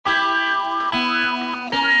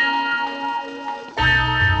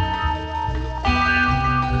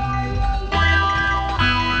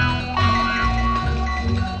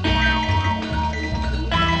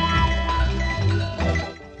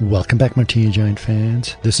Welcome back, Martini Giant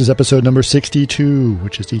fans. This is episode number 62,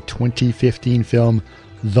 which is the 2015 film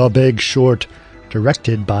The Big Short,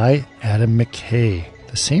 directed by Adam McKay,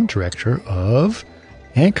 the same director of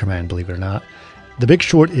Anchorman, believe it or not. The Big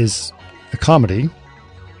Short is a comedy,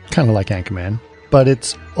 kind of like Anchorman, but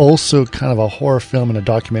it's also kind of a horror film and a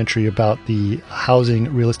documentary about the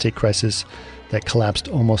housing real estate crisis that collapsed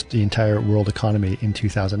almost the entire world economy in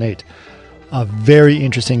 2008. A very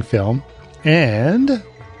interesting film, and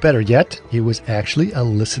better yet, it was actually a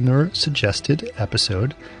listener-suggested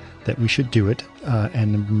episode that we should do it,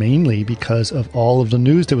 and mainly because of all of the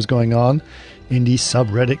news that was going on in the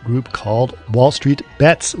subreddit group called Wall Street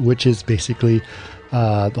Bets, which is basically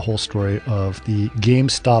the whole story of the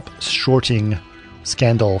GameStop shorting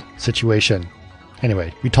scandal situation.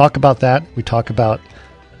 Anyway, we talk about that, we talk about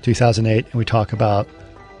 2008, and we talk about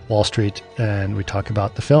Wall Street, and we talk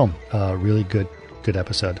about the film. Really good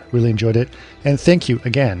episode. Really enjoyed it. And thank you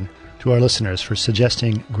again to our listeners for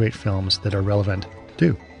suggesting great films that are relevant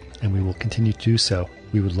too. And we will continue to do so.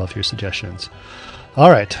 We would love your suggestions.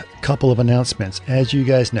 All right, a couple of announcements. As you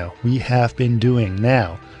guys know, we have been doing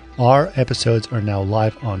now. Our episodes are now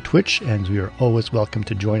live on Twitch, and you are always welcome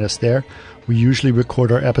to join us there. We usually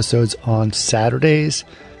record our episodes on Saturdays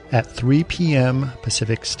at 3 p.m.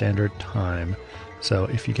 Pacific Standard Time. So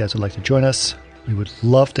if you guys would like to join us, we would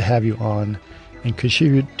love to have you on and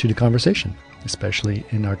contribute to the conversation, especially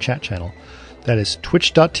in our chat channel. That is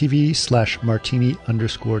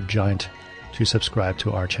twitch.tv/martini_giant to subscribe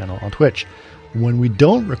to our channel on Twitch. When we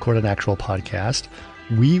don't record an actual podcast,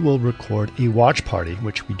 we will record a watch party,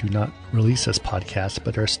 which we do not release as podcasts,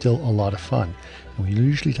 but are still a lot of fun. And we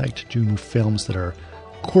usually like to do films that are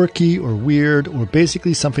quirky or weird, or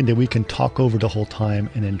basically something that we can talk over the whole time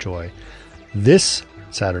and enjoy. This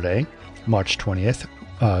Saturday, March 20th,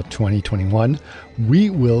 2021,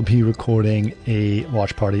 we will be recording a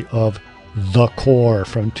watch party of The Core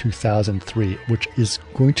from 2003, which is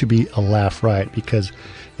going to be a laugh riot because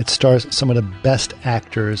it stars some of the best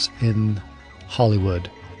actors in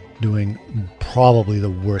Hollywood doing probably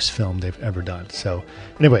the worst film they've ever done. So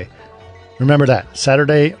anyway, remember that.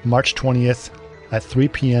 Saturday, March 20th at 3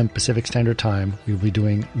 p.m. Pacific Standard Time, we'll be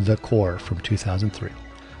doing The Core from 2003.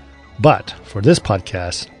 But for this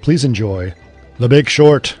podcast, please enjoy The Big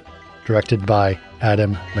Short, directed by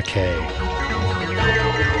Adam McKay.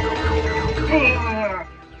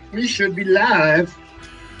 We should be live.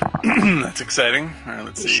 That's exciting. All right,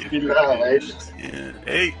 let's see. We should be live. Yeah.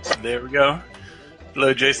 Hey, there we go.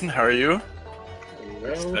 Hello, Jason. How are you?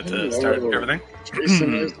 Hello, That start everything?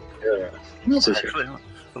 Jason is Actually,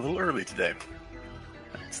 a little early today.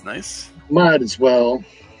 That's nice. Might as well.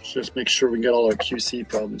 Just make sure we can get all our QC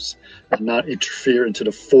problems and not interfere into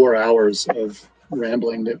the 4 hours of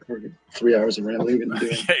rambling that we're 3 hours of rambling we're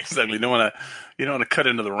doing. Yeah, exactly. You don't want to cut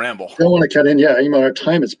into the ramble. Don't want to cut in. Yeah, our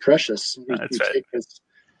time is precious. That's right.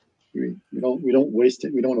 We don't waste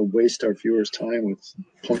it. We don't want to waste our viewers' time with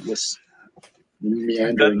pointless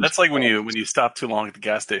meandering. That's like when you stop too long at the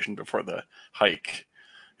gas station before the hike.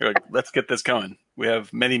 You're like, let's get this going. We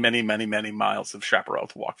have many, many, many, many miles of chaparral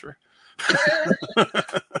to walk through.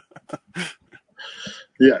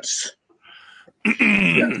 Yes.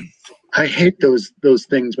 Yeah. I hate those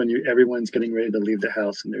things when everyone's getting ready to leave the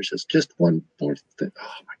house and there's just one more thing.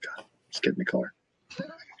 Oh my God. Just get in the car.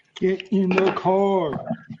 Get in the car.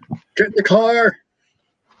 Get in the car.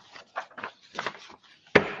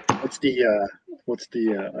 What's the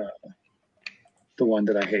one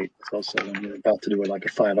that I hate? It's also when you're about to do like a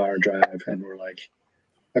 5-hour drive and we're like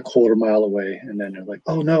a quarter mile away and then you're like,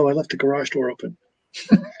 oh no, I left the garage door open.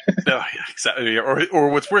 Oh, yeah, exactly. Or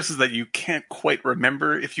what's worse is that you can't quite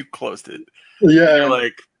remember if you closed it. Yeah. You're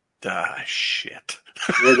like, shit.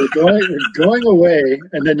 Well, we're going away,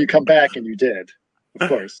 and then you come back and you did, of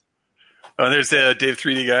course. Oh, there's Dave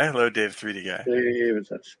 3D Guy. Hello, Dave 3D Guy. Dave,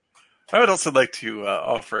 I would also like to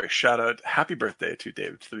offer a shout out, happy birthday to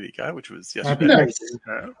Dave 3D Guy, which was yesterday. Nice.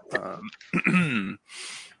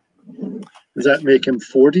 Does that make him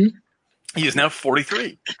 40? He is now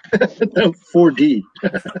 43. No, 4D.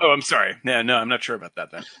 Oh, I'm sorry. No, I'm not sure about that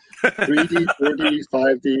then. 3D, 4D,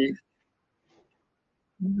 5D.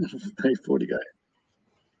 40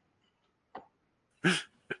 guy.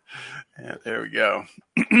 Yeah, there we go.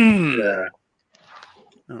 Yeah.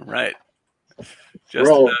 All right.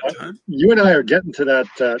 You and I are getting to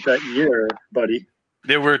that year, buddy.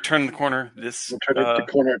 They were turning the corner. We're turning the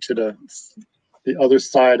corner to the other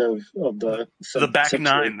side of the back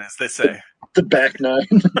nine, as they say. The back nine.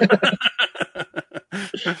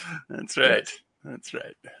 That's right. That's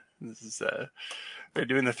right. This is they're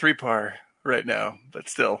doing the 3-par right now, but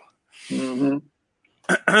still. Mm-hmm.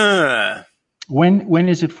 When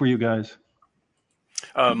is it for you guys?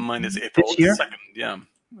 Mine is April This year? 2nd. Yeah.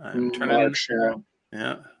 I'm turning. March, yeah.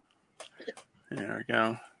 Yeah. There we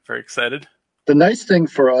go. Very excited. The nice thing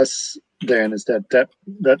for us, Dan, is that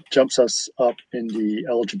jumps us up in the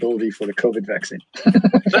eligibility for the COVID vaccine.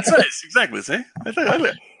 That's nice. Exactly. See?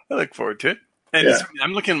 I look forward to it. And Yeah.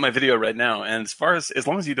 I'm looking at my video right now, and as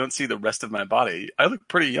long as you don't see the rest of my body, I look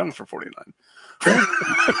pretty young for 49.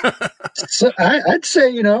 So I'd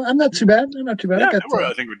say, I'm not too bad. I'm not too bad. Yeah, I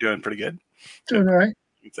I think we're doing pretty good. doing all right.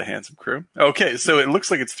 It's a handsome crew. Okay, so it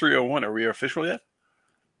looks like it's 3:01. Are we official yet?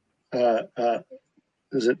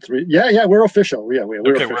 Is it 3? Yeah, we're official. Yeah, we're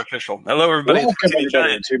Okay, official. we're official. Hello, everybody. Welcome, Martini everybody,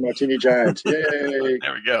 Giant. to Martini Giants. Yay.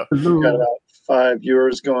 There we go. We've got about 5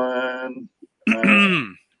 viewers going.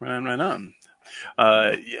 Right on.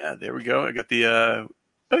 Yeah, there we go. I got the.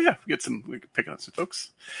 We can pick on some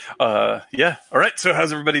folks. Yeah. All right. So,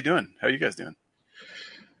 how's everybody doing? How are you guys doing?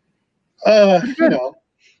 Yeah.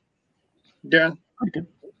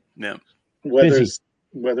 Yeah. Weather's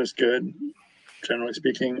good. Generally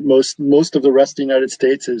speaking, most of the rest of the United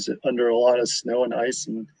States is under a lot of snow and ice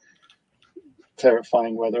and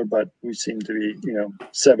terrifying weather, but we seem to be,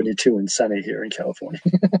 72 and sunny here in California.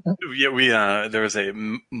 Yeah, there was a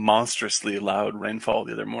monstrously loud rainfall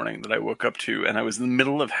the other morning that I woke up to, and I was in the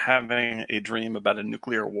middle of having a dream about a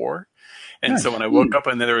nuclear war. And so when I woke up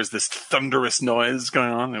and there was this thunderous noise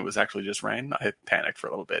going on, it was actually just rain. I panicked for a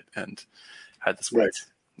little bit and had to wait. Right.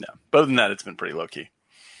 Yeah. But other than that, it's been pretty low key.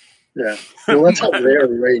 Yeah. Well, that's how rare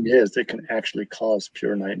rain is. It can actually cause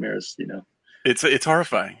pure nightmares, It's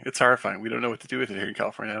horrifying. It's horrifying. We don't know what to do with it here in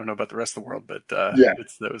California. I don't know about the rest of the world, but Yeah.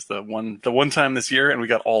 that was the one time this year, and we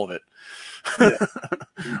got all of it. Yeah.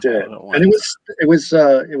 You did. And it was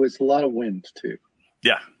a lot of wind too.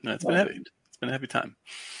 Yeah, no, it's been heavy. It's been a heavy time.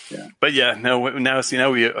 Yeah. But yeah, now we're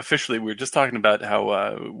just talking about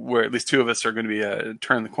how we're at least two of us are going to be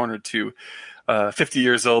turning the corner to 50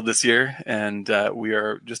 years old this year, and we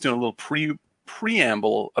are just doing a little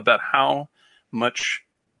preamble about how much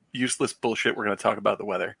useless bullshit we're going to talk about the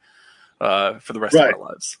weather for the rest of our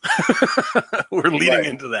lives. We're leading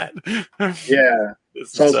into that. Yeah.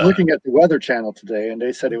 So I was looking at the Weather Channel today, and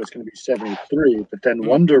they said it was going to be 73, but then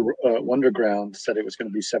Wonderground said it was going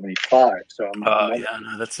to be 75. So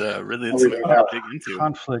that's really something to dig into.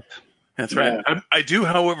 Conflict. That's right. Yeah. I do,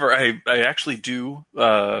 however, I actually do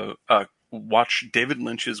watch David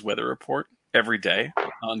Lynch's weather report every day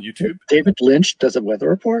on YouTube. David Lynch does a weather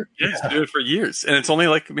report? Yeah, he's been doing it for years. And it's only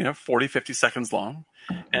 40, 50 seconds long.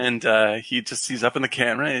 And he's up in the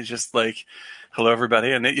camera and he's just like, hello,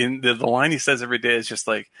 everybody. And the line he says every day is just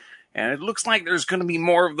like, and it looks like there's going to be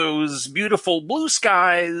more of those beautiful blue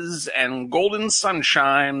skies and golden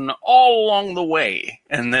sunshine all along the way.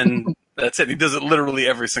 And then that's it. He does it literally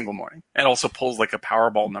every single morning. And also pulls like a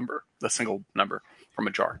Powerball number, the single number from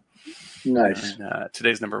a jar. Nice. And,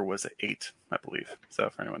 today's number was 8, I believe.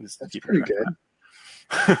 So for anyone who's keeping pretty good.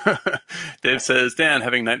 Dave says, Dan,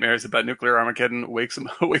 having nightmares about nuclear Armageddon wakes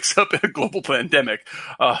up in a global pandemic.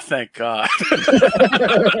 Oh, thank God.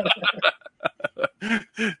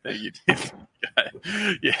 Thank you, Dave.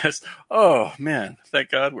 Yes. Oh, man.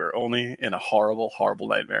 Thank God we're only in a horrible, horrible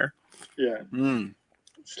nightmare. Yeah.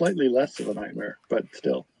 Slightly less of a nightmare, but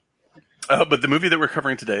still. But the movie that we're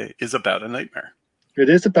covering today is about a nightmare. It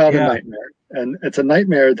is about a nightmare. And it's a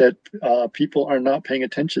nightmare that people are not paying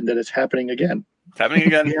attention that it's happening again. It's happening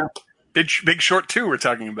again. Yeah. Big Short 2 we're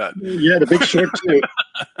talking about. Yeah, the Big Short 2.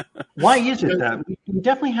 Why is it that? We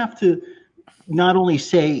definitely have to not only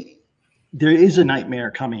say there is a nightmare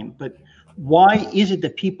coming, but why is it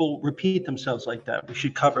that people repeat themselves like that? We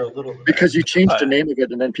should cover a little bit. Because you changed the name of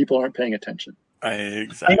it and then people aren't paying attention.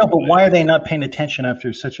 Exactly. I know, but why are they not paying attention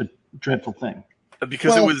after such a dreadful thing?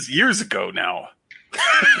 Because it was years ago now.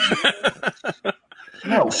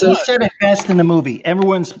 No, so he said it fast in the movie.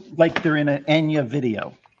 Everyone's like they're in an Enya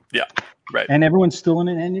video. Yeah, right. And everyone's still in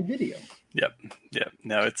an Enya video. Yep. Yeah.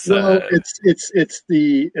 No, it's it's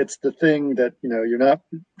the thing that you're not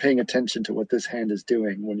paying attention to what this hand is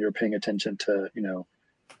doing when you're paying attention to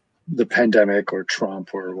the pandemic or Trump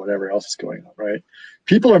or whatever else is going on. Right?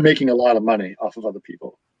 People are making a lot of money off of other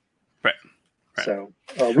people. Right. So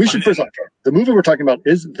we should first off, the movie we're talking about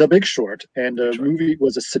is The Big Short, and the movie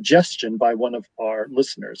was a suggestion by one of our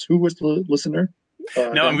listeners. Who was the listener?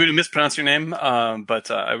 I'm going to mispronounce your name, but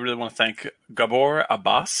I really want to thank Gabor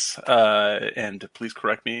Abbas, and please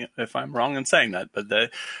correct me if I'm wrong in saying that, but they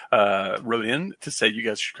wrote in to say you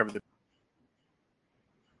guys should cover the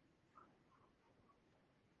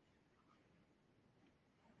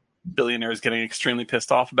billionaires getting extremely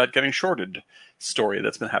pissed off about getting shorted story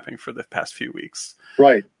that's been happening for the past few weeks.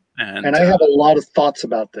 Right. And I have a lot of thoughts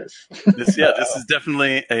about this. This is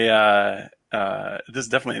definitely an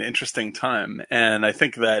interesting time, and I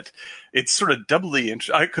think that it's sort of doubly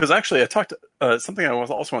interesting because actually I talked something I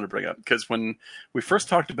also want to bring up, because when we first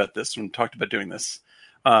talked about this, when we talked about doing this,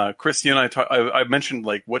 Chris, you and I mentioned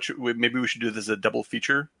like maybe we should do this as a double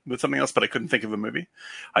feature with something else, but I couldn't think of a movie.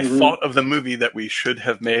 I thought of the movie that we should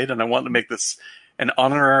have made, and I wanted to make this an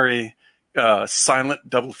honorary silent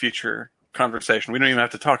double feature conversation. We don't even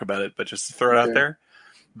have to talk about it, but just to throw it out there.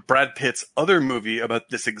 Brad Pitt's other movie about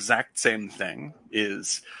this exact same thing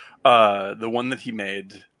is the one that he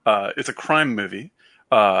made. It's a crime movie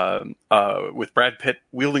with Brad Pitt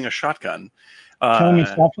wielding a shotgun. Killing Me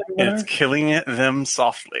Softly? It's Killing Them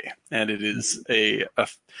Softly. And it is a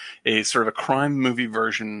sort of a crime movie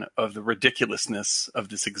version of the ridiculousness of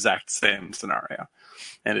this exact same scenario.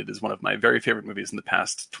 And it is one of my very favorite movies in the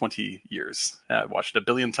past 20 years. I've watched it a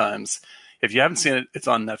billion times. If you haven't seen it, it's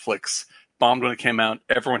on Netflix. Bombed when it came out.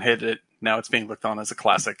 Everyone hated it. Now it's being looked on as a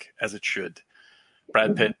classic, as it should.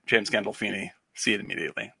 Brad Pitt, James Gandolfini. See it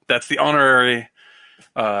immediately. That's the honorary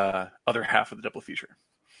other half of the double feature.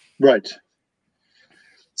 Right.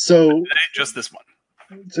 So today, just this one.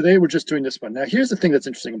 Today we're just doing this one. Now here's the thing that's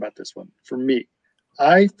interesting about this one. For me,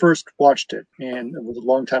 I first watched it, and it was a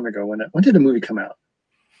long time ago. When did the movie come out?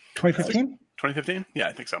 2015? 2015? Yeah,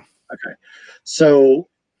 I think so. Okay. So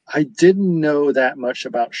I didn't know that much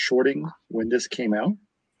about shorting when this came out.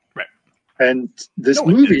 Right. And this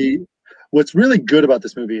movie, what's really good about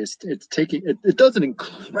this movie is it does an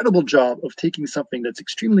incredible job of taking something that's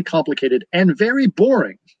extremely complicated and very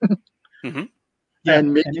boring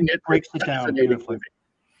and making it breaks it down beautifully.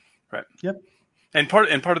 Right. Yep. And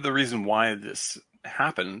part of the reason why this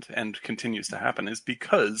happened and continues to happen is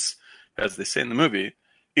because, as they say in the movie,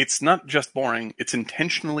 it's not just boring, it's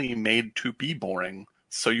intentionally made to be boring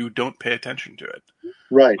so you don't pay attention to it.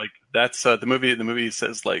 Right. Like that's the movie. The movie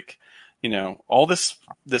says like, all this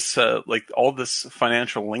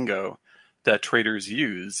financial lingo that traders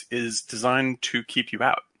use is designed to keep you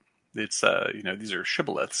out. It's these are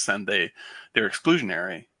shibboleths and they're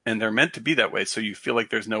exclusionary and they're meant to be that way. So you feel like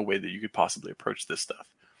there's no way that you could possibly approach this stuff.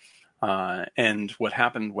 And what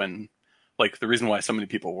happened when, like, the reason why so many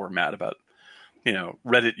people were mad about,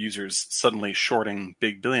 Reddit users suddenly shorting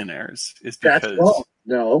big billionaires is because... That's wrong.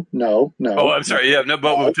 No. Oh, I'm sorry. Yeah, no,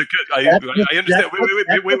 but I understand.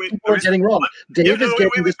 Wait. People are getting wrong. Dave is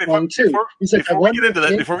getting this wrong too. Before we get into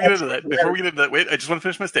that, wait, I just want to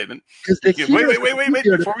finish my statement. Wait.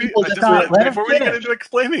 Before we get into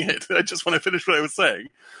explaining it, I just want to finish what I was saying.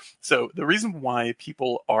 So the reason why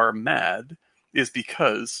people are mad is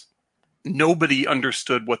because nobody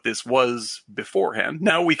understood what this was beforehand.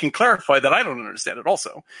 Now we can clarify that I don't understand it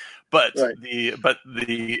also, but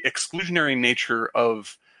the exclusionary nature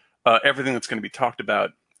of everything that's going to be talked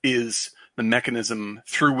about is the mechanism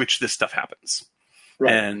through which this stuff happens,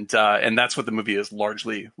 and that's what the movie is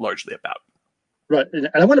largely about. Right, and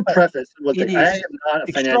I want to preface with I am not a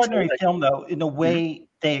extraordinary film, though, in the way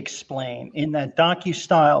they explain in that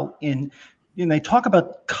docu-style they talk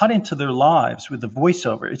about cut into their lives with the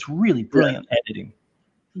voiceover. It's really brilliant editing.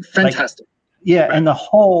 Fantastic. And the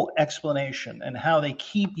whole explanation and how they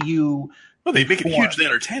keep you. Well, they make it hugely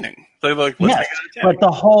entertaining. They're like, let's make it entertaining. But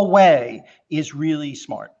the whole way is really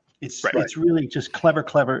smart. It's really just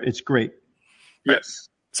clever. It's great. Yes.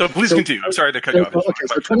 So please continue. I'm sorry to cut you off. Okay,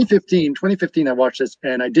 so 2015, I watched this,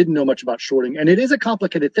 and I didn't know much about shorting, and it is a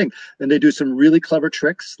complicated thing. And they do some really clever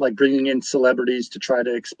tricks, like bringing in celebrities to try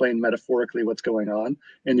to explain metaphorically what's going on,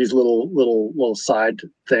 and these little side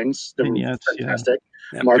things that were fantastic.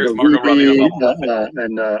 Yeah, Margot Robbie,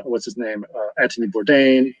 and what's his name, Anthony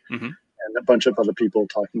Bourdain, and a bunch of other people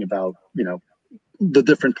talking about the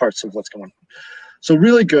different parts of what's going on. So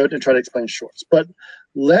really good, and try to explain shorts. But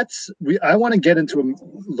I want to get into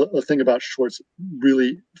a thing about shorts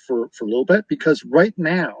really for a little bit, because right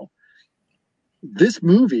now, this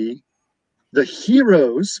movie, the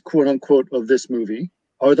heroes, quote unquote, of this movie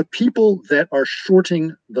are the people that are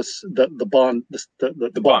shorting the bond,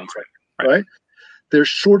 the bonds, right? They're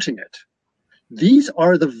shorting it. These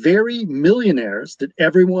are the very millionaires that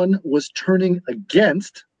everyone was turning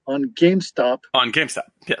against on GameStop.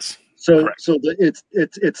 Yes. So it's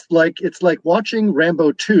like watching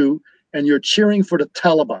Rambo 2 and you're cheering for the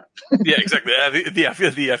Taliban. Yeah, exactly. The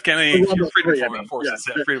Afghani Freedom Forces.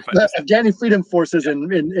 Yeah. Yeah, Freedom Fighters. The Afghani Freedom Forces in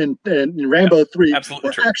Rambo 3 absolutely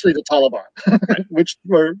were true. actually the Taliban, Right. which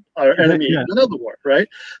were our enemy in another war, right?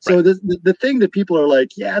 So Right. the thing that people are like,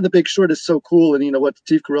 yeah, The Big Short is so cool, and you know what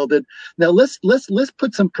Steve Carell did. Now let's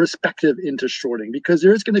put some perspective into shorting, because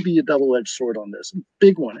there is going to be a double-edged sword on this,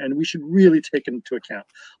 big one, and we should really take it into account.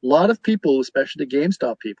 A lot of people, especially the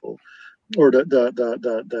GameStop people, or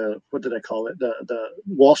the what did I call it? The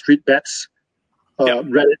Wall Street Bets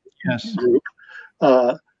Reddit group.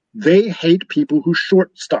 They hate people who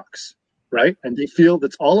short stocks, right? And they feel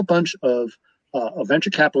that's all a bunch of venture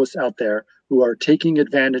capitalists out there who are taking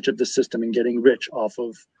advantage of the system and getting rich off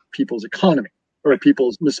of people's economy or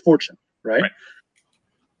people's misfortune, right?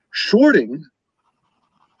 Shorting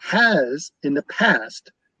has, in the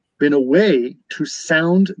past, been a way to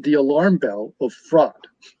sound the alarm bell of fraud.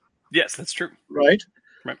 Yes, that's true. Right?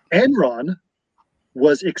 Right. Enron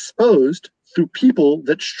was exposed through people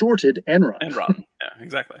that shorted Enron. Enron. Yeah,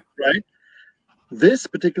 exactly. Right? This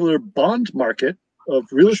particular bond market of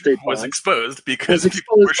real estate was bonds exposed because was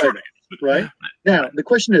people were exposed by shorting it. right? Now, the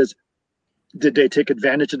question is, did they take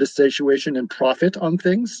advantage of the situation and profit on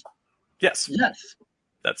things? Yes. Yes.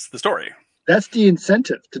 That's the story. That's the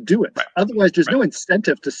incentive to do it. Right. Otherwise, there's no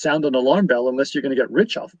incentive to sound an alarm bell unless you're going to get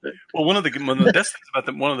rich off of it. Well, one of the best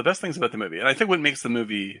things about the movie, and I think what makes the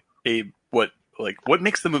movie what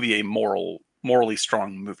makes the movie a morally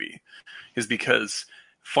strong movie, is because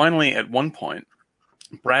finally at one point,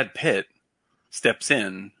 Brad Pitt steps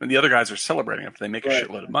in, and the other guys are celebrating after they make a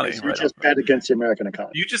shitload of money. So you just bet against the American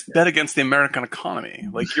economy. You just bet against the American economy.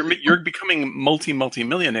 Like you're becoming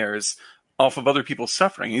multi-millionaires off of other people's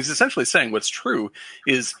suffering. He's essentially saying what's true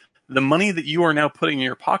is the money that you are now putting in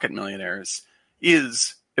your pocket, millionaires,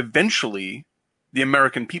 is eventually the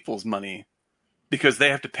American people's money, because they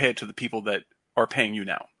have to pay it to the people that are paying you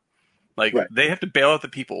now. Like they have to bail out the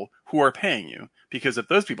people who are paying you, because if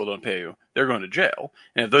those people don't pay you, they're going to jail.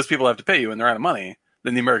 And if those people have to pay you and they're out of money,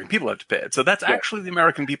 then the American people have to pay it. So that's actually the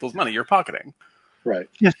American people's money you're pocketing. Right.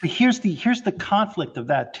 Yes, but here's the conflict of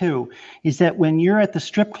that too, is that when you're at the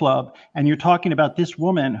strip club and you're talking about this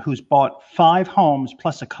woman who's bought 5 homes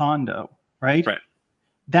plus a condo, right? Right.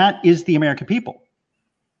 That is the American people.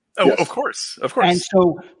 Oh, yes. Of course. And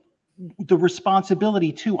so the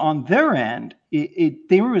responsibility too on their end,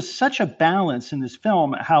 there was such a balance in this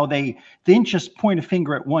film, how they didn't just point a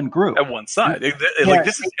finger at one group. At one side. Like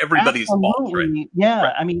this is everybody's fault, right? Yeah.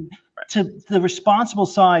 Right. I mean, to the responsible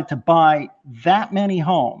side to buy that many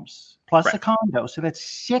homes plus a condo. So that's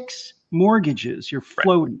 6 mortgages you're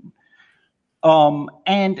floating.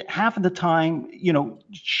 And half of the time,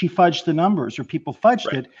 she fudged the numbers or people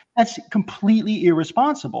fudged it. That's completely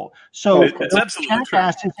irresponsible. So those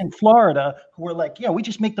jackasses in Florida who were like, we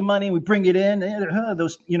just make the money, we bring it in.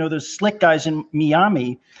 Those slick guys in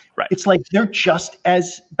Miami, it's like they're just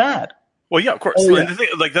as bad. Well, yeah, of course. And the thing,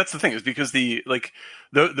 that's the thing, is because the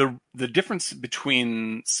difference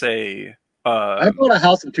between, say, I bought a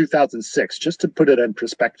house in 2006, just to put it in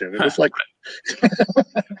perspective. It was like,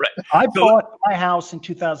 I bought my house in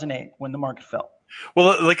 2008 when the market fell.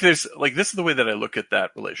 Well, this is the way that I look at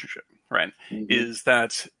that relationship, right? Mm-hmm. Is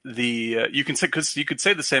that you can say, because you could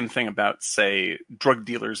say the same thing about, say, drug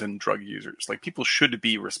dealers and drug users. Like, people should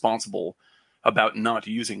be responsible about not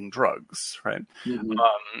using drugs, right?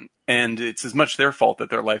 Mm-hmm. And it's as much their fault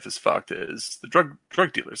that their life is fucked as the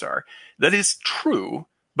drug dealers are. That is true.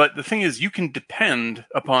 But the thing is, you can depend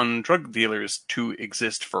upon drug dealers to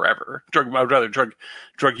exist forever. Drug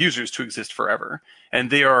users to exist forever. And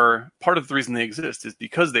they are, part of the reason they exist is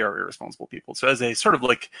because they are irresponsible people. So as a sort of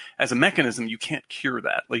as a mechanism, you can't cure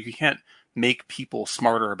that. Like, you can't make people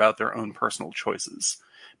smarter about their own personal choices.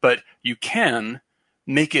 But you can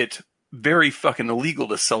make it very fucking illegal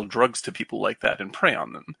to sell drugs to people like that and prey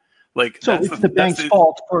on them. So it's the bank's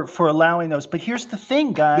fault for allowing those. But here's the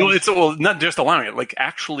thing, guys. No, it's not just allowing it,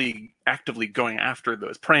 actually actively going after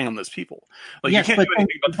those, preying on those people. You can't do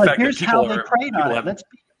anything about the fact that people they preyed on it. Let's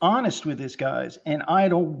be honest with this, guys. And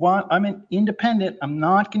I'm an independent. I'm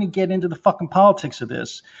not going to get into the fucking politics of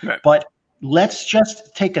this. Right. But let's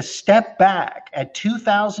just take a step back. At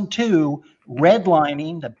 2002,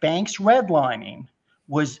 redlining, the bank's redlining,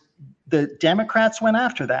 was the Democrats went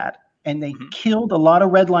after that. And they killed a lot of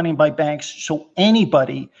redlining by banks so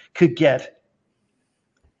anybody could get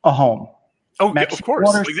a home. Oh, yeah, of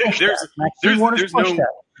course.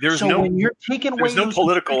 There's no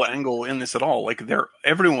political angle in this at all.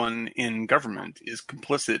 Everyone in government is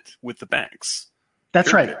complicit with the banks.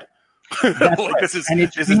 That's right. This is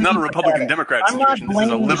not a Republican Democrat situation. This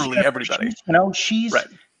is literally everybody.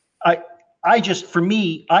 for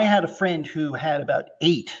me, I had a friend who had about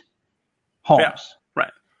 8 homes. Yeah,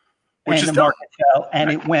 right. Which and is the dumb. market fell, and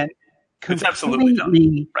Right. it went It's absolutely dumb.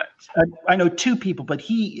 completely. Right. I know 2 people, but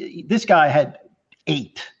this guy had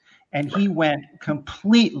 8, and he went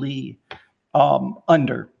completely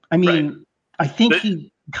under. I mean, I think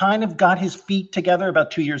he kind of got his feet together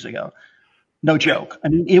about 2 years ago. No joke. I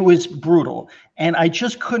mean, it was brutal, and I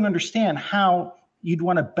just couldn't understand how you'd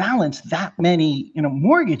want to balance that many,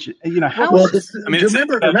 mortgages. How? Well, I mean,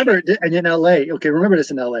 remember, and in LA, okay, remember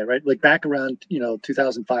this in LA, right? Like back around,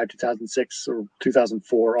 2005, 2006, or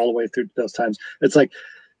 2004, all the way through those times. It's like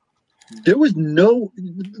there was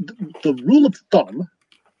the rule of thumb,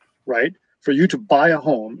 right, for you to buy a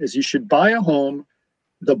home is you should buy a home.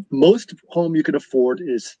 The most home you can afford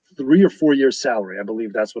is 3 or 4 years' salary. I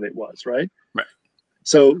believe that's what it was, right? Right.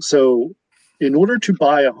 So in order to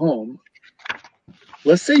buy a home,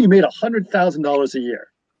 let's say you made $100,000 a year.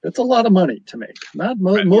 That's a lot of money to make.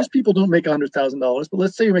 Most people don't make $100,000, but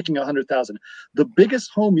let's say you're making $100,000. The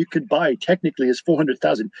biggest home you could buy technically is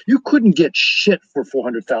 $400,000. You couldn't get shit for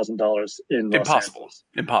 $400,000 in Los Angeles.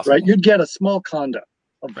 Impossible. Right? You'd get a small condo.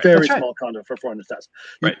 A very small condo for $400,000.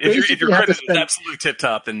 Right. If your credit is absolutely tip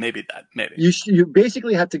top, then maybe. You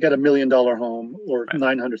basically have to get $1 million home or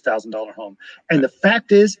 $900,000 home. And the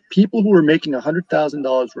fact is, people who were making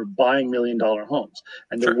 $100,000 were buying $1 million homes.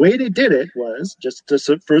 And the way they did it was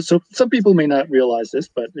so some people may not realize this,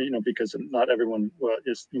 but because not everyone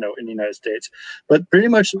is in the United States. But pretty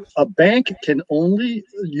much a bank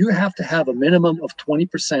you have to have a minimum of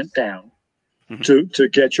 20% down to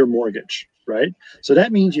get your mortgage. Right. So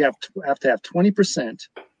that means you have to have 20%.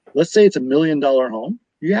 Let's say it's $1 million home.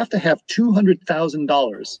 You have to have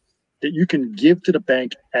 $200,000 that you can give to the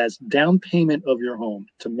bank as down payment of your home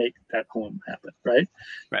to make that home happen. Right.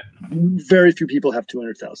 Right. Very few people have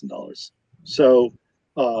 $200,000. So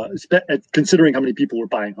considering how many people were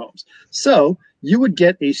buying homes. So you would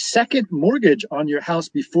get a second mortgage on your house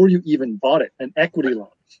before you even bought it, an equity loan,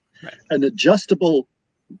 an adjustable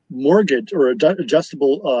mortgage or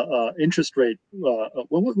adjustable interest rate.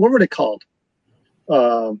 What were they called?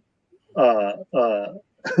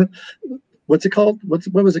 What's it called?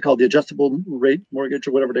 What was it called? The adjustable rate mortgage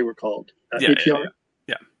or whatever they were called. APR.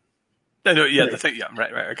 Yeah. The thing. Yeah.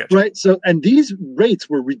 Right. I got you. Right. So, and these rates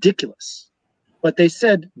were ridiculous, but they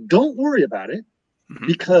said, don't worry about it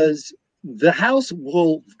because the house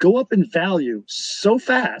will go up in value so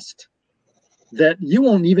fast that you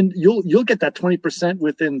won't even you'll get that 20%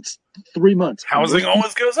 within 3 months. Housing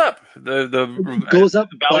always goes up. The goes up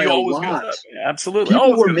value by always a lot. Goes up. Yeah, absolutely. I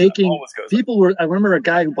remember a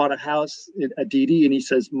guy who bought a house at DD and he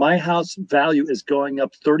says, my house value is going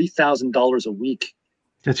up $30,000 a week.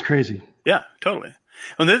 That's crazy. Yeah, totally.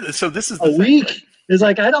 And so this is the thing, week. Right? It's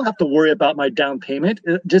like I don't have to worry about my down payment.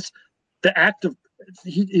 Just the act of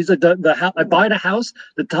he's like I buy the house,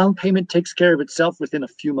 the down payment takes care of itself within a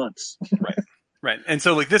few months. Right. Right. And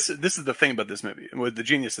so this is the thing about this movie, with the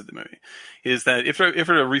genius of the movie, is that if we're to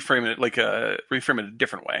reframe it a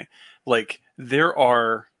different way, like there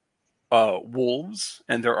are wolves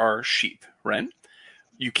and there are sheep, right?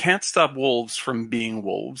 You can't stop wolves from being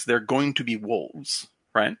wolves. They're going to be wolves,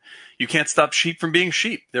 right? You can't stop sheep from being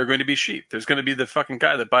sheep. They're going to be sheep. There's going to be the fucking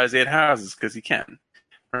guy that buys 8 houses because he can,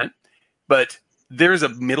 right? But there's a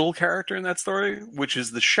middle character in that story, which is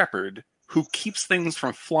the shepherd, who keeps things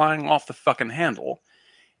from flying off the fucking handle.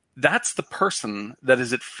 That's the person that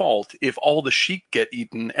is at fault if all the sheep get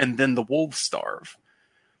eaten and then the wolves starve.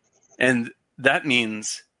 And that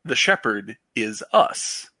means the shepherd is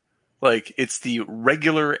us. Like, it's the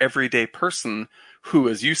regular everyday person who,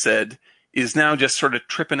 as you said, is now just sort of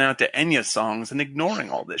tripping out to Enya songs and ignoring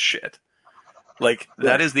all this shit. Like,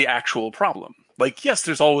 that is the actual problem. Like, yes,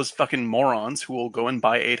 there's always fucking morons who will go and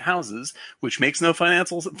buy 8 houses, which makes no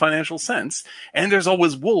financial sense. And there's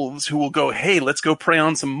always wolves who will go, hey, let's go prey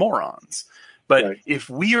on some morons. But if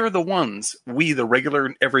we are the ones, the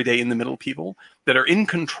regular, everyday, in the middle people, that are in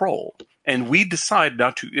control, and we decide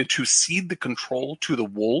not to cede the control to the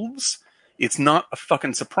wolves, it's not a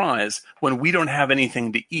fucking surprise when we don't have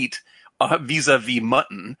anything to eat vis-a-vis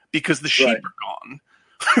mutton because the sheep are gone.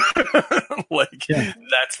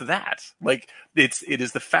 That's that. Like, it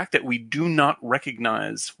is the fact that we do not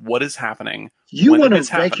recognize what is happening. You want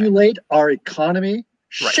to regulate our economy?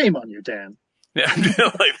 Right. Shame on you, Dan. Yeah, and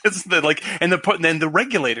the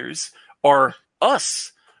regulators are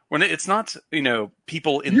us. When it's not,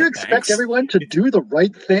 people in the banks. You expect everyone to do the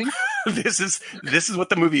right thing? This is what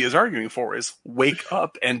the movie is arguing for: is wake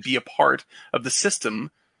up and be a part of the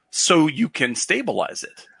system, so you can stabilize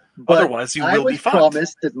it. But otherwise, you will be fucked. I was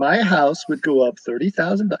promised that my house would go up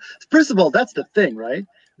 $30,000. First of all, that's the thing, right?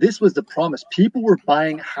 this was the promise. People were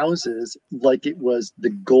buying houses like it was the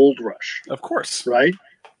gold rush, Of course. right?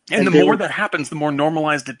 And the more that happens, the more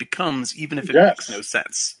normalized it becomes, even if it makes no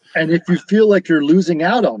sense. And if you feel like you're losing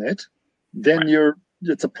out on it, then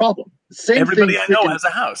it's a problem. Everybody I know has a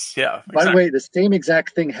house. Yeah. Exactly. By the way, the same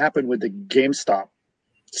exact thing happened with the GameStop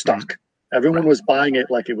stock. Everyone was buying it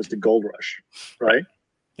like it was the gold rush, right?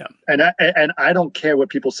 Yeah. And I don't care what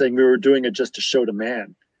people saying we were doing it just to show the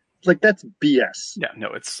man. Like, that's BS. Yeah,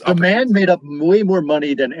 no, it's the man made up way more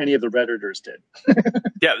money than any of the Redditors did.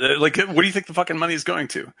 Yeah, like, what do you think the fucking money is going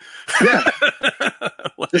to? Yeah,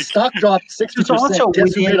 the stock dropped 60%.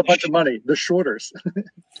 Guess who made a bunch of money? The shorters.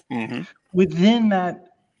 Within that,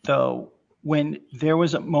 though, when there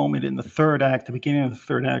was a moment in the third act, the beginning of the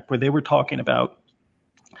third act, where they were talking about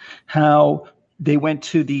how they went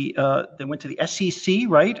to the SEC,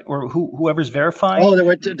 right, or whoever's verifying. Oh,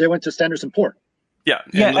 they went to Standard & Poor's. Yeah,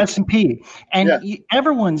 S&P, and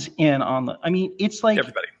everyone's in on the. I mean, it's like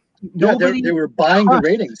everybody. Nobody. They were buying the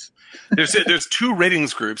ratings. There's two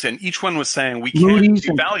ratings groups, and each one was saying we can't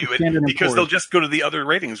devalue it because they'll just go to the other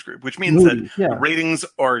ratings group, which means that the ratings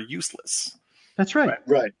are useless. That's right.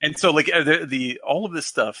 Right. And so, like, all of this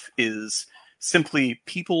stuff is simply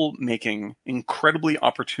people making incredibly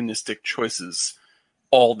opportunistic choices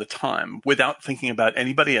all the time without thinking about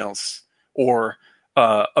anybody else or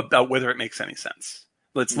about whether it makes any sense.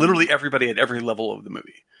 It's literally everybody at every level of the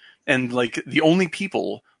movie. And like the only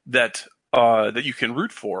people that you can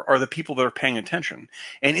root for are the people that are paying attention.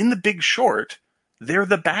 And in The Big Short, they're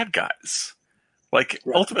the bad guys. Like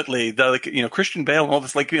ultimately, Christian Bale and all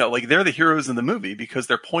this, they're the heroes in the movie because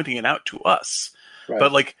they're pointing it out to us. Right.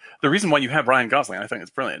 But like the reason why you have Ryan Gosling, I think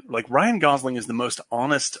it's brilliant. Like Ryan Gosling is the most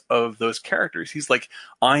honest of those characters. He's like,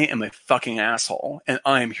 I am a fucking asshole and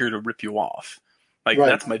I am here to rip you off. Like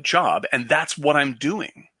that's my job and that's what I'm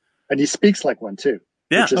doing. And he speaks like one too.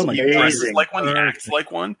 Yeah, he dresses like one, he acts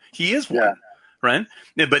like one, he is one. Right?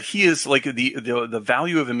 Yeah, but he is like the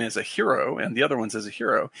value of him as a hero and the other ones as a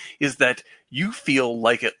hero is that you feel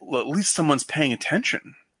like at least someone's paying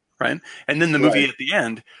attention. Right? And then the movie at the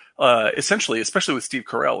end, essentially, especially with Steve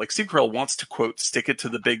Carell, like Steve Carell wants to quote, stick it to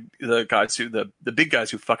the big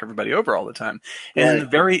guys who fuck everybody over all the time. And in the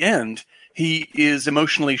very end, he is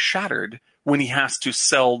emotionally shattered when he has to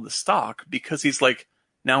sell the stock because he's like,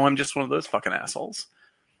 now I'm just one of those fucking assholes.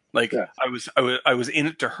 Like I was in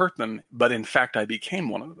it to hurt them, but in fact I became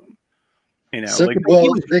one of them. You know. So,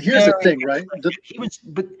 here's the thing, right?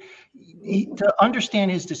 To understand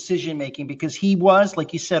his decision making, because he was,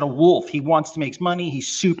 like you said, a wolf. He wants to make money. He's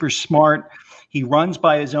super smart. He runs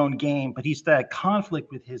by his own game, but he's that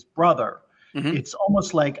conflict with his brother. Mm-hmm. It's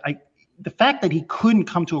almost like the fact that he couldn't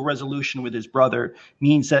come to a resolution with his brother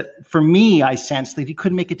means that, for me, I sensed that he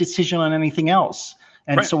couldn't make a decision on anything else.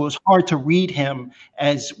 And so it was hard to read him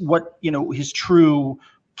as what, his true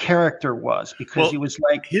character was, because he was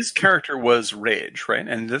like, his character was rage, right?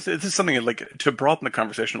 And this is something like to broaden the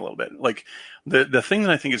conversation a little bit. Like the thing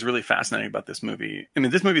that I think is really fascinating about this movie. I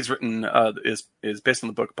mean, this movie is written is based on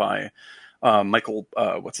the book by Michael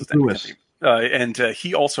what's his name? Lewis. And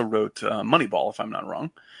he also wrote Moneyball, if I'm not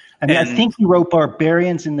wrong. And I think he wrote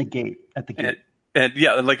Barbarians at the Gate. And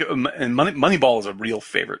Moneyball is a real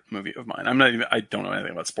favorite movie of mine. I don't know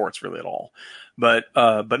anything about sports really at all, but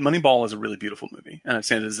Moneyball is a really beautiful movie, and I've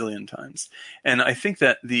seen it a zillion times. And I think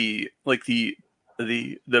that the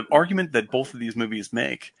argument that both of these movies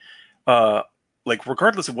make,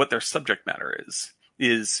 regardless of what their subject matter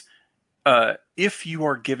is if you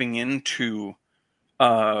are giving into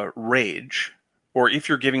rage, or if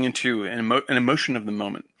you're giving into an emotion of the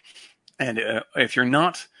moment, and if you're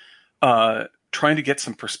not trying to get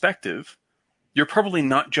some perspective, you're probably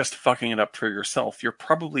not just fucking it up for yourself. You're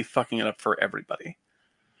probably fucking it up for everybody,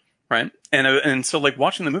 right? And so, like,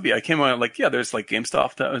 watching the movie, I came out like, there's like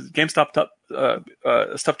GameStop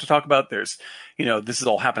stuff to talk about. There's, this is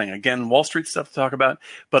all happening again, Wall Street stuff to talk about.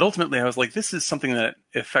 But ultimately, I was like, this is something that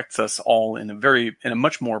affects us all in a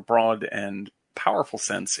much more broad and powerful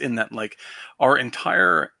sense. In that, like, our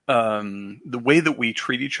entire the way that we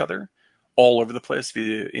treat each other all over the place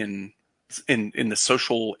in the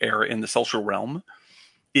social era, in the social realm,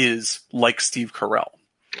 is like Steve Carell.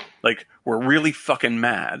 Like, we're really fucking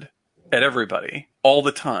mad at everybody all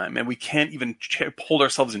the time, and we can't even hold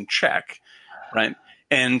ourselves in check, right?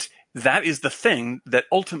 And that is the thing that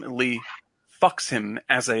ultimately fucks him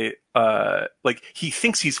as a he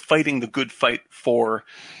thinks he's fighting the good fight for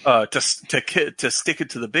to stick it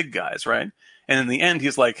to the big guys, right? And in the end,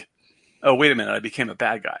 he's like, oh, wait a minute, I became a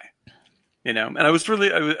bad guy. You know, and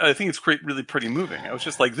I think it's really pretty moving. I was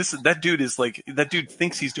just like, that dude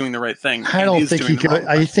thinks he's doing the right thing. I don't think he could.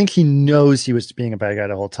 I think he knows he was being a bad guy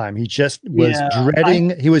the whole time. He just was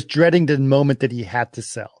dreading the moment that he had to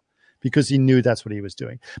sell, because he knew that's what he was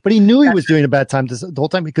doing. But he knew he was doing a bad time the whole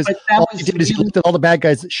time, because all he did is he looked at all the bad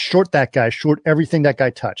guys, short that guy, short everything that guy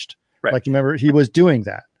touched. Right. Like, remember, he was doing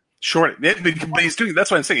that. Short it, but he's doing.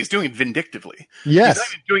 That's what I'm saying. He's doing it vindictively. Yes,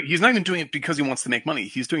 he's not even doing it because he wants to make money.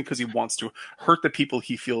 He's doing it because he wants to hurt the people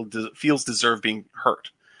he feels deserve being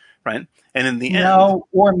hurt, right? And in the end,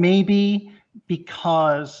 or maybe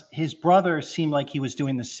because his brother seemed like he was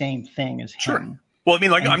doing the same thing as him. Sure. Well, I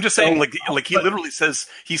mean, like, I'm just saying, like he literally says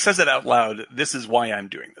it out loud. This is why I'm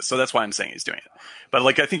doing this. So that's why I'm saying he's doing it. But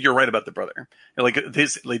like, I think you're right about the brother. Like,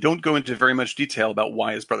 they don't go into very much detail about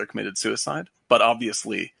why his brother committed suicide, but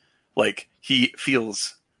obviously, like, he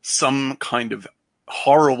feels some kind of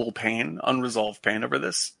horrible pain, unresolved pain over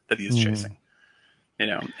this that he is chasing. You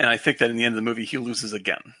know, and I think that in the end of the movie, he loses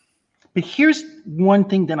again. But here's one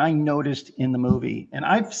thing that I noticed in the movie, and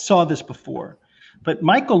I saw this before, but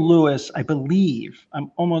Michael Lewis, I believe, I'm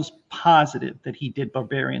almost positive that he did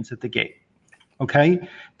Barbarians at the Gate. Okay?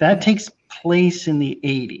 That takes place in the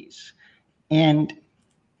 80s. And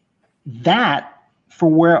that, for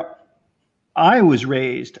where I was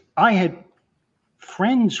raised, I had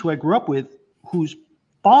friends who I grew up with whose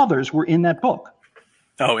fathers were in that book.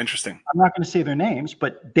 Oh, interesting. I'm not going to say their names,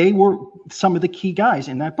 but they were some of the key guys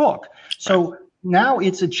in that book. So now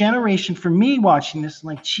it's a generation for me watching this,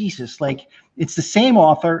 like, Jesus, like, it's the same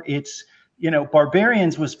author. It's, you know,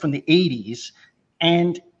 Barbarians was from the 80s.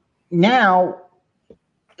 And now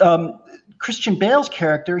Christian Bale's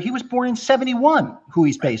character, he was born in 71, who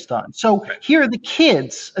he's based on. So here are the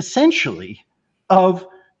kids, essentially, of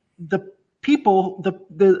the people,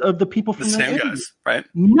 the people from the same 80s. Guys, right?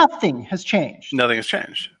 Nothing has changed. Nothing has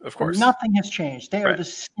changed, of course. Nothing has changed. They are the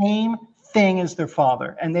same thing as their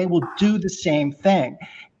father, and they will do the same thing.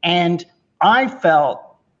 And I felt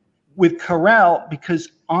with Carell, because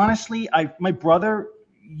honestly, my brother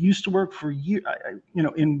used to work for years,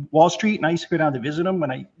 in Wall Street, and I used to go down to visit him when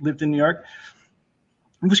I lived in New York.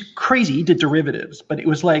 It was crazy. He did derivatives, but it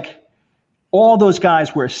was like all those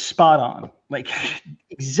guys were spot on, like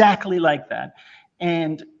exactly like that.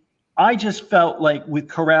 And I just felt like with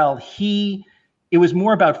Carell, it was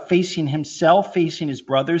more about facing himself, facing his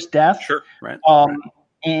brother's death. Sure, right.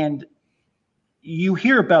 And you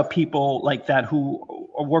hear about people like that who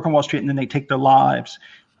work on Wall Street and then they take their lives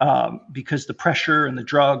because the pressure and the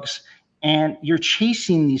drugs, and you're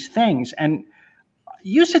chasing these things. And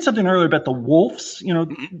you said something earlier about the wolves. You know,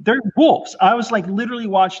 they're wolves. I was like literally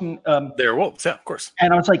watching. They're wolves, yeah, of course.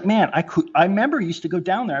 And I was like, man, I remember I used to go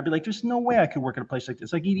down there. I'd be like, there's no way I could work at a place like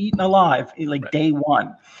this. Like, you'd eaten alive day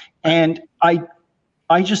one. And I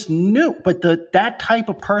just knew, but that type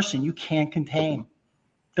of person you can't contain.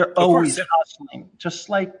 They're always hustling. Just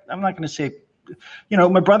like, I'm not going to say,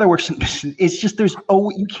 my brother works in business. It's just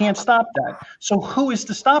you can't stop that. So who is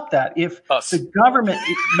to stop that? If the government,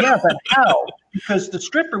 but how? Because the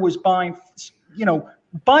stripper was buying,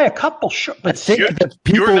 buy a couple. But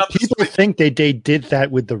people think they did that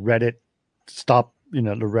with the Reddit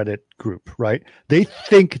the Reddit group, right? They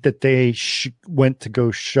think that they went to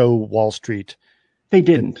go show Wall Street. They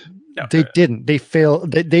didn't. They didn't. They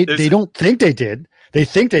failed. They don't think they did. They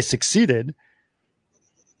think they succeeded,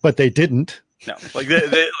 but they didn't. No, like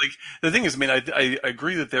the thing is, I mean, I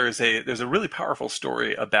agree that there's a really powerful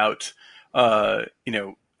story about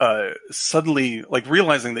suddenly like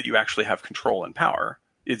realizing that you actually have control and power.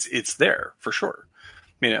 It's there for sure.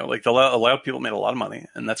 Like a lot of people made a lot of money,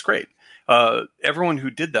 and that's great. Everyone who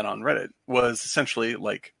did that on Reddit was essentially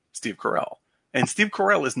like Steve Carell, and Steve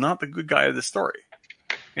Carell is not the good guy of the story.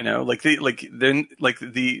 The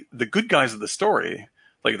good guys of the story,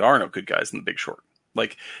 like there are no good guys in The Big Short.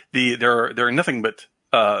 Like there are nothing but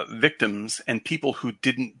victims and people who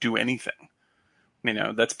didn't do anything.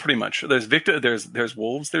 That's pretty much there's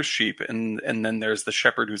wolves, there's sheep, and then there's the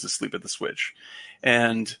shepherd who's asleep at the switch,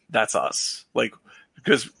 and that's us. Like,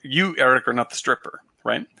 because you, Eric, are not the stripper,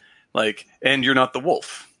 right? Like, and you're not the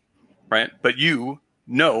wolf, right? But you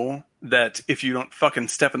know that if you don't fucking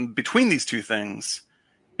step in between these two things,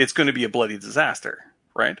 it's going to be a bloody disaster,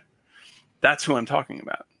 right? That's who I'm talking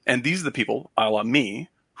about. And these are the people, a la me,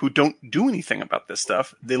 who don't do anything about this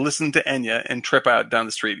stuff. They listen to Enya and trip out down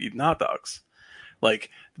the street eating hot dogs. Like,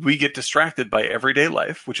 we get distracted by everyday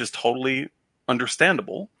life, which is totally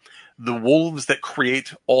understandable. The wolves that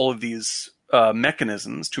create all of these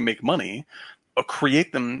mechanisms to make money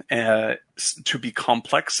create them to be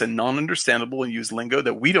complex and non-understandable and use lingo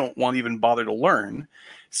that we don't want to even bother to learn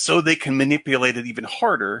so they can manipulate it even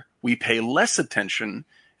harder. We pay less attention,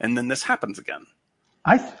 and then this happens again.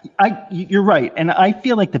 You're right, and I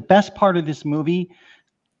feel like the best part of this movie,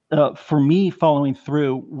 for me, following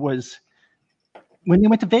through, was when they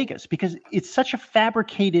went to Vegas, because it's such a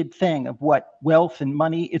fabricated thing of what wealth and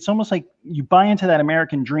money. It's almost like you buy into that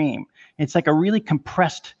American dream. It's like a really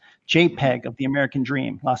compressed JPEG of the American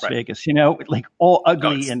dream, Las Vegas, like all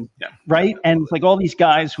ugly right. And like all these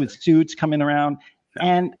guys with suits coming around. No.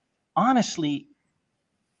 And honestly,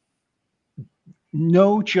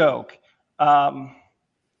 no joke. One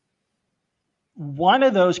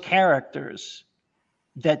of those characters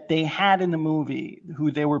that they had in the movie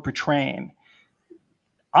who they were portraying,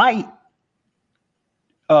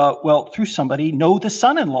 through somebody, know the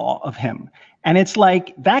son-in-law of him. And it's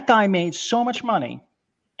like that guy made so much money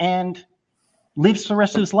and lives the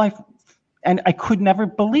rest of his life. And I could never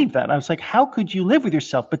believe that. I was like, how could you live with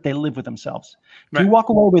yourself? But they live with themselves. Right. If you walk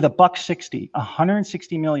away with $160,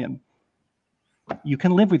 $160 million, you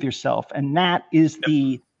can live with yourself. And that is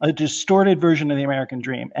a distorted version of the American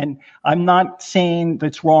dream. And I'm not saying that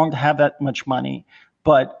it's wrong to have that much money,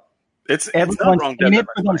 but everyone's in it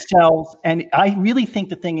for themselves. And I really think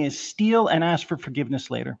the thing is steal and ask for forgiveness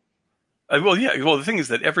later. Well, the thing is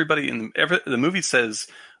that everybody in the movie says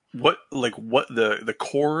what the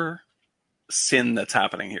core sin that's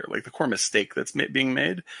happening here, like the core mistake that's being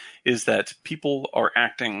made, is that people are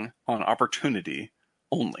acting on opportunity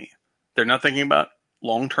only. They're not thinking about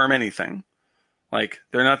long-term anything. Like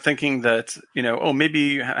they're not thinking that,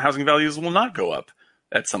 maybe housing values will not go up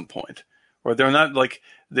at some point, or they're not like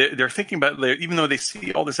they're thinking about, even though they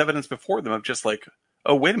see all this evidence before them of just like,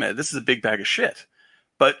 oh, wait a minute, this is a big bag of shit.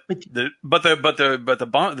 But the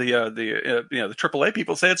AAA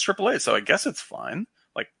people say it's AAA, so I guess it's fine.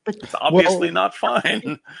 Like it's obviously not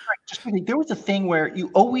fine. There was a thing where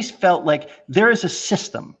you always felt like there is a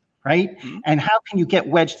system, right? Mm-hmm. And how can you get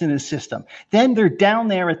wedged in the system? Then they're down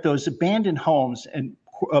there at those abandoned homes and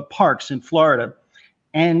parks in Florida,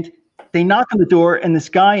 and they knock on the door, and this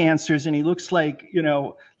guy answers, and he looks like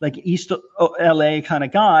like East LA kind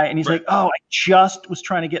of guy, and he's like, "Oh, I just was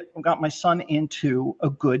trying to got my son into a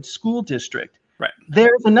good school district." Right.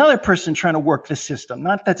 There's another person trying to work the system.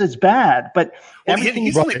 Not that it's bad, but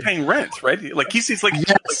he's only paying rent, right? Like he's like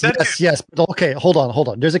yes. Okay, hold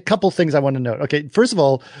on. There's a couple things I want to note. Okay, first of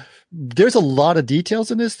all, there's a lot of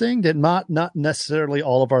details in this thing that not necessarily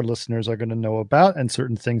all of our listeners are going to know about, and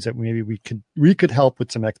certain things that maybe we could help with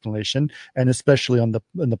some explanation, and especially in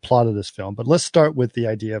the plot of this film. But let's start with the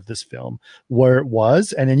idea of this film, where it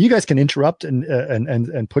was, and then you guys can interrupt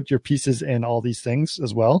and put your pieces in all these things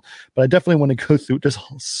as well. But I definitely want to go through. There's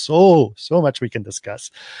so much we can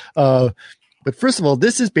discuss. But first of all,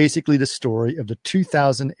 this is basically the story of the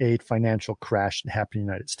 2008 financial crash that happened in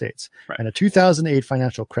the United States. Right. And the 2008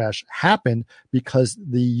 financial crash happened because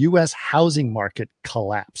the U.S. housing market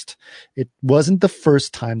collapsed. It wasn't the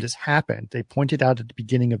first time this happened. They pointed out at the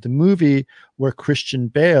beginning of the movie where Christian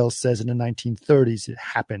Bale says in the 1930s it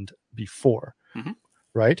happened before. Mm-hmm.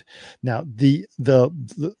 Right now, the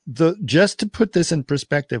just to put this in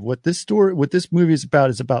perspective, what this movie is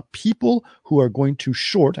about people who are going to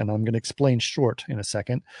short, and I'm going to explain short in a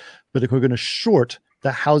second, but who are going to short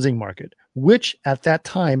the housing market, which at that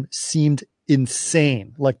time seemed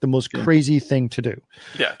insane, like the most crazy thing to do.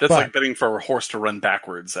 Yeah, that's like betting for a horse to run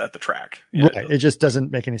backwards at the track. Right, it just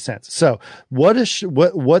doesn't make any sense. So what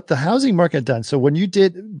the housing market done? So when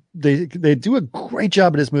they do a great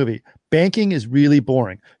job in this movie. Banking is really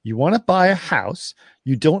boring. You want to buy a house,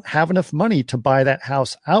 you don't have enough money to buy that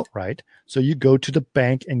house outright, so you go to the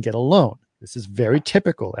bank and get a loan. This is very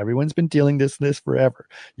typical. Everyone's been dealing this forever.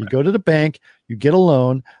 You go to the bank, you get a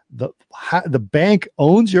loan, the bank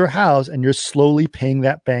owns your house, and you're slowly paying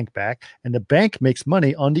that bank back, and the bank makes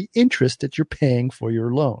money on the interest that you're paying for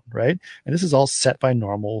your loan, right? And this is all set by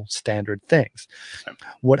normal standard things.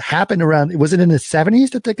 What happened was it in the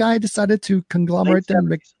 70s that the guy decided to conglomerate them?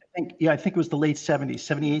 I think it was the late 70s,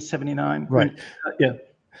 78, 79. Right. Yeah.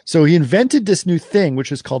 So he invented this new thing,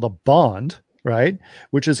 which is called a bond, right?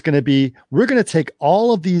 Which is going to be, we're going to take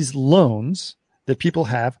all of these loans that people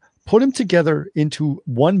have, put them together into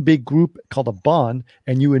one big group called a bond,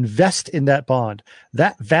 and you invest in that bond.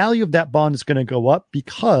 That value of that bond is going to go up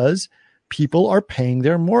because people are paying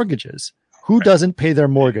their mortgages. Who doesn't pay their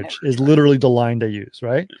mortgage is literally the line they use,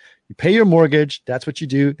 right? You pay your mortgage. That's what you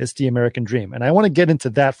do. It's the American dream. And I want to get into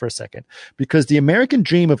that for a second, because the American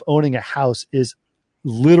dream of owning a house is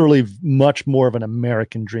literally much more of an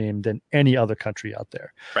American dream than any other country out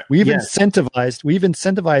there. Right. We've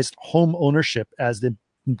incentivized home ownership as the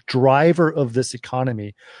driver of this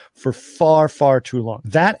economy for far, far too long.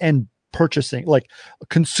 That and purchasing, like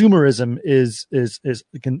consumerism is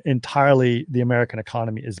entirely the American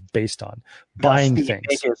economy is based on buying Steve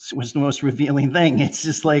things. Vegas was the most revealing thing. It's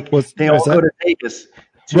just like they was all that? go to Vegas.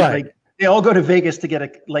 Right. They all go to Vegas to get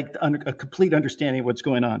a complete understanding of what's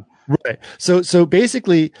going on. Right. So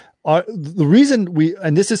basically, the reason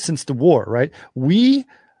and this is since the war, right? We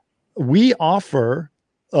offer,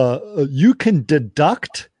 you can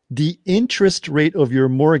deduct the interest rate of your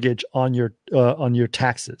mortgage on your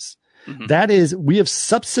taxes. Mm-hmm. That is, we have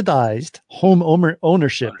subsidized home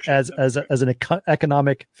ownership as an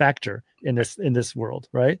economic factor in this world,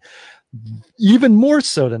 right? Even more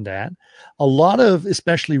so than that, a lot of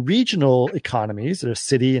especially regional economies, the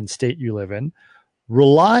city and state you live in,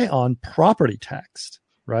 rely on property tax,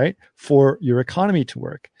 right, for your economy to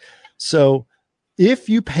work. So if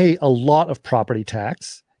you pay a lot of property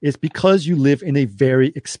tax, it's because you live in a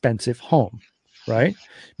very expensive home, right?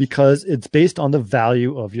 Because it's based on the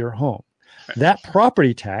value of your home. Right. That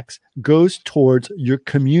property tax goes towards your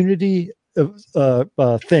community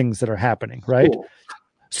things that are happening, right? Cool.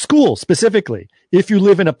 School specifically. If you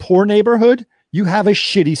live in a poor neighborhood, you have a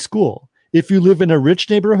shitty school. If you live in a rich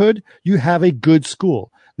neighborhood, you have a good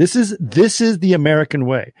school. This is the American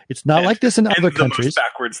way. It's not like this in other countries. The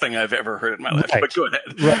most backwards thing I've ever heard in my life. Right. But go ahead.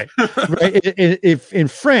 Right. If in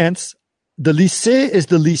France, the lycée is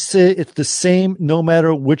the lycée. It's the same no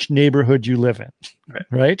matter which neighborhood you live in.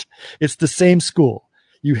 Right? It's the same school.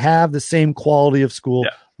 You have the same quality of school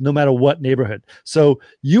no matter what neighborhood. So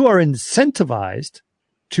you are incentivized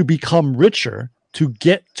to become richer, to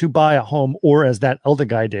get to buy a home, or as that elder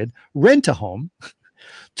guy did, rent a home.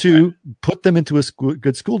 To put them into a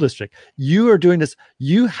good school district. You are doing this.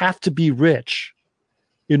 You have to be rich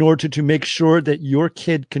in order to make sure that your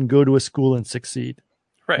kid can go to a school and succeed.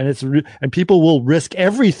 Right. And and people will risk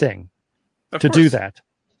everything to do that.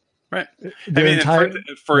 Right.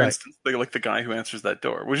 For instance, like the guy who answers that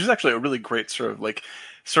door, which is actually a really great sort of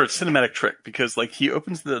cinematic trick, because like he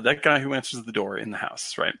opens that guy who answers the door in the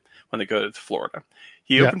house, right? When they go to Florida,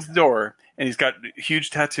 he opens the door and he's got huge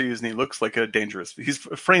tattoos and he looks like he's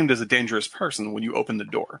framed as a dangerous person when you open the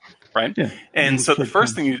door, right? Yeah. And so the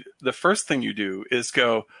first thing you do is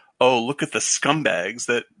go, oh, look at the scumbags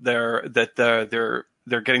that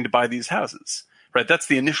they're getting to buy these houses. Right, that's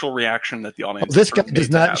the initial reaction that the audience. This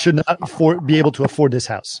guy should not be able to afford this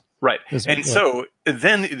house. Right, so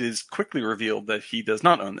then it is quickly revealed that he does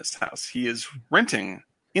not own this house. He is renting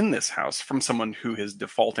in this house from someone who is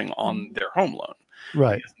defaulting on their home loan.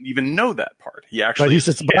 Right, he doesn't even know that part. He actually he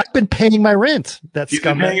says, "But I've been paying my rent." He's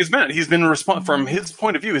been paying his rent. He's been from his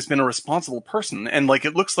point of view, he's been a responsible person, and like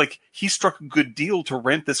it looks like he struck a good deal to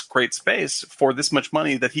rent this great space for this much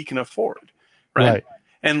money that he can afford. Right.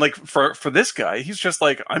 And like for this guy, he's just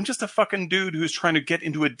like, I'm just a fucking dude who's trying to get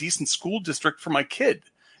into a decent school district for my kid.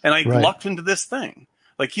 And I lucked into this thing.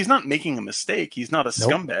 Like he's not making a mistake. He's not a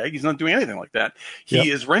scumbag. He's not doing anything like that.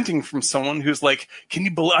 He is renting from someone who's like, can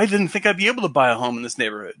you believe, I didn't think I'd be able to buy a home in this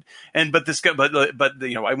neighborhood. But this guy,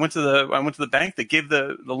 I went to the bank that gave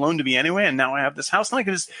the loan to me anyway. And now I have this house and I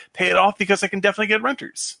can just pay it off because I can definitely get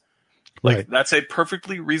renters. Like that's a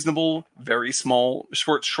perfectly reasonable, very small,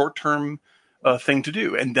 short-term thing to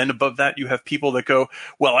do. And then above that, you have people that go,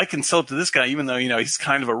 well, I can sell it to this guy, even though, he's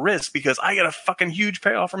kind of a risk because I get a fucking huge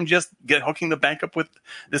payoff from just hooking the bank up with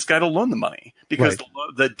this guy to loan the money because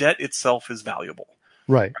the debt itself is valuable.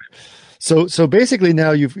 Right. So basically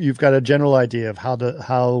now you've got a general idea of how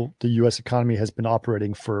the U.S. economy has been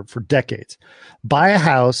operating for decades. Buy a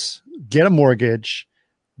house, get a mortgage,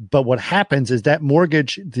 but what happens is that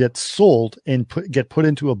mortgage gets sold and get put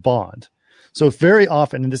into a bond. So very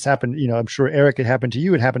often, and this happened, I'm sure Eric, it happened to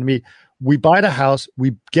you, it happened to me. We buy the house,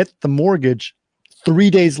 we get the mortgage. 3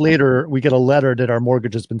 days later, we get a letter that our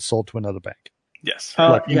mortgage has been sold to another bank. Yes.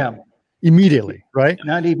 Immediately, right?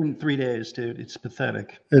 Not even 3 days, dude. It's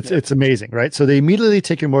pathetic. It's amazing, right? So they immediately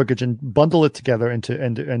take your mortgage and bundle it together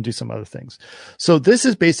and do some other things. So this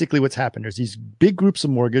is basically what's happened. There's these big groups of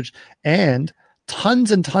mortgage and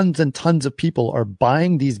tons and tons and tons of people are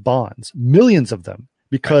buying these bonds, millions of them.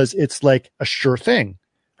 Because it's like a sure thing.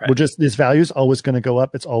 Right. This value is always going to go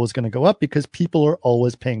up. It's always going to go up because people are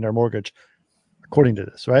always paying their mortgage according to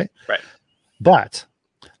this, right? Right. But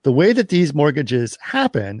the way that these mortgages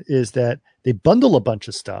happen is that they bundle a bunch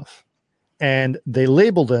of stuff and they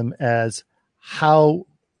label them as how,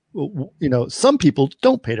 some people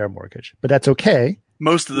don't pay their mortgage, but that's okay.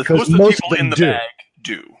 Most of the people in the bag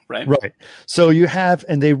do, right? Right. So you have,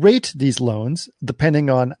 and they rate these loans depending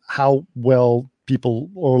on how well people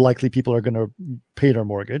are going to pay their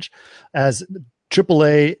mortgage as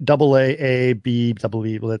AAA, AA, A, B, double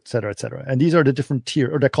E, et cetera, et cetera. And these are the different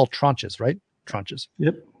tier, or they're called tranches, right? tranches.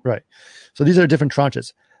 Yep. Right. So these are different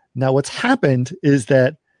tranches. Now, what's happened is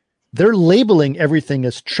that they're labeling everything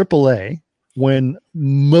as AAA when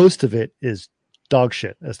most of it is dog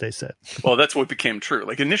shit, as they said. Well, that's what became true.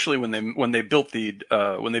 Like initially, when they built the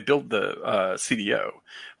CDO,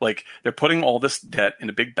 like they're putting all this debt in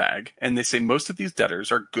a big bag, and they say most of these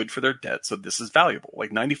debtors are good for their debt, so this is valuable.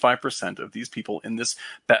 Like 95% of these people in this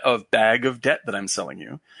bag of debt that I'm selling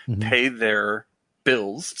you pay their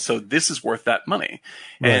bills, so this is worth that money.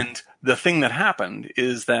 Right. And the thing that happened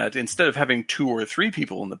is that instead of having 2 or 3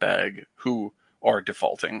 people in the bag who are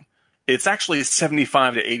defaulting, it's actually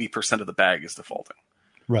 75 to 80% of the bag is defaulting.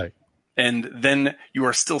 Right. And then you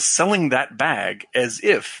are still selling that bag as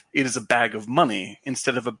if it is a bag of money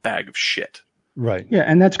instead of a bag of shit. Right. Yeah,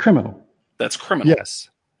 and that's criminal. That's criminal. Yes.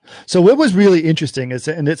 So what was really interesting is,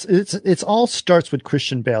 and it's all starts with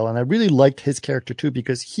Christian Bale, and I really liked his character too,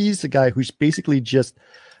 because he's the guy who's basically just,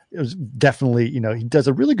 it was definitely, he does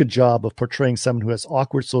a really good job of portraying someone who has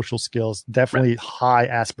awkward social skills, definitely high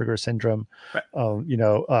Asperger's syndrome,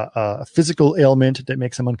 a physical ailment that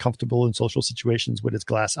makes him uncomfortable in social situations with his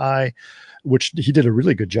glass eye, which he did a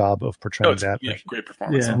really good job of portraying that. Yeah, great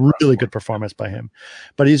performance. Yeah, really good performance by him.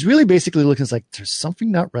 But he's really basically looking like there's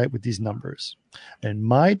something not right with these numbers. And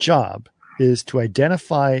my job is to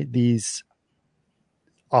identify these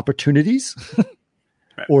opportunities,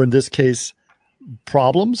 or in this case,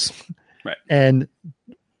 problems, and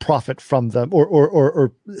profit from them,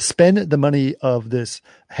 or spend the money of this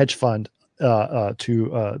hedge fund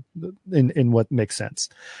in what makes sense.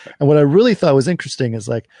 And what I really thought was interesting is,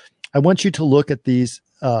 like, I want you to look at these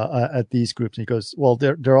groups. And he goes, well,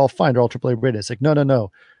 they're all fine. They're all AAA rated. It's like,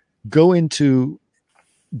 no. Go into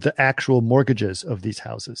the actual mortgages of these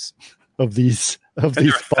houses, of these bonds.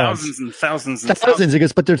 Thousands and thousands and thousands. He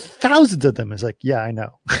goes, but there's thousands of them. It's like, yeah, I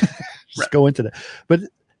know. Just go into that. But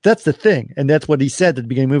that's the thing. And that's what he said at the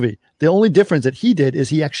beginning of the movie. The only difference that he did is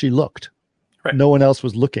he actually looked. Right. No one else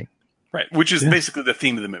was looking. Right. Which is basically the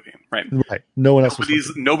theme of the movie. Right. Right. No one else was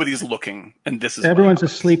looking. Nobody's looking. And this is everyone's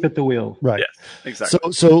asleep at the wheel. Right. Yes,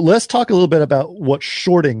 exactly. So let's talk a little bit about what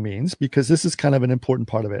shorting means, because this is kind of an important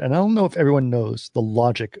part of it. And I don't know if everyone knows the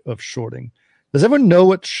logic of shorting. Does everyone know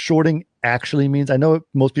what shorting actually means? I know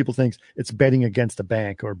most people think it's betting against a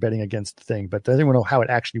bank or betting against the thing, but does anyone know how it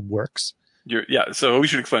actually works? So we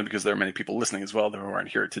should explain, because there are many people listening as well that aren't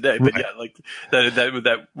here today. But like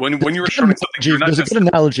that when you were shorting something, there's a good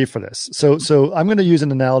analogy for this. So I'm going to use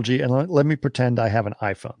an analogy, and let me pretend I have an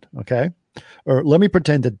iPhone, okay? Or let me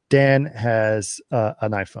pretend that Dan has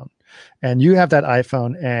an iPhone, and you have that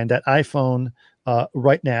iPhone, and that iPhone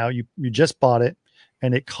right now you just bought it,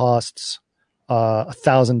 and it costs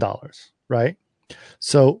 $1,000, right?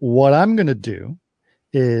 So what I'm going to do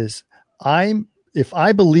is if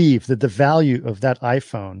I believe that the value of that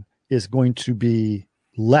iPhone is going to be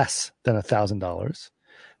less than $1,000,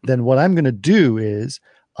 then what I'm going to do is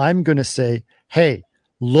I'm going to say, hey,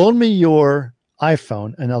 loan me your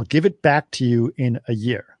iPhone and I'll give it back to you in a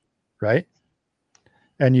year, right?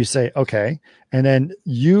 And you say, okay. And then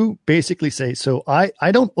you basically say, so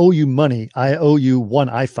I don't owe you money. I owe you one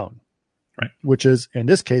iPhone, right? Which is, in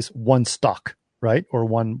this case, one stock, right? Or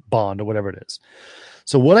one bond or whatever it is.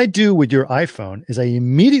 So what I do with your iPhone is I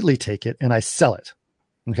immediately take it and I sell it.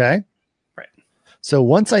 Okay. Right. So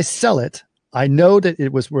once I sell it, I know that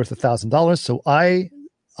it was worth $1,000. So I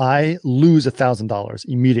lose $1,000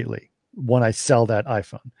 immediately when I sell that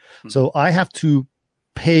iPhone. Mm-hmm. So I have to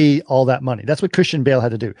pay all that money. That's what Christian Bale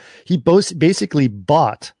had to do. He basically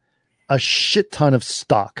bought a shit ton of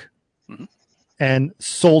stock and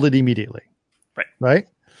sold it immediately. Right. Right.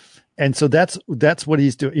 And so that's what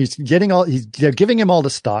he's doing. They're giving him all the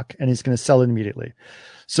stock, and he's going to sell it immediately.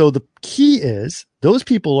 So the key is those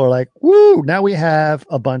people are like, woo, now we have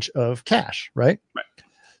a bunch of cash, right? Right.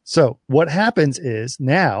 So what happens is,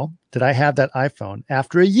 now that I have that iPhone,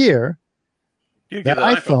 after a year, that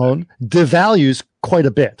iPhone devalues quite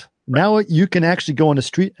a bit. Right. Now you can actually go on the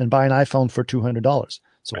street and buy an iPhone for $200.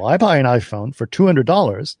 So I buy an iPhone for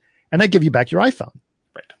 $200, and I give you back your iPhone.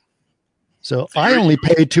 So I only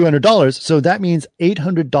paid $200. So that means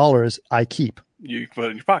 $800 I keep. You put it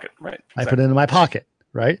in your pocket, right? Exactly. I put it in my pocket,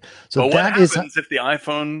 right? So but what happens if the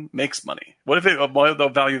iPhone makes money? What if the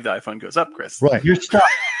value of the iPhone goes up, Chris? Right. You're stuck.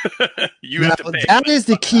 You have to pay. That is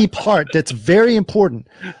the key part that's very important.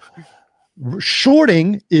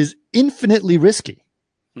 Shorting is infinitely risky.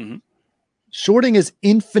 Mm-hmm. Shorting is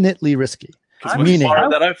infinitely risky. Because when you borrow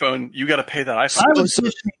that iPhone, you got to pay that iPhone. I was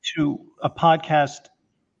listening to a podcast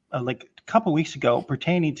like a couple of weeks ago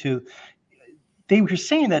pertaining to, they were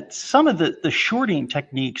saying that some of the shorting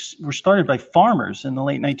techniques were started by farmers in the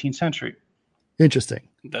late 19th century. Interesting.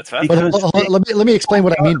 That's But fascinating. let me explain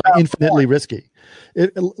what I mean by infinitely risky.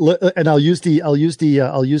 And I'll use the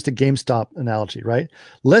GameStop analogy, right?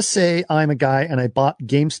 Let's say I'm a guy and I bought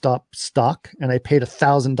GameStop stock and I paid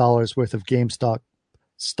 $1,000 worth of GameStop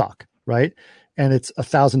stock, right? And it's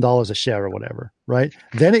 $1,000 a share or whatever, right?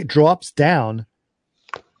 Then it drops down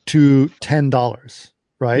to $10,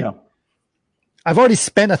 right? Yeah. I've already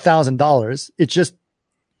spent $1,000. It's just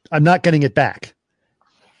I'm not getting it back.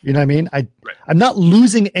 You know what I mean? I'm not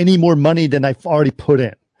losing any more money than I've already put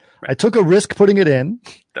in. Right. I took a risk putting it in.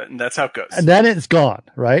 That's how it goes. And then it's gone,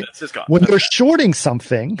 right? It's just gone. When you're shorting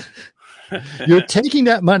something, you're taking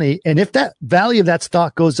that money, and if that value of that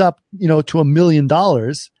stock goes up, to $1 million,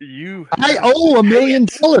 I owe $1 million.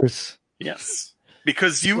 Yes.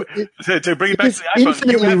 Because to bring it back to the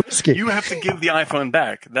iPhone, you have to give the iPhone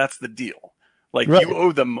back. That's the deal. Like you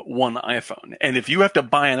owe them one iPhone. And if you have to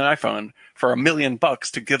buy an iPhone for $1 million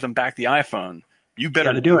to give them back the iPhone, you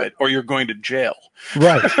better do it or you're going to jail.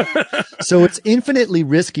 Right. So it's infinitely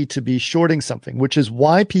risky to be shorting something, which is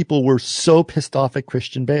why people were so pissed off at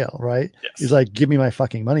Christian Bale, right? Yes. He's like, give me my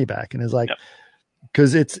fucking money back. And it's like,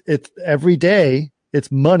 because it's every day it's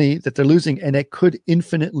money that they're losing and it could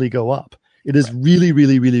infinitely go up. It is really,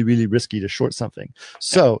 really, really, really risky to short something.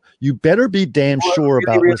 So you better be damn sure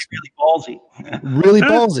about really ballsy. Really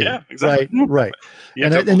ballsy. Yeah, exactly. Right.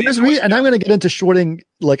 And I'm going to get into shorting.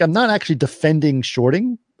 Like, I'm not actually defending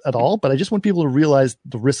shorting at all, but I just want people to realize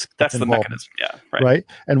the risk that's involved, the mechanism. Yeah. Right.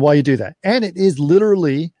 And why you do that. And it is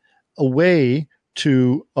literally a way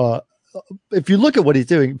to, if you look at what he's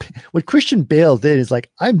doing, what Christian Bale did is like,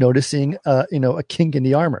 I'm noticing, a kink in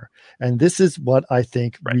the armor. And this is what I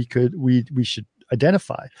think we should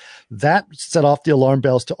identify. That set off the alarm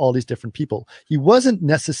bells to all these different people. He wasn't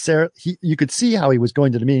necessarily, you could see how he was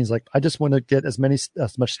going to the meetings. Like, I just want to get as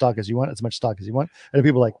much stock as you want, as much stock as you want. And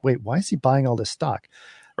people are like, wait, why is he buying all this stock?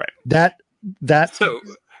 Right. So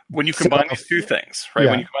when you combine these two things, right?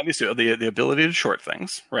 Yeah. When you combine these two, the ability to short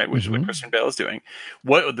things, right? Which is what Christian Bale is doing.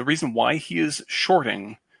 The reason why he is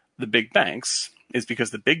shorting the big banks is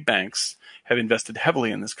because the big banks have invested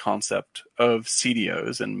heavily in this concept of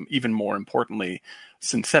CDOs and even more importantly,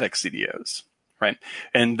 synthetic CDOs, right?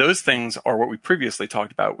 And those things are what we previously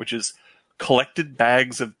talked about, which is collected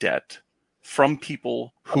bags of debt from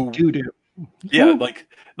people who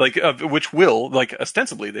which will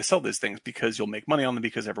ostensibly they sell these things because you'll make money on them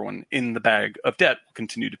because everyone in the bag of debt will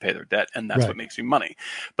continue to pay their debt and that's what makes you money.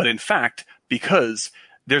 But in fact, because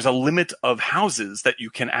there's a limit of houses that you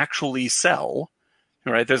can actually sell,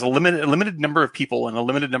 right? There's a limited number of people and a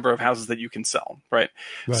limited number of houses that you can sell, right?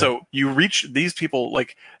 So you reach these people,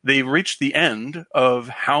 like they reach the end of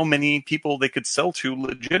how many people they could sell to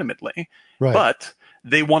legitimately, but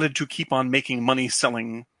they wanted to keep on making money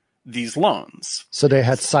selling these loans. So they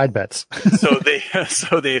had side bets. so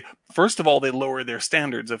they first of all, they lower their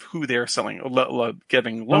standards of who they're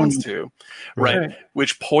giving loans to, right?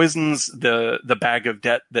 Which poisons the bag of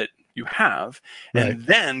debt that you have. And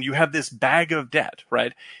then you have this bag of debt,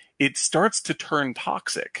 right? It starts to turn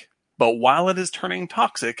toxic. But while it is turning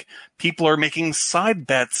toxic, people are making side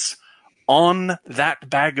bets on that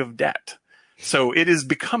bag of debt. So it is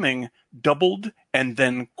becoming doubled and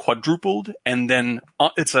then quadrupled, and then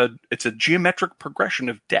it's a geometric progression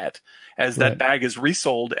of debt as that bag is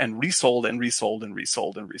resold and resold and resold and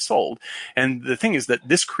resold and resold. And the thing is that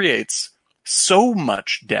this creates so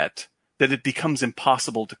much debt that it becomes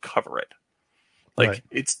impossible to cover it.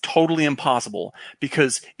 It's totally impossible,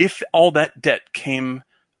 because if all that debt came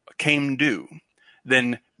due,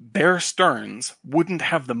 then Bear Stearns wouldn't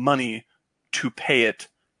have the money to pay it,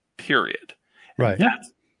 period. Right.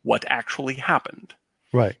 That's what actually happened.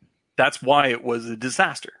 Right. That's why it was a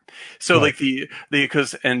disaster. So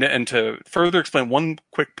because to further explain one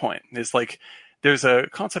quick point is there's a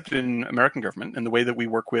concept in American government and the way that we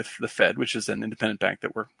work with the Fed, which is an independent bank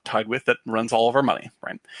that we're tied with that runs all of our money,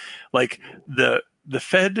 right? Like the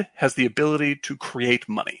Fed has the ability to create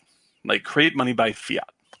money, create money by fiat.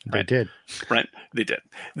 Right? They did. Right. They did.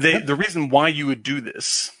 The reason why you would do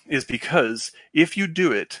this is because if you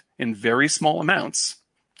do it in very small amounts,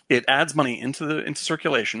 it adds money into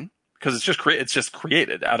circulation, because it's just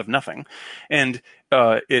created out of nothing, and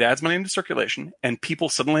it adds money into circulation, and people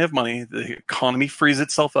suddenly have money. The economy frees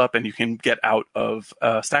itself up, and you can get out of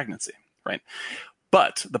stagnancy, right?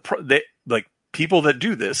 But people that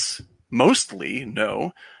do this mostly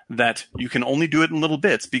know that you can only do it in little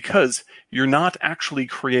bits, because you're not actually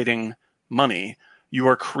creating money. You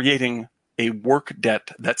are creating a work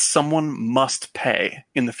debt that someone must pay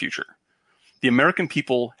in the future. The American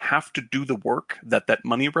people have to do the work that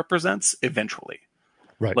money represents eventually.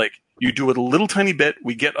 Right. Like you do it a little tiny bit.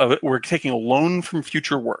 We're taking a loan from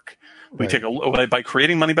future work. We take by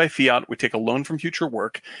creating money by fiat, we take a loan from future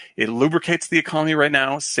work. It lubricates the economy right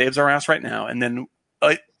now, saves our ass right now, and then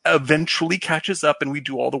it eventually catches up and we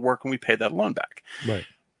do all the work and we pay that loan back. Right.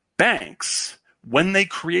 Banks, when they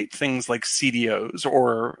create things like CDOs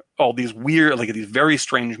or all these weird, like these very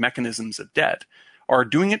strange mechanisms of debt, are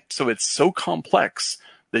doing it so it's so complex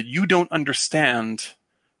that you don't understand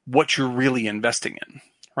what you're really investing in.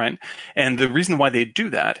 Right. And the reason why they do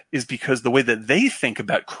that is because the way that they think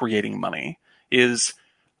about creating money is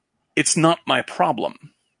it's not my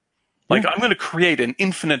problem. Like I'm going to create an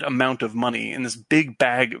infinite amount of money in this big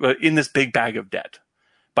bag of debt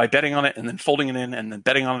by betting on it and then folding it in and then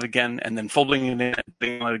betting on it again and then folding it in and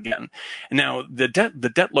betting on it again. And now the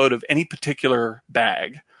debt load of any particular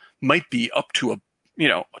bag might be up to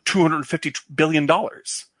 $250 billion.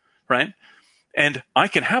 Right. And I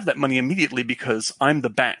can have that money immediately because I'm the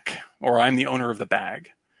bank or I'm the owner of the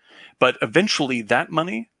bag. But eventually that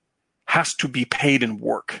money has to be paid in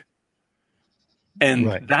work.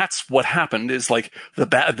 And that's what happened is like the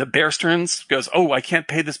Bear Stearns goes, oh, I can't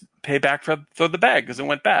pay back for the bag because it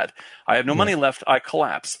went bad. I have no money left. I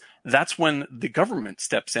collapse. That's when the government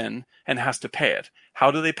steps in and has to pay it. How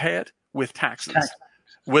do they pay it? With taxes.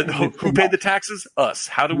 Who paid the taxes? Us.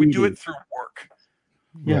 How do we do it? Through work.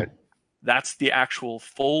 Right. That's the actual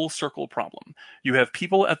full circle problem. You have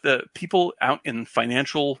people out in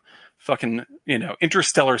financial fucking,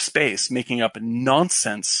 interstellar space making up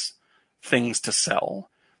nonsense things to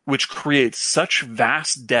sell, which creates such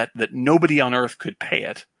vast debt that nobody on earth could pay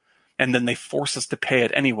it. And then they force us to pay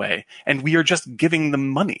it anyway. And we are just giving them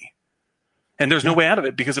money. And there's no way out of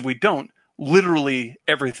it because if we don't, literally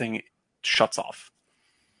everything shuts off.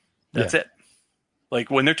 That's it.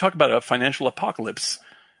 Like when they're talking about a financial apocalypse,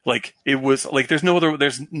 like it was like there's no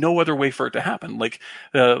other way for it to happen. Like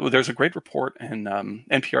there's a great report and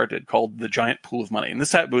NPR did called "The Giant Pool of Money," and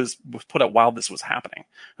this was put out while this was happening.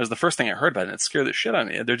 It was the first thing I heard about it, and it scared the shit out of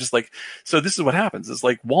me. They're just like, so this is what happens: is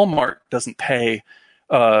like Walmart doesn't pay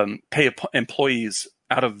employees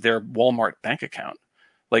out of their Walmart bank account.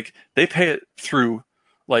 Like they pay it through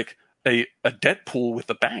like a debt pool with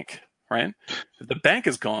the bank, right? If the bank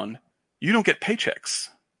is gone, you don't get paychecks.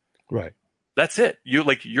 Right. That's it. You're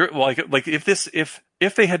like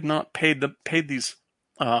if they had not paid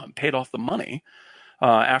off the money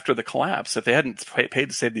after the collapse, if they hadn't paid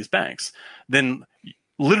to save these banks, then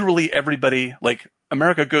literally everybody, like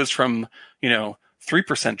America goes from 3%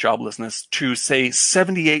 joblessness to say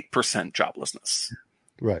 78% joblessness.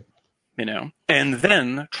 Right. And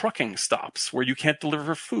then trucking stops where you can't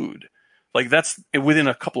deliver food. Like that's within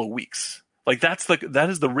a couple of weeks. Like that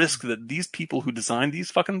is the risk that these people who designed these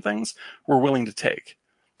fucking things were willing to take.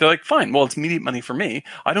 They're like, fine, well, it's immediate money for me.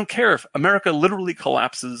 I don't care if America literally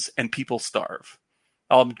collapses and people starve.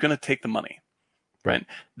 I'm going to take the money. Right?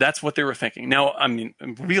 That's what they were thinking. Now, I mean,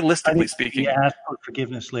 realistically speaking, ask for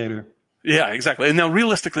forgiveness later. Yeah, exactly. And now,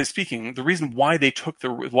 realistically speaking, the reason why they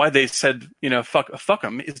said, fuck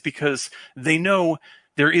them is because they know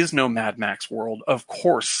there is no Mad Max world. Of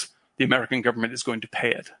course, the American government is going to pay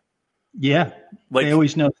it. Yeah, they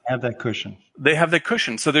always know to have that cushion. They have that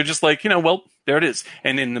cushion. So they're just like, well, there it is.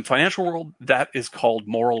 And in the financial world, that is called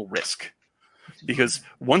moral risk. Because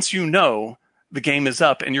once you know the game is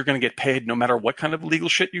up and you're going to get paid no matter what kind of illegal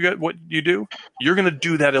shit what you do, you're going to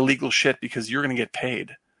do that illegal shit because you're going to get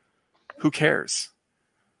paid. Who cares?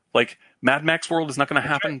 Like, Mad Max World is not going to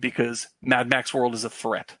happen because Mad Max World is a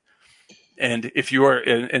threat. And if you are,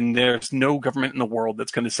 and there's no government in the world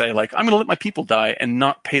that's going to say, like, I'm going to let my people die and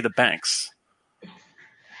not pay the banks.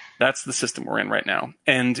 That's the system we're in right now.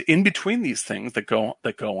 And in between these things that go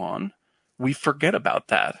on, we forget about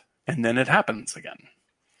that, and then it happens again.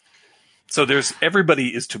 So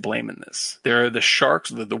everybody is to blame in this. There are the sharks,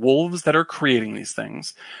 the wolves that are creating these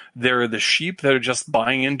things. There are the sheep that are just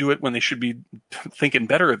buying into it when they should be thinking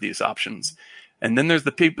better of these options. And then there's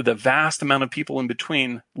the vast amount of people in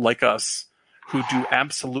between, like us, who do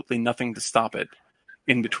absolutely nothing to stop it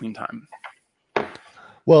in between time.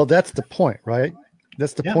 Well, that's the point, right?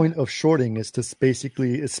 That's the point of shorting is to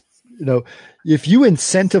basically, if you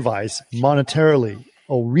incentivize monetarily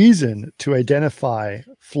a reason to identify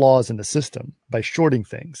flaws in the system by shorting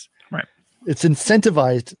things, right? It's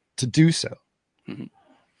incentivized to do so. Mm-hmm.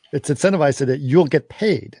 It's incentivized so that you'll get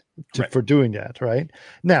paid for doing that, right?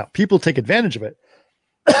 Now, people take advantage of it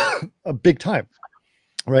a big time,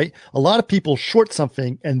 right? A lot of people short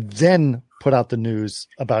something and then put out the news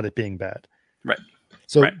about it being bad. Right.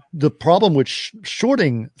 So the problem with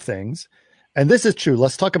shorting things And this is true.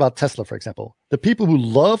 Let's talk about Tesla, for example. The people who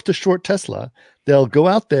love to short Tesla, they'll go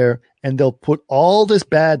out there and they'll put all this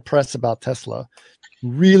bad press about Tesla,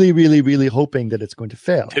 really, really, really hoping that it's going to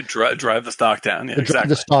fail. To drive the stock down. Yeah, drive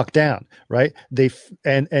the stock down, right?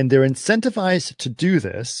 And they're incentivized to do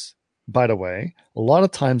this, by the way, a lot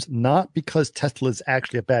of times not because Tesla is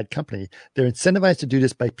actually a bad company. They're incentivized to do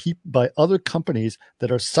this by other companies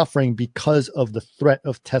that are suffering because of the threat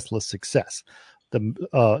of Tesla's success.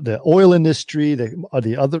 The oil industry,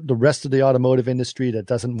 the rest of the automotive industry that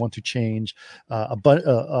doesn't want to change, a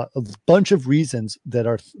bunch of reasons that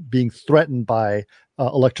are being threatened by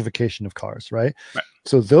electrification of cars, right?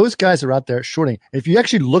 So those guys are out there shorting. If you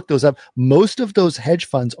actually look those up, most of those hedge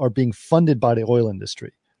funds are being funded by the oil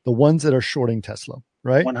industry, the ones that are shorting Tesla,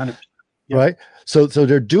 right? 100%. Yeah. Right. So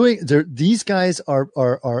these guys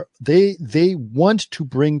they want to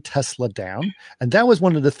bring Tesla down. And that was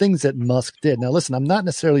one of the things that Musk did. Now, listen, I'm not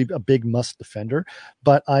necessarily a big Musk defender,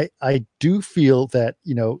 but I do feel that,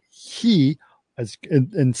 he, as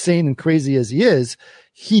insane and crazy as he is,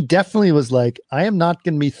 he definitely was like, I am not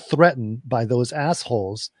going to be threatened by those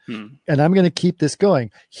assholes. And I'm going to keep this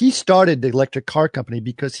going. He started the electric car company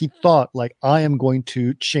because he thought, like, I am going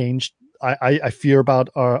to change. I fear about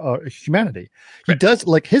our humanity. He does,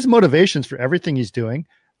 like, his motivations for everything he's doing,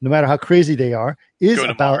 no matter how crazy they are, is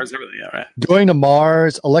going about Mars, going to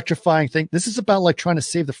Mars, electrifying things. This is about, like, trying to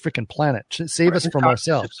save the freaking planet, save us from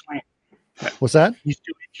ourselves. What's that?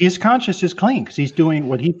 His conscience is clean because he's doing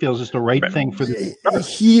what he feels is the right thing for the.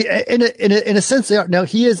 He, in a sense, they are. Now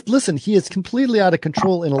he is completely out of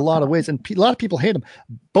control in a lot of ways, and a lot of people hate him,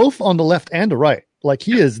 both on the left and the right. Like,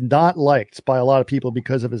 he is not liked by a lot of people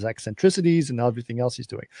because of his eccentricities and everything else he's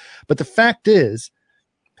doing. But the fact is,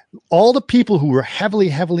 all the people who were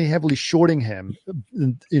heavily shorting him,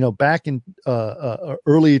 back in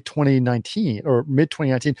early 2019 or mid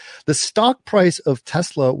 2019, the stock price of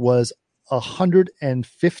Tesla was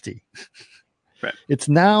 150. Right. It's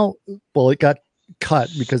now, well, it got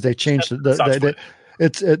cut because they changed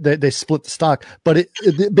they split the stock, but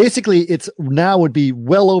it basically it's now would be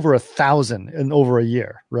well over 1,000 in over a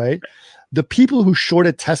year, right? The people who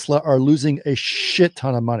shorted Tesla are losing a shit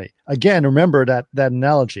ton of money. Again, remember that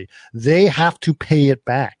analogy. They have to pay it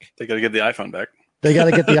back. They got to get the iPhone back. They got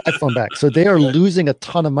to get the iPhone back. So they are losing a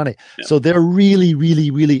ton of money. Yeah. So they're really, really,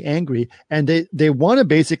 really angry. And they want to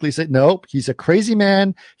basically say, nope, he's a crazy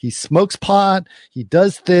man. He smokes pot. He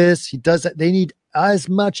does this. He does that. They need as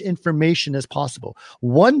much information as possible.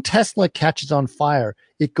 One Tesla catches on fire,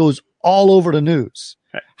 it goes all over the news.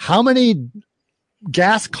 Right. How many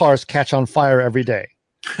gas cars catch on fire every day?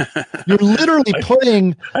 You're literally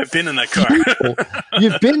putting. I've been in that car.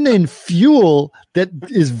 You've been in fuel that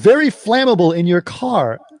is very flammable in your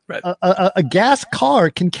car. Right. A gas car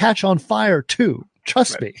can catch on fire too.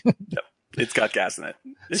 Trust me. Yep. It's got gas in it.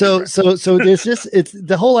 So there's just, it's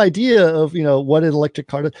the whole idea of, what an electric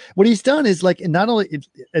car does. What he's done is, like, not only,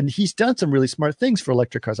 and he's done some really smart things for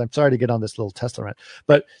electric cars. I'm sorry to get on this little Tesla rant,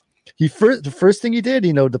 but the first thing he did,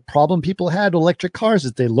 the problem people had with electric cars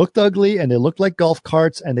is they looked ugly and they looked like golf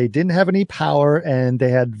carts and they didn't have any power and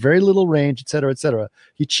they had very little range, et cetera, et cetera.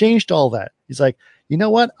 He changed all that. He's like, you know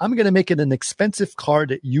what? I'm going to make it an expensive car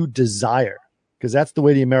that you desire. Because that's the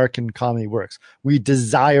way the American economy works. We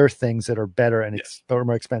desire things that are better and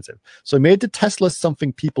more expensive. So he made the Tesla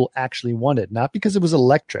something people actually wanted, not because it was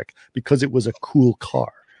electric, because it was a cool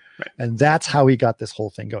car. Right. And that's how he got this whole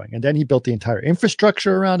thing going. And then he built the entire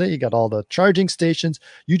infrastructure around it. You got all the charging stations.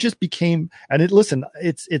 You just became,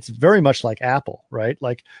 it's very much like Apple, right?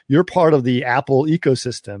 Like, you're part of the Apple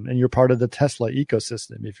ecosystem and you're part of the Tesla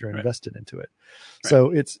ecosystem if you're invested into it. Right. So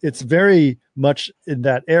it's very much in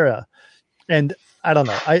that era. And I don't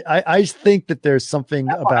know. I think that there's something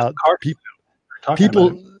about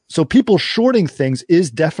people. So people shorting things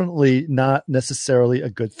is definitely not necessarily a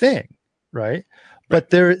good thing, right?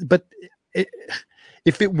 But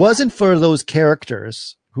if it wasn't for those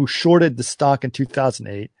characters who shorted the stock in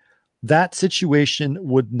 2008, that situation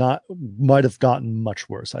might have gotten much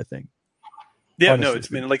worse, I think. Yeah, honestly. No, it's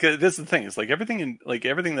been like, this is the thing. It's like everything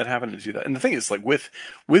that happened in 2000. And the thing is, like, with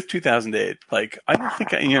 2008, like, I don't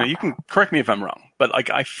think, you can correct me if I'm wrong, but, like,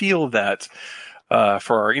 I feel that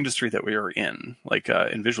for our industry that we are in, like,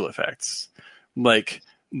 in visual effects, like,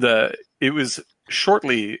 it was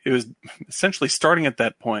essentially starting at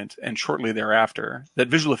that point and shortly thereafter that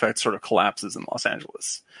visual effects sort of collapses in Los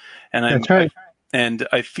Angeles. And that's right. And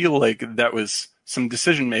I feel like that was some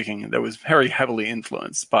decision making that was very heavily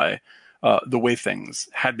influenced by the way things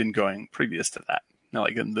had been going previous to that.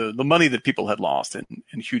 Like, the money that people had lost in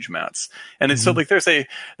huge amounts. And it's so, like, there's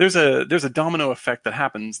a domino effect that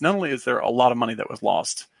happens. Not only is there a lot of money that was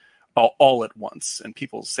lost all at once, and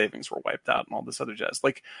people's savings were wiped out and all this other jazz.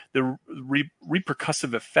 Like the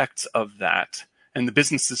repercussive effects of that and the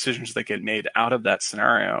business decisions that get made out of that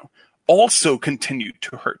scenario also continue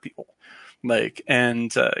to hurt people. Like,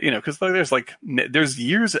 and, because there's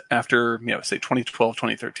years after, say 2012,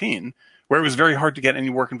 2013, where it was very hard to get any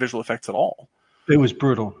work in visual effects at all. It was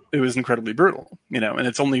brutal. It was incredibly brutal, and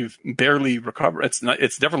it's only barely recovered.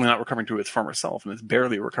 It's definitely not recovering to its former self, and it's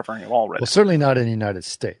barely recovering at all right Well, certainly not in the United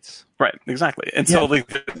States. Right, exactly. And so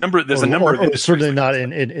there's a number of certainly not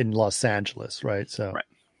in Los Angeles, right? So right.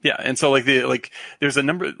 Yeah, and so there's a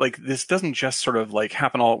number, this doesn't just sort of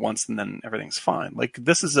happen all at once and then everything's fine.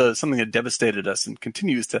 This is something that devastated us and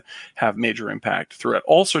continues to have major impact throughout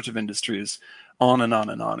all sorts of industries, on and on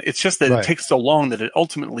and on. It's just that It takes so long that it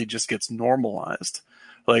ultimately just gets normalized.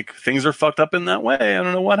 Things are fucked up in that way. I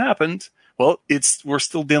don't know what happened. Well, we're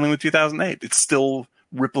still dealing with 2008. It's still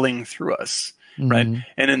rippling through us, right?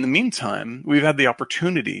 And in the meantime, we've had the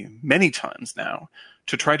opportunity many times now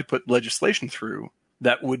to try to put legislation through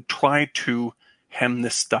that would try to hem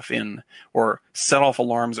this stuff in, or set off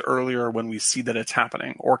alarms earlier when we see that it's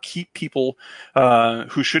happening, or keep people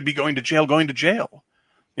who should be going to jail,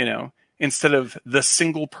 instead of the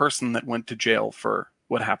single person that went to jail for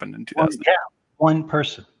what happened in 2000. Yeah, one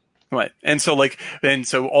person. Right. And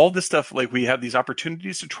so all this stuff, we have these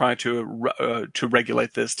opportunities to try to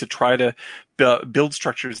regulate this, to try to build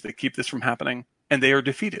structures that keep this from happening, and they are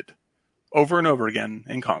defeated over and over again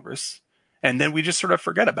in Congress. And then we just sort of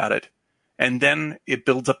forget about it. And then it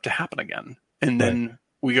builds up to happen again. And then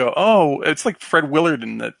we go, oh, it's like Fred Willard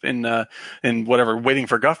in whatever, Waiting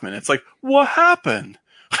for Guffman. It's like, what happened?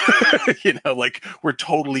 We're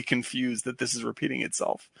totally confused that this is repeating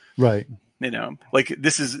itself. Right.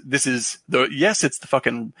 This is it's the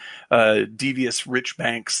fucking devious rich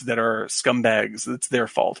banks that are scumbags. It's their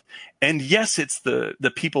fault. And yes, it's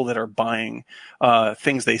the people that are buying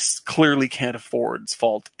things they clearly can't afford's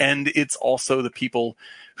fault. And it's also the people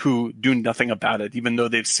who do nothing about it, even though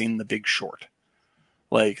they've seen The Big Short.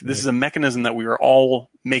 This is a mechanism that we are all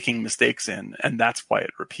making mistakes in, and that's why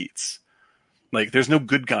it repeats. There's no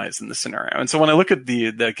good guys in this scenario. And so when I look at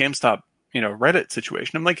the GameStop Reddit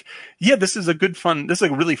situation, I'm like, yeah, this is a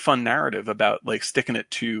really fun narrative about sticking it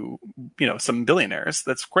to, some billionaires.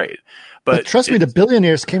 That's great. But trust me, the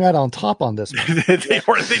billionaires came out on top on this one. they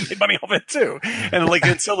made money off it too. And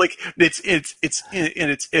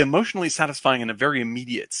it's emotionally satisfying in a very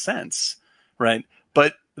immediate sense. Right.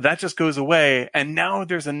 But that just goes away. And now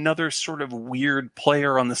there's another sort of weird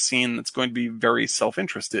player on the scene that's going to be very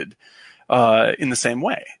self-interested in the same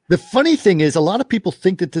way. The funny thing is, a lot of people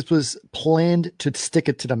think that this was planned to stick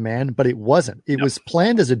it to the man, but it wasn't. It was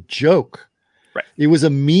planned as a joke. Right. It was a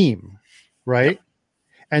meme, right? Yep.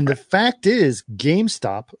 And the fact is,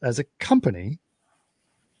 GameStop as a company,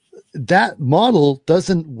 that model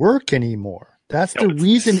doesn't work anymore. That's the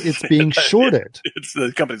reason it's being shorted. It's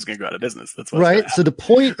the company's going to go out of business. That's right. So the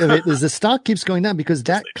point of it is the stock keeps going down because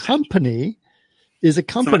that company is a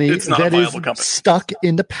company that is stuck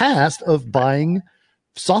in the past of buying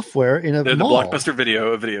software in a mall. The Blockbuster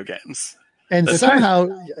video games. And somehow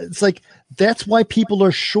it's that's why people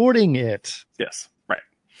are shorting it. Yes, right.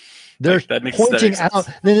 They're pointing out.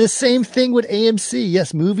 Then the same thing with AMC.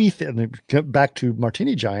 Yes, back to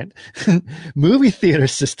Martini Giant. Movie theater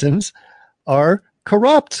systems are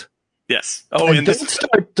corrupt. Yes. Oh, and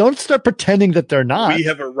don't start pretending that they're not. We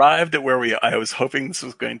have arrived at where I was hoping this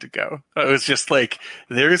was going to go. I was just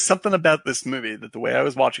there is something about this movie that the way I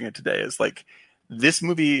was watching it today is this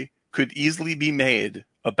movie could easily be made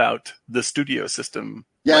about the studio system.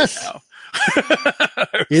 Yes. Right now.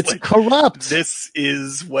 It's corrupt. This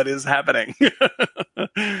is what is happening.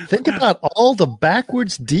 Think about all the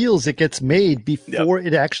backwards deals it gets made before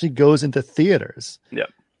it actually goes into theaters. Yep.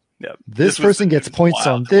 Yep. This person gets points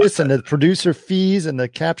on this and the producer fees and the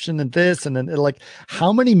caption and this. And then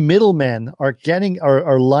how many middlemen are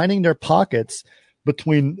lining their pockets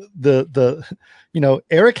between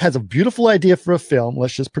Eric has a beautiful idea for a film.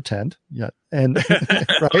 Let's just pretend. Yeah. And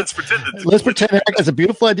right. Let's pretend Eric has a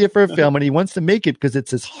beautiful idea for a film and he wants to make it because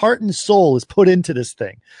it's his heart and soul is put into this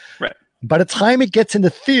thing. Right. By the time it gets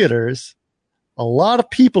into theaters, a lot of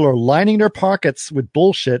people are lining their pockets with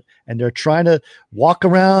bullshit and they're trying to walk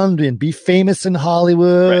around and be famous in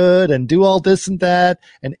Hollywood and do all this and that.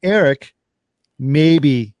 And Eric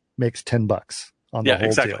maybe makes $10 on the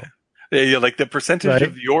whole deal. Yeah, the percentage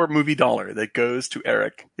of your movie dollar that goes to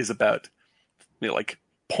Eric is about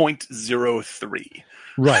 0.03.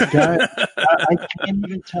 Right. I can't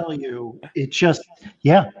even tell you. It's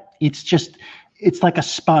like a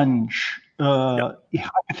sponge.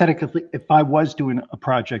 hypothetically, if I was doing a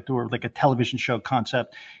project or like a television show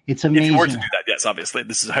concept, it's amazing. If you were to do that, yes, obviously,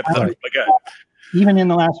 this is hypothetical. Even in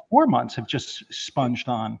the last 4 months, have just sponged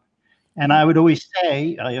on. And I always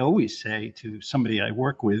say to somebody I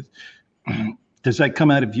work with, does that come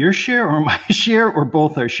out of your share or my share or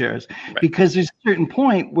both our shares? Right. Because there's a certain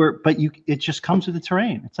point where, it just comes with the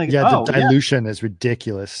terrain. It's like, the dilution is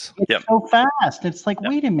ridiculous. It's so fast. It's like,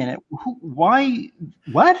 wait a minute, why?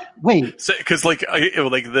 What? Wait. So, because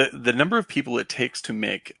the number of people it takes to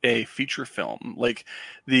make a feature film, like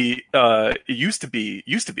it used to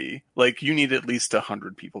be like you need at least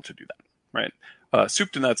 100 people to do that, right?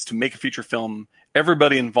 Soup to nuts to make a feature film.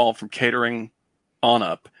 Everybody involved from catering on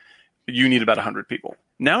up. You need about 100 people.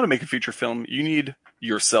 Now to make a feature film, you need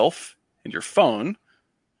yourself and your phone,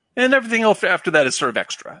 and everything else after that is sort of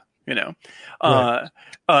extra, you know? Right.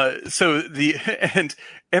 And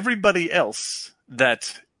everybody else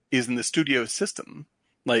that is in the studio system,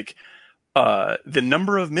 like the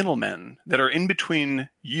number of middlemen that are in between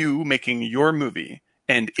you making your movie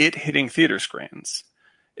and it hitting theater screens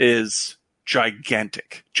is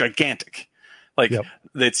gigantic. Like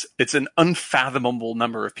it's an unfathomable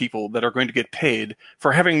number of people that are going to get paid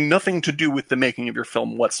for having nothing to do with the making of your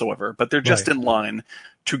film whatsoever, but they're just in line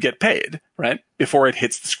to get paid, right? Before it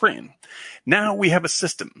hits the screen. Now we have a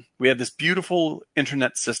system. We have this beautiful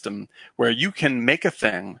internet system where you can make a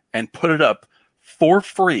thing and put it up for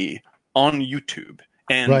free on YouTube.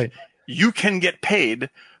 And you can get paid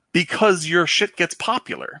because your shit gets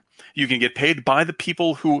popular. You can get paid by the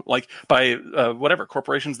people who by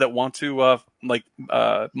corporations that want to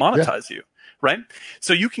monetize you, right?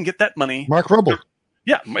 So you can get that money. Mark Roble.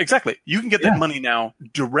 Yeah, exactly. You can get that money now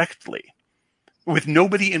directly with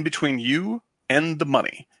nobody in between you and the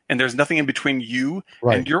money. And there's nothing in between you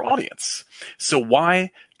and your audience. So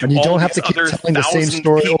why do and you all don't have these to keep other telling the same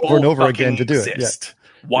story over and over again to do exist?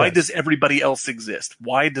 it. Why does everybody else exist?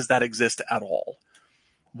 Why does that exist at all?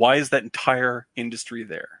 Why is that entire industry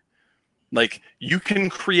there? Like you can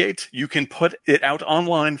put it out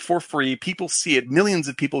online for free. People see it. Millions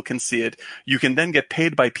of people can see it. You can then get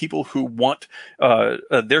paid by people who want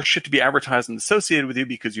their shit to be advertised and associated with you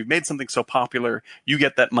because you've made something so popular. You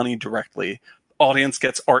get that money directly. Audience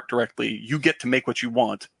gets art directly. You get to make what you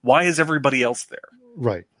want. Why is everybody else there?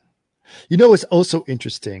 Right. You know what's also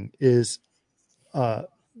interesting is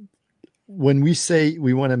when we say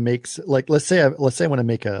we want to make, like, let's say I want to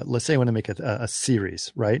make a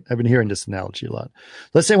series, right? I've been hearing this analogy a lot.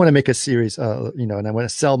 Let's say I want to make a series, and I want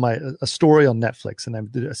to sell a story on Netflix, and I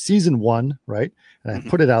did a season 1, right? And I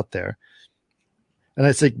put it out there, and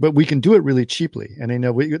I say, but we can do it really cheaply. And I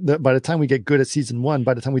know by the time we get good at season 1,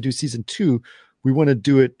 by the time we do season 2, we want to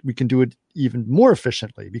do it. We can do it even more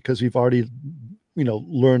efficiently because we've already,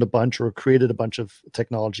 learned a bunch or created a bunch of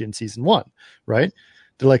technology in season 1, right?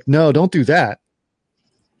 They're like, no, don't do that.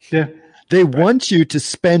 Yeah. They want you to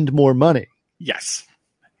spend more money. Yes.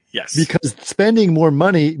 Because spending more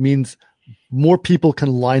money means more people can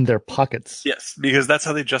line their pockets. Yes, because that's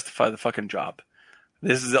how they justify the fucking job.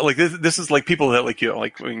 This is like people that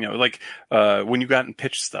when you go out and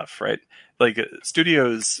pitch stuff, right? Like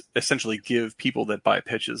studios essentially give people that buy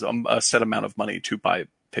pitches a set amount of money to buy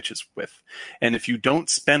pitches with. And if you don't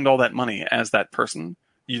spend all that money as that person,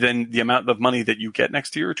 then the amount of money that you get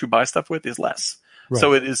next year to buy stuff with is less. Right.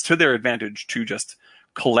 So it is to their advantage to just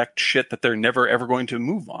collect shit that they're never ever going to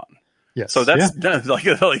move on. Yes. So that's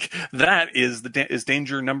that is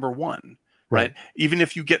danger number 1, right? Even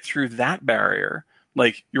if you get through that barrier,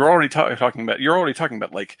 like you're already talking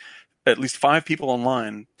about like at least 5 people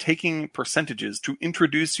online taking percentages to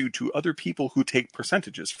introduce you to other people who take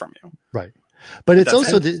percentages from you. Right. But it's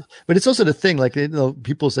also the thing, like,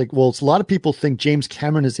 people say, well, a lot of people think James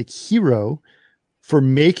Cameron is a hero for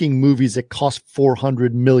making movies that cost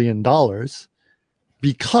 $400 million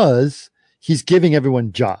because he's giving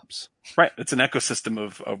everyone jobs. Right. It's an ecosystem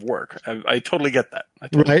of work. I totally get that.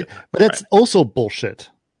 But that's also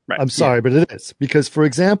bullshit. Right. I'm sorry, but it is. Because, for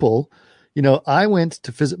example, I went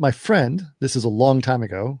to visit my friend. This is a long time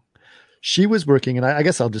ago. She was working, and I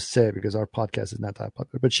guess I'll just say it because our podcast is not that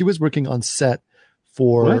popular, but she was working on set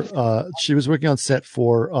for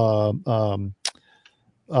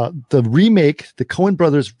the remake, the Coen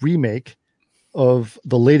Brothers remake of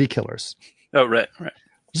The Lady Killers. Oh, right. It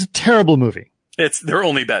was a terrible movie. It's their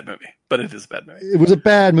only bad movie, but it is a bad movie. It was a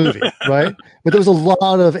bad movie, right? But there was a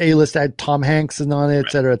lot of A-list, had Tom Hanks on it,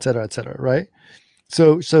 et cetera, et cetera, et cetera, right?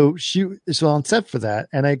 So she was on set for that,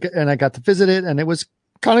 and I got to visit it, and it was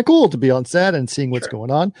kind of cool to be on set and seeing what's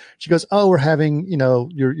going on. She goes, "Oh, we're having,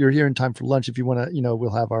 you're here in time for lunch. If you want to,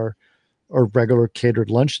 we'll have our a regular catered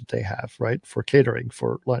lunch that they have, right, for catering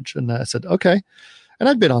for lunch. And I said, okay. And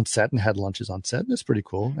I'd been on set and had lunches on set, and it's pretty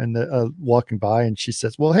cool. And walking by, and she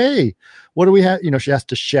says, "Well, hey, what do we have?" She asked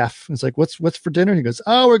the chef. It's like, "What's for dinner?" He goes,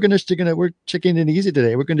 "Oh, we're chicken and easy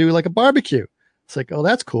today. We're gonna do like a barbecue." It's like, "Oh,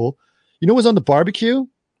 that's cool." You know what's on the barbecue?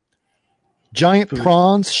 Giant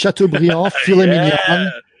prawns, Chateaubriand, filet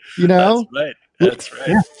mignon. That's right. That's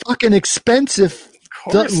right. Fucking expensive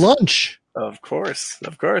lunch. Of course.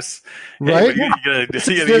 Right? Hey, you gotta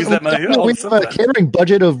use that money. We have a catering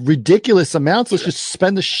budget of ridiculous amounts. Let's just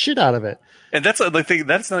spend the shit out of it. And that's the thing.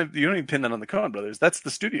 That's not, you don't even pin that on the Coen brothers. That's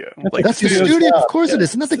the studio. That's the studio. Of course it is.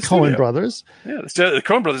 It's not the Coen brothers. Yeah, the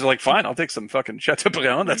Coen brothers are like, fine, I'll take some fucking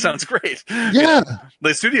Chateaubriand. That sounds great. Yeah.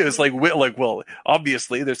 The studio is like, well,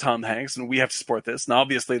 obviously there's Tom Hanks and we have to support this. And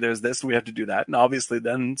obviously there's this, and we have to do that. And obviously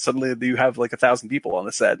then suddenly you have like 1,000 people on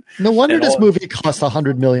the set. No wonder this movie cost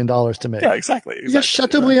 $100 million to make. Yeah, exactly. You got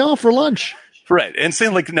Chateaubriand for lunch. Right. And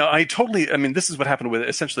saying like, no, this is what happened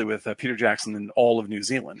essentially with Peter Jackson and all of New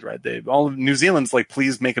Zealand, right? All of New Zealand's like,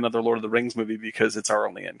 please make another Lord of the Rings movie because it's our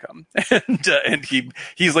only income. And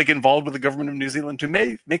he's like involved with the government of New Zealand to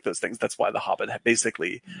make those things. That's why The Hobbit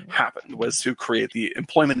basically happened, was to create the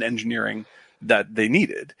employment engineering that they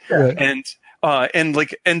needed. Right. And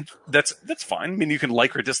that's fine. I mean, you can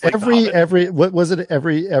like or dislike every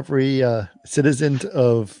citizen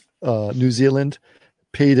of New Zealand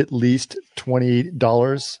paid at least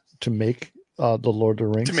 $20 to make the Lord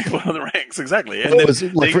of the Rings. To make Lord of the Rings, exactly. And it was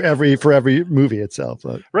like for every movie itself.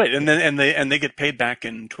 Right. And then they get paid back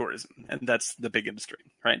in tourism, and that's the big industry,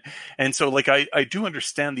 right? And so like I do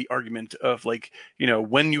understand the argument of like,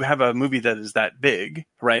 when you have a movie that is that big,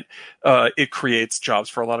 right, it creates jobs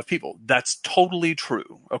for a lot of people. That's totally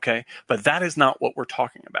true, okay? But that is not what we're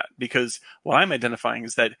talking about, because what I'm identifying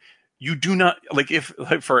is that you do not,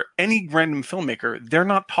 for any random filmmaker, they're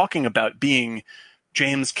not talking about being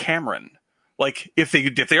James Cameron. Like if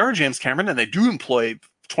they are James Cameron and they do employ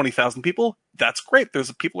 20,000 people, that's great.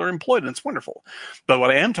 Those people are employed and it's wonderful. But what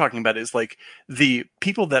I am talking about is like the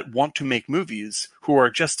people that want to make movies who are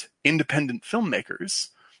just independent filmmakers.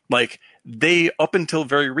 Like they, up until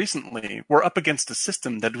very recently, were up against a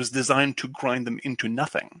system that was designed to grind them into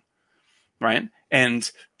nothing. Right? And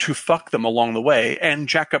to fuck them along the way and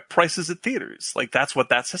jack up prices at theaters. Like that's what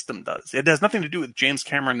that system does. It has nothing to do with James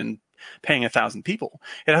Cameron and paying 1,000 people.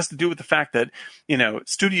 It has to do with the fact that,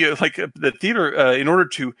 studio, like the theater, in order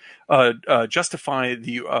to justify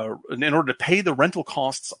in order to pay the rental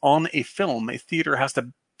costs on a film, a theater has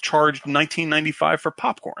to charge $19.95 for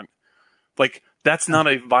popcorn. Like that's not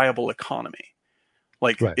a viable economy.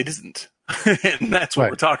 Like right. It isn't. And that's what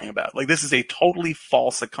we're talking about. Like this is a totally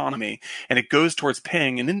false economy, and it goes towards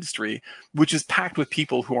paying an industry which is packed with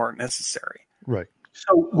people who aren't necessary. Right.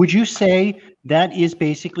 So would you say that is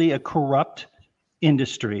basically a corrupt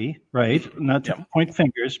industry, right? Not to point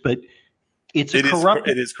fingers, but it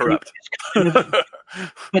is corrupt.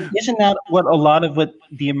 But isn't that what a lot of what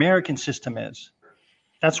the American system is?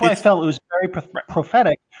 That's why I felt it was very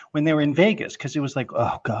prophetic when they were in Vegas, because it was like,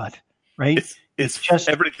 oh God. Right? It's just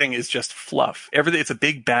everything is just fluff. It's a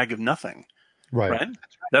big bag of nothing. Right?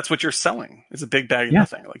 That's what you're selling. It's a big bag of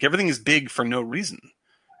nothing. Like everything is big for no reason.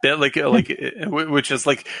 Which is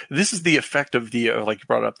like, this is the effect of the like you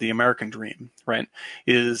brought up, the American dream, right?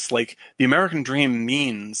 Is like the American dream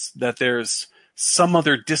means that there's some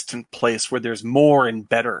other distant place where there's more and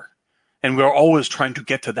better, and we're always trying to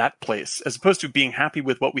get to that place, as opposed to being happy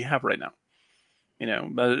with what we have right now.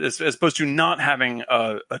 As opposed to not having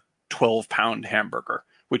a 12-pound hamburger,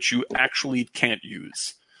 which you actually can't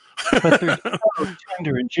use. But they're so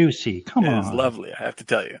tender and juicy. Come on, it is lovely, I have to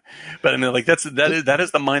tell you. But I mean, like that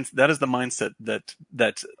is the mindset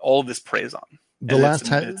that all of this preys on. It's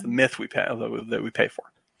the myth we pay for.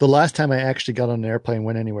 The last time I actually got on an airplane,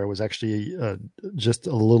 went anywhere, was actually just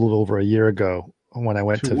a little over a year ago when I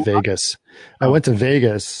went to Vegas. I went to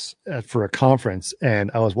Vegas for a conference,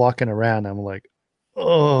 and I was walking around. I'm like,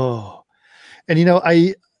 oh, and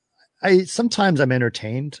I sometimes I'm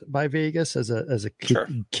entertained by Vegas as a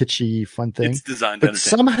kitschy fun thing. It's designed, but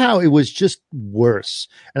somehow it was just worse.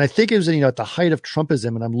 And I think it was at the height of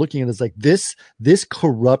Trumpism, and I'm looking at it as like this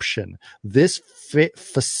corruption, this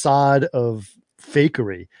facade of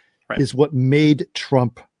fakery is what made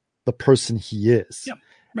Trump the person he is. Yeah,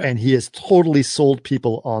 right. And he has totally sold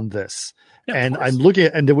people on this. Yeah, and I'm looking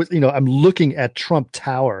at, and there was, I'm looking at Trump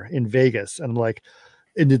Tower in Vegas, and I'm like,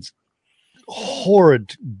 and it's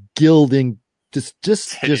horrid, gilding, just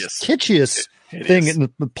kitschiest thing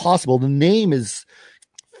possible. The name is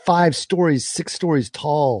 5 stories, 6 stories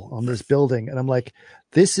tall on this building, and I'm like,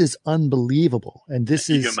 this is unbelievable. And this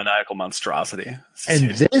is egomaniacal monstrosity.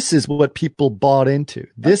 And this is what people bought into.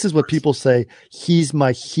 This is what people say, he's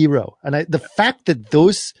my hero. And the fact that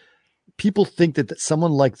those people think that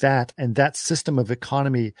someone like that and that system of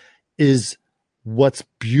economy is what's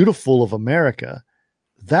beautiful of America,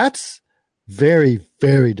 that's very,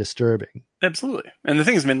 very disturbing. Absolutely. And the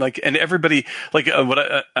thing is, man, and everybody,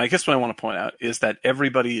 I guess what I want to point out is that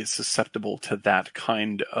everybody is susceptible to that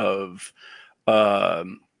kind of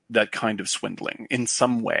swindling in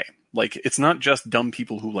some way. Like, it's not just dumb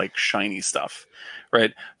people who like shiny stuff,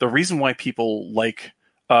 right? The reason why people like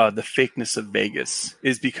the fakeness of Vegas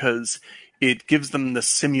is because it gives them the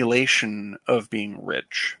simulation of being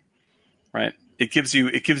rich, right? It gives you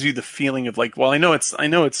the feeling of like, well, I know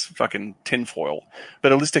it's fucking tinfoil,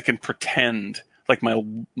 but at least I can pretend like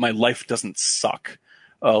my life doesn't suck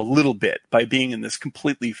a little bit by being in this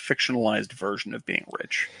completely fictionalized version of being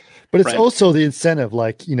rich. But it's also the incentive,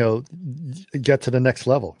 like, get to the next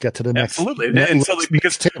level, get to the next. Absolutely. And so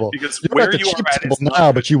because table. Because you're where at the you cheap are at table is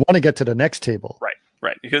now, but you want to get to the next table. Right.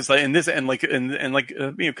 Because companies like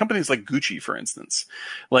Gucci, for instance,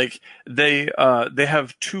 like they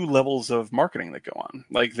have two levels of marketing that go on.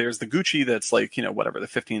 Like, there's the Gucci that's like, the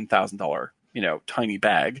 $15,000, tiny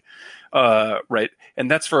bag, right? And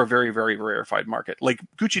that's for a very, very rarefied market. Like,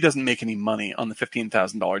 Gucci doesn't make any money on the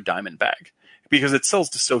 $15,000 diamond bag because it sells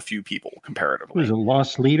to so few people comparatively. What is it,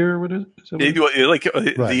 lost leader? What is it? They do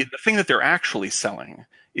the thing that they're actually selling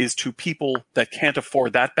is to people that can't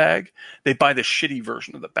afford that bag. They buy the shitty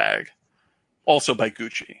version of the bag, also by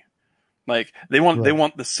Gucci. Like, they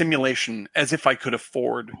want the simulation as if I could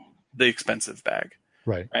afford the expensive bag.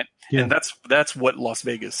 Right. Yeah. And that's what Las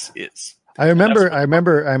Vegas is. I remember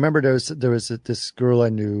there was this girl I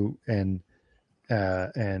knew, and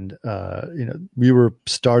we were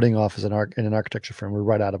starting off as in an architecture firm. We're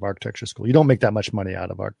right out of architecture school. You don't make that much money out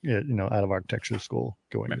of architecture school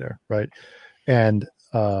going there, right? And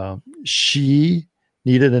she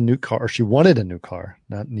needed a new car, or she wanted a new car,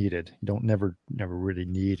 not needed. You don't never really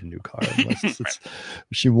need a new car unless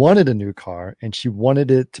she wanted a new car, and she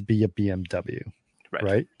wanted it to be a BMW,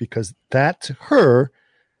 right? Because that to her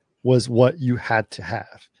was what you had to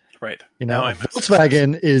have. Right.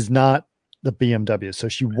 Volkswagen is not the BMW. So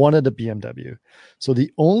she wanted a BMW. So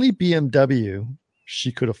the only BMW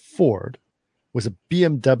she could afford was a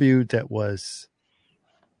BMW that was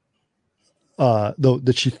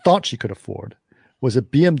that she thought she could afford was a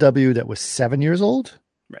BMW that was 7 years old,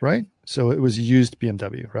 right? So it was a used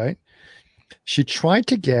BMW, right? She tried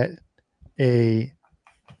to get a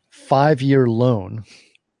 5-year loan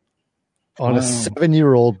on a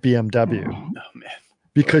 7-year-old BMW. Oh, man.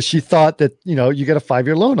 Because she thought that, you get a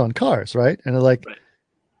 5-year loan on cars, right? And they're like,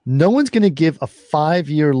 no one's going to give a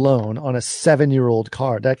 5-year loan on a 7-year-old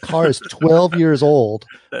car. That car is 12 years old.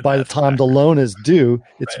 By the time the loan is due,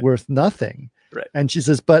 it's worth nothing. Right. And she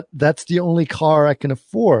says, but that's the only car I can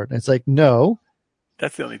afford. And it's like, no.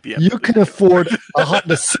 That's the only BMW. You can afford a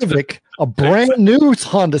Honda Civic, a brand new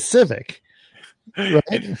Honda Civic.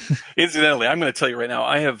 Right. Incidentally, I'm going to tell you right now,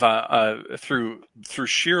 I have through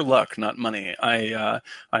sheer luck, not money, I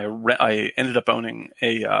ended up owning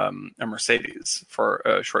a Mercedes for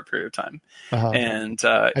a short period of time, and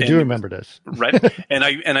I do remember this, right? and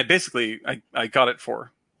I basically got it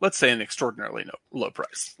for, let's say, an extraordinarily low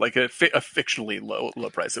price, like a fictionally low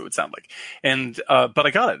price, it would sound like, and but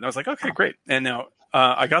I got it, and I was like, okay, great, and now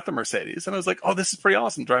I got the Mercedes, and I was like, oh, this is pretty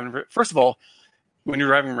awesome driving. First of all, when you're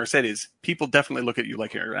driving a Mercedes, people definitely look at you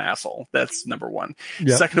like you're an asshole. That's number one.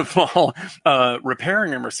 Yep. Second of all,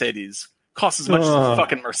 repairing a Mercedes costs as much as a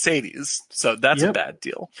fucking Mercedes. So that's a bad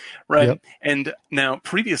deal. Right. Yep. And now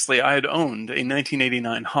previously I had owned a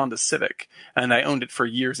 1989 Honda Civic, and I owned it for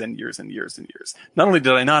years and years and years and years. Not only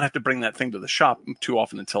did I not have to bring that thing to the shop too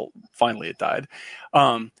often until finally it died,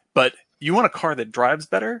 but you want a car that drives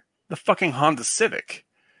better? The fucking Honda Civic.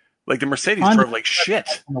 Like, the Mercedes drove like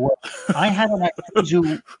shit. I had an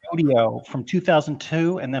Isuzu Rodeo from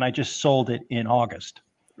 2002, and then I just sold it in August.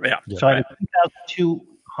 Yeah. So I had a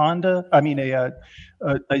 2002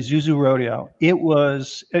 a Isuzu Rodeo. It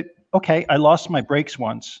was okay. I lost my brakes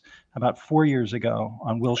once about 4 years ago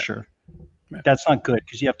on Wilshire. Right. That's not good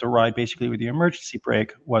because you have to ride basically with the emergency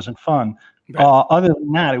brake. Wasn't fun. Right. Other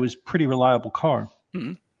than that, it was a pretty reliable car.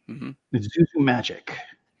 Mm-hmm. Mm-hmm. It's Isuzu Magic.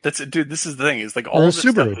 Dude, this is the thing. Is like all of this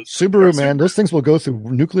Subaru, man. Those things will go through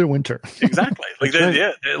nuclear winter. Exactly. Like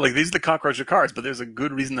like these are the cockroach of cars, but there's a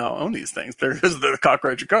good reason to own these things. There's the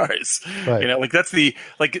cockroach of cars. Right. That's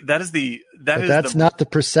not the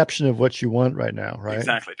perception of what you want right now, right?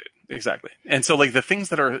 Exactly, dude. exactly. And so like the things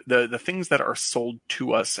that are the things that are sold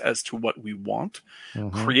to us as to what we want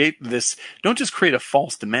create this, don't just create a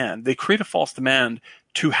false demand. They create a false demand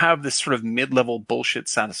to have this sort of mid-level bullshit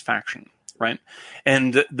satisfaction, right?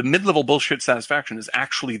 And the mid-level bullshit satisfaction is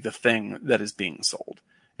actually the thing that is being sold.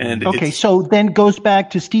 And okay, so then goes back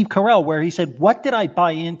to Steve Carell, where he said, what did I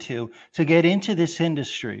buy into to get into this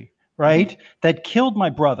industry, right? That killed my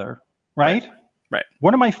brother, right? Right.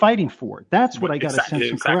 What am I fighting for? That's what I got a sense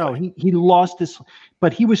from Carell. He lost this,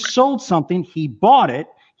 but he was sold something. He bought it.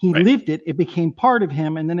 He lived it. It became part of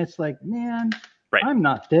him. And then it's like, man, I'm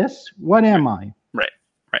not this. What am I?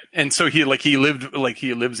 Right. And so he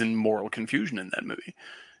lives in moral confusion in that movie.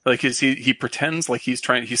 Like he pretends like he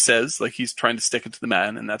says like he's trying to stick it to the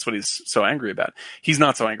man, and that's what he's so angry about. He's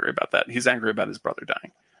not so angry about that. He's angry about his brother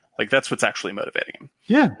dying. Like that's what's actually motivating him.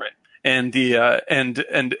 Yeah. Right. And the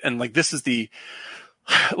and like this is the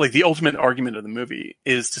ultimate argument of the movie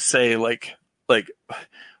is to say like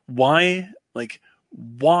why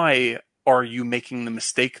are you making the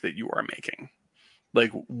mistake that you are making? Like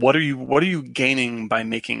what are you gaining by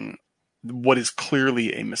making what is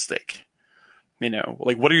clearly a mistake? You know,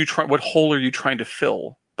 like what hole are you trying to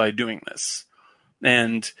fill by doing this?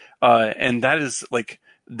 And that is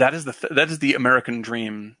the American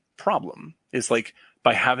dream problem. Is like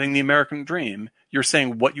by having the American dream, you're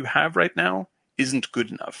saying what you have right now isn't good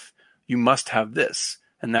enough. You must have this,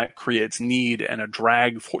 and that creates need and a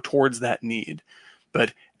drag towards that need.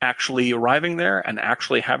 But actually arriving there and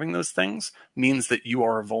actually having those things means that you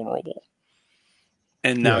are vulnerable.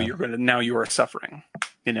 And now you are suffering,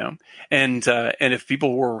 you know, and if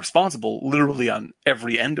people were responsible literally on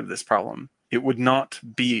every end of this problem, it would not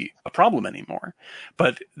be a problem anymore.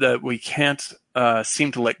 But that we can't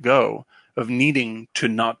seem to let go of needing to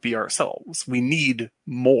not be ourselves. We need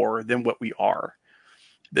more than what we are.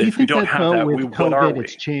 If we don't have that, what are we?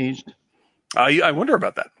 It's changed. I wonder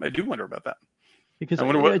about that. I do wonder about that. Because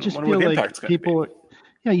I just feel like people.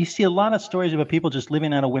 Yeah, you see a lot of stories about people just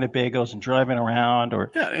living out of Winnebagos and driving around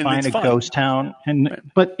or find a ghost town,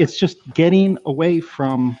 but it's just getting away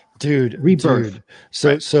from rebirth.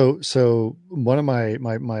 So one of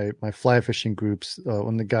my fly fishing groups,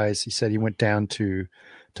 one of the guys, he said he went down to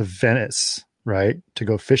Venice, right, to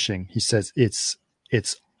go fishing. He says it's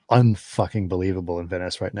unfucking believable in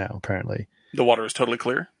Venice right now. Apparently, the water is totally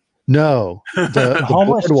clear. No, the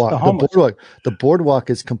boardwalk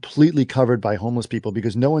is completely covered by homeless people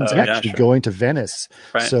because no one's actually going to Venice.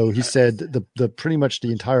 Right. So he said the pretty much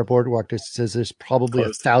the entire boardwalk says there's probably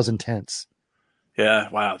 1,000 tents. Yeah,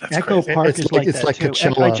 wow, that's Echo crazy. Park is like that too.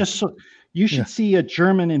 Coachella. You should see a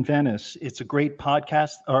German in Venice. It's a great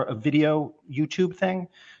podcast or a video YouTube thing.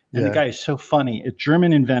 And the guy is so funny. A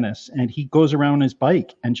German in Venice, and he goes around on his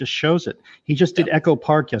bike and just shows it. He just did Echo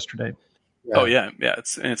Park yesterday. Yeah. Oh yeah.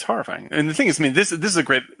 It's horrifying. And the thing is, I mean, this is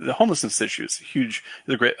the homelessness issue is huge.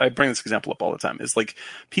 It's a great. I bring this example up all the time. Is like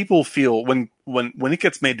people feel when it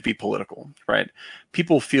gets made to be political, right?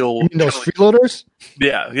 People feel you mean those freeloaders.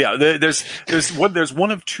 Yeah. There's one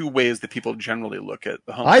of two ways that people generally look at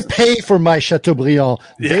the homeless. I pay for my Chateaubriand.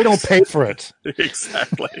 Yes. They don't pay for it.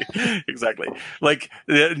 Exactly. Like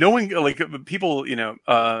knowing, like people, you know,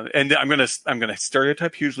 and I'm gonna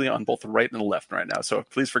stereotype hugely on both the right and the left right now. So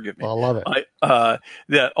please forgive me. I love it.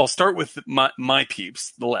 I'll start with my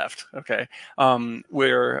peeps, the left. Okay,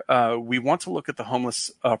 where we want to look at the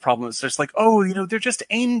homeless problem as just like, oh, you know, they're just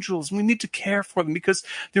angels. We need to care for them because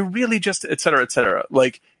they're really just, et cetera, et cetera.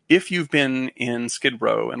 Like, if you've been in Skid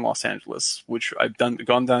Row in Los Angeles, which I've gone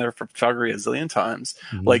down there for photography a zillion times,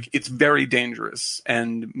 like it's very dangerous.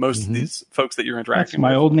 And most of these folks that you're interacting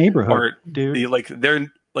with, my old neighborhood, dude.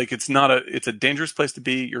 It's a dangerous place to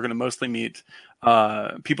be. You're going to mostly meet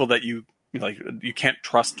people that you can't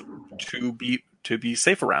trust to be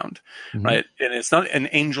safe around, right? And it's not an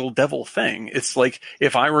angel devil thing. It's like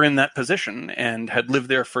if I were in that position and had lived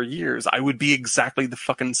there for years, I would be exactly the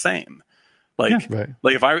fucking same. Like,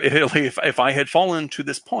 like if I had fallen to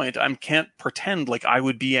this point, I can't pretend like I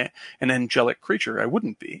would be an angelic creature. I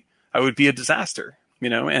wouldn't be. I would be a disaster, you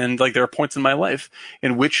know. And like there are points in my life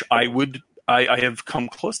in which I have come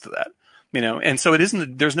close to that, you know. And so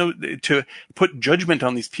there's no to put judgment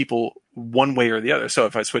on these people one way or the other. So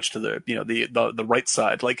if I switch to the right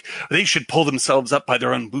side, like they should pull themselves up by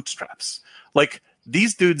their own bootstraps. Like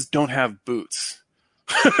these dudes don't have boots.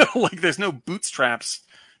 Like there's no bootstraps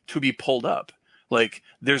to be pulled up. Like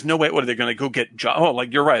there's no way. What are they going to go get?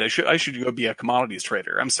 Like you're right. I should go be a commodities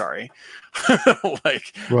trader. I'm sorry.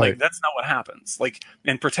 Like that's not what happens. Like,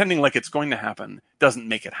 and pretending like it's going to happen doesn't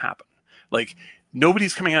make it happen. Like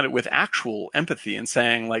nobody's coming at it with actual empathy and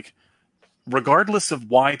saying like, regardless of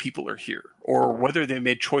why people are here, or whether they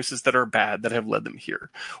made choices that are bad that have led them here,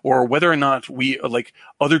 or whether or not we like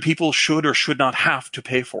other people should or should not have to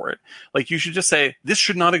pay for it. Like, you should just say, this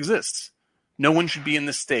should not exist. No one should be in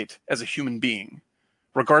this state as a human being,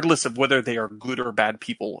 regardless of whether they are good or bad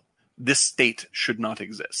people. This state should not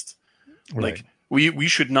exist. Right. Like, we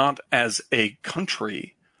should not, as a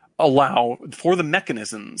country, allow for the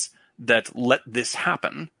mechanisms that let this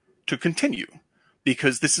happen to continue,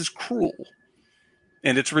 because this is cruel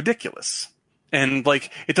and it's ridiculous. And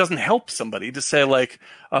like, it doesn't help somebody to say like,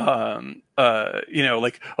 like, oh,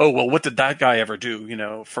 well, what did that guy ever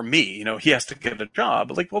do? For me, he has to get a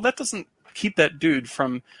job. Like, well, that doesn't keep that dude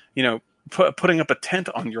from, putting up a tent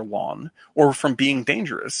on your lawn or from being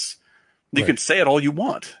dangerous. You can say it all you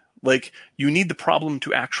want. Like, you need the problem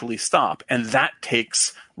to actually stop. And that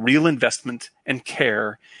takes real investment and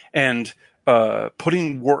care and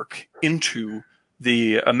putting work into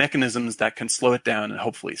the mechanisms that can slow it down and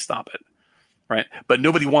hopefully stop it. Right. But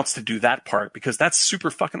nobody wants to do that part because that's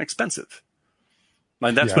super fucking expensive.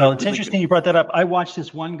 Like, that's Well, it's interesting you brought that up. I watched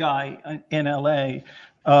this one guy in LA,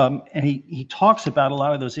 and he talks about a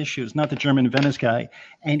lot of those issues, not the German Venice guy.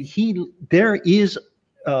 And there is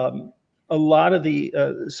a lot of the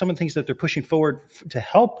some of the things that they're pushing forward to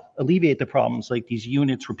help alleviate the problems, like these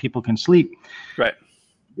units where people can sleep. Right.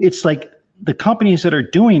 It's like the companies that are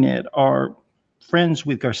doing it are friends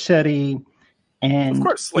with Garcetti, and of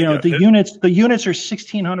course, the units are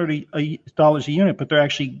 $1,600 a unit, but they're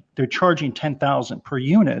charging $10,000 per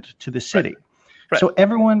unit to the city. Right. So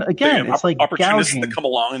everyone, again, it's like opportunists gouging. that come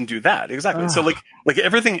along and do that. Exactly. So like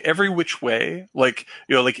everything, every which way, like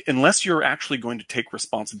unless you're actually going to take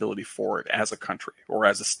responsibility for it as a country or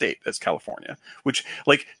as a state, as California, which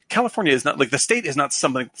like California is not, like, the state is not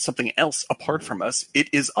something else apart from us. It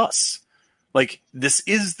is us. Like, this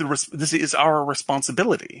is our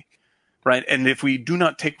responsibility, right? And if we do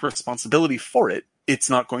not take responsibility for it, it's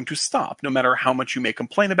not going to stop, no matter how much you may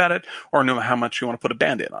complain about it or no matter how much you want to put a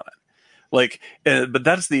Band-Aid on it. Like, but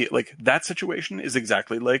that's that situation is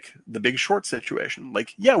exactly like the Big Short situation.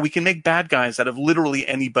 Like, yeah, we can make bad guys out of literally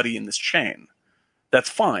anybody in this chain. That's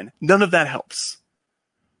fine. None of that helps.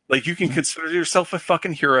 Like, you can consider yourself a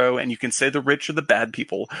fucking hero, and you can say the rich are the bad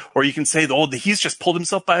people, or you can say, oh, he's just pulled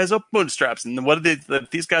himself by his own bootstraps, and what did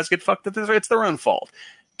these guys get fucked? It's their own fault.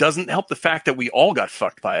 Doesn't help the fact that we all got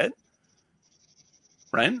fucked by it,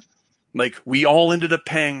 right? Like, we all ended up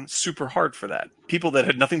paying super hard for that. People that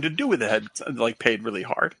had nothing to do with it had paid really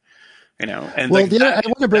hard, And well, I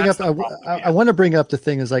want to bring up. I want to bring up the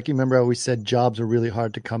thing is, like, you remember I always said jobs are really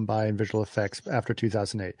hard to come by in visual effects after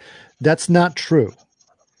 2008. That's not true.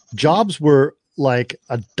 Jobs were like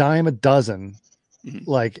a dime a dozen,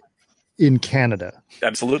 like, in Canada.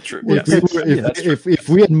 Absolutely true. If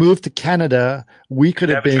we had moved to Canada, we could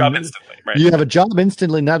have been. A job instantly, right? You have a job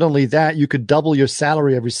instantly. Not only that, you could double your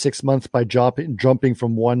salary every 6 months by jumping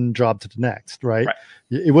from one job to the next. Right?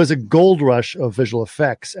 It was a gold rush of visual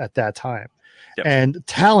effects at that time, and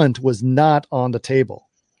talent was not on the table.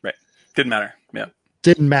 Right? Didn't matter. Yeah.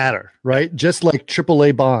 Didn't matter, right? Just like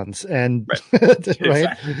AAA bonds, and right,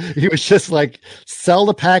 Exactly. It was just like, sell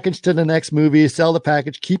the package to the next movie, sell the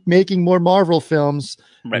package, keep making more Marvel films.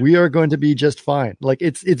 Right. We are going to be just fine. Like,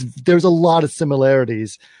 it's there's a lot of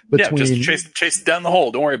similarities between. Yeah, just chase it down the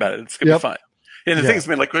hole. Don't worry about it. It's gonna be fine. And the thing is,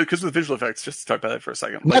 man, like, because with visual effects, just to talk about that for a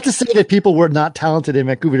second. Not to say that people were not talented in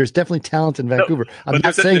Vancouver. There's definitely talent in Vancouver. No, I'm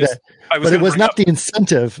not saying that, but it was not the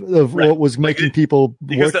incentive of what was making people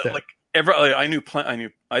work there. Like, I knew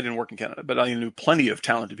I didn't work in Canada, but I knew plenty of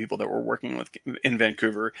talented people that were working in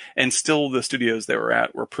Vancouver, and still the studios they were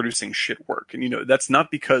at were producing shit work. And that's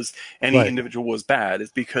not because any individual was bad.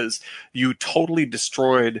 It's because you totally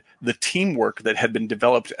destroyed the teamwork that had been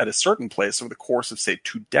developed at a certain place over the course of, say,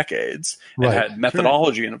 2 decades, and had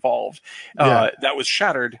methodology involved. That was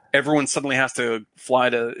shattered. Everyone suddenly has to fly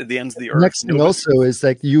to the ends of the earth. Next thing also is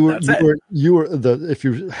like if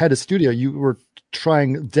you had a studio, you were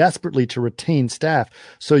trying desperately to retain staff,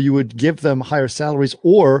 so you would give them higher salaries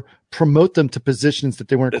or promote them to positions that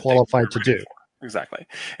they weren't qualified to do. Exactly.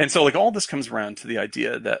 And so, like, all this comes around to the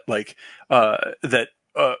idea that if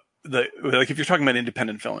you're talking about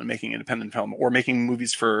independent film and making independent film, or making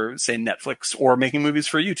movies for, say, Netflix, or making movies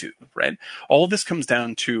for YouTube, right? All of this comes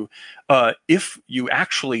down to if you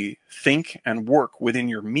actually think and work within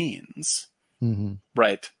your means,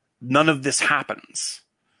 right? None of this happens.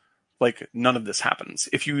 Like, none of this happens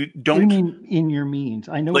if you don't. What do you mean in your means?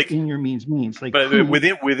 I know what in your means means. Like, but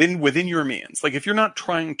within your means. Like, if you're not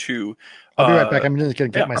trying to. I'll be right back. I'm just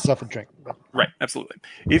going to get myself a drink. Right, absolutely.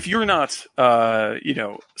 If you're not,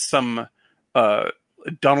 some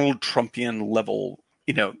Donald Trumpian level,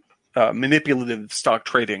 manipulative stock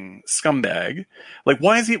trading scumbag. Like,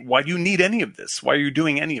 why do you need any of this? Why are you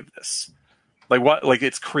doing any of this? Like what? Like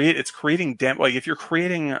it's creating like if you're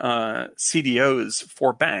creating CDOs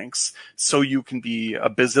for banks so you can be a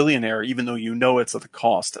bazillionaire, even though you know it's at the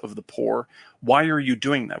cost of the poor. Why are you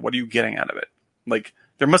doing that? What are you getting out of it? Like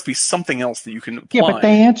there must be something else that you can apply.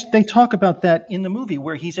 Yeah, but they talk about that in the movie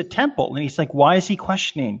where he's at temple and he's like, why is he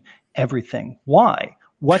questioning everything? Why?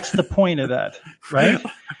 What's the point of that? Right.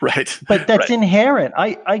 Right. But that's inherent.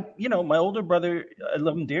 I my older brother, I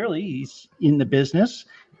love him dearly. He's in the business,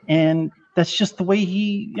 and that's just the way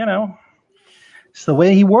he, it's the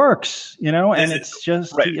way he works, and it's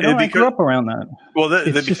just, right. I grew up around that. Well,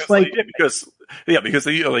 because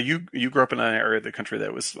you grew up in an area of the country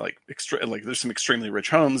that was like there's some extremely rich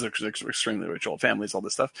homes, there's extremely rich old families, all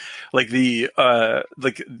this stuff. Like the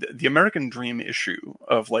American dream issue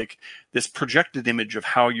of like this projected image of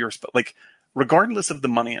how you're like, regardless of the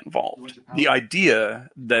money involved, the idea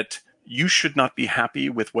that you should not be happy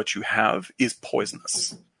with what you have is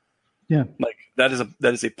poisonous. Yeah. Like that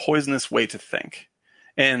is a poisonous way to think.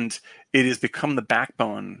 And it has become the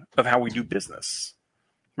backbone of how we do business,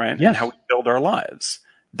 right? Yes. And how we build our lives.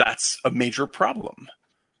 That's a major problem.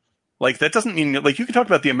 Like that doesn't mean like you can talk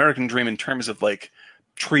about the American dream in terms of like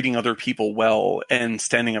treating other people well and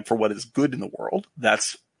standing up for what is good in the world.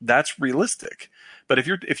 That's realistic. But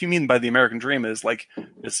if you mean by the American dream is like,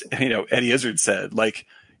 as, Eddie Izzard said, like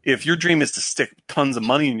if your dream is to stick tons of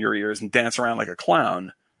money in your ears and dance around like a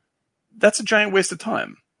clown, that's a giant waste of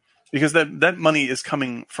time because that money is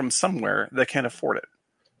coming from somewhere that can't afford it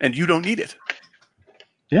and you don't need it.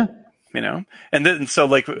 Yeah. And then, so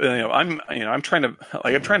like, I'm trying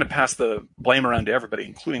to pass the blame around to everybody,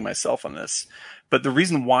 including myself on this. But the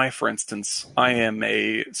reason why, for instance, I am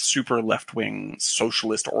a super left-wing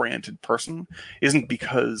socialist oriented person isn't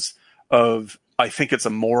because of, I think it's a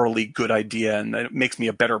morally good idea and that it makes me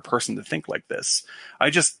a better person to think like this. I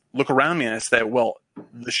just look around me and I say, well,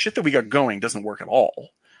 the shit that we got going doesn't work at all.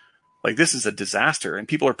 Like this is a disaster and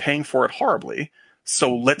people are paying for it horribly.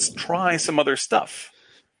 So let's try some other stuff.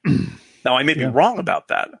 Now I may be wrong about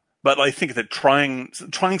that, but I think that trying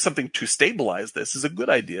something to stabilize this is a good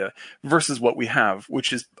idea versus what we have,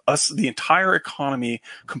 which is the entire economy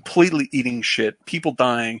completely eating shit, people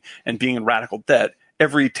dying and being in radical debt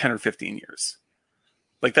every 10 or 15 years.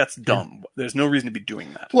 Like that's dumb. Yeah. There's no reason to be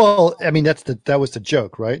doing that. Well, I mean, that was the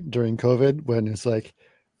joke, right? During COVID, when it's like,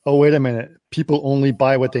 oh, wait a minute, people only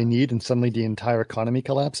buy what they need, and suddenly the entire economy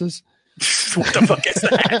collapses. What the fuck is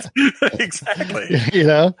that? Exactly.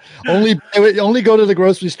 Only go to the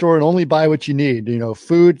grocery store and only buy what you need.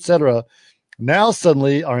 Food, etc. Now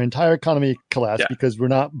suddenly our entire economy collapsed because we're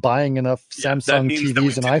not buying enough Samsung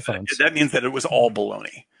TVs and iPhones. That means that it was all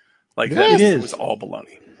baloney. Like it was all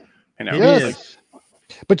baloney. Yes.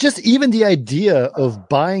 But just even the idea of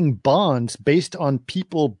buying bonds based on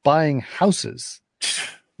people buying houses,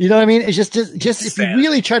 you know what I mean? It's just if you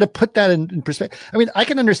really try to put that in perspective. I mean, I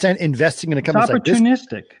can understand investing in a company like this.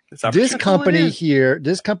 It's opportunistic. This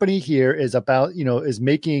company here is about, is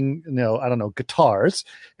making, I don't know, guitars,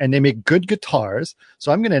 and they make good guitars.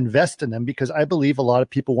 So I'm going to invest in them because I believe a lot of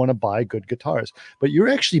people want to buy good guitars. But you're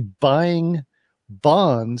actually buying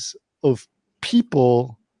bonds of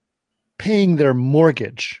people paying their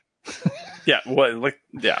mortgage. Yeah. Well,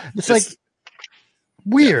 it's like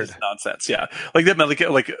weird. It's nonsense. Yeah. Like that,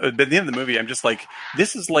 like at the end of the movie, I'm just like,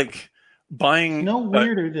 this is like buying no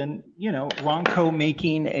weirder than, Ronco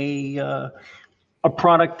making a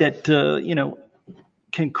product that,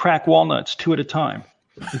 can crack walnuts 2 at a time.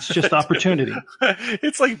 It's just opportunity.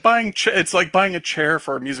 It's like buying a chair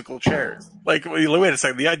for musical chairs. Like, wait a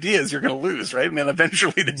second. The idea is you're going to lose, right? And then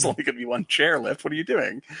eventually there's only going to be one chair left. What are you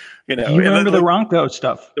doing? You remember the Ronco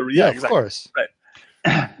stuff? Yeah, exactly. Of course.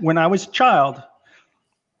 Right. When I was a child,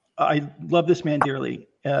 I love this man dearly.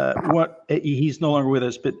 He's no longer with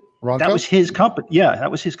us, but Ronco? That was his company. Yeah,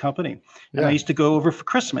 that was his company. And Yeah. I used to go over for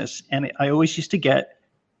Christmas, and I always used to get,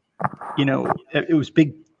 it was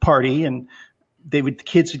big party, and the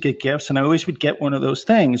kids would get gifts, and I always would get one of those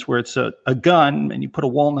things where it's a gun and you put a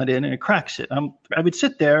walnut in and it cracks it. I would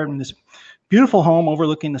sit there in this beautiful home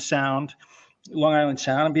overlooking the Sound, Long Island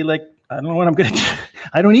Sound, and be like, I don't know what I'm going to do.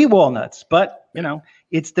 I don't eat walnuts, but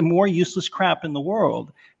it's the more useless crap in the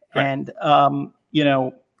world. Right. And,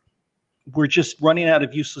 we're just running out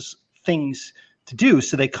of useless things to do.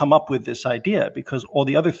 So they come up with this idea because all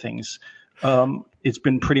the other things, it's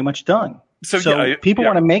been pretty much done. So people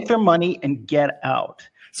want to make their money and get out.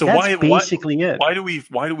 So that's basically it. Why do we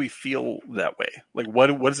feel that way? Like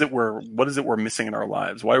what is it we're missing in our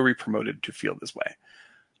lives? Why are we promoted to feel this way?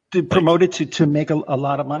 Promoted to make a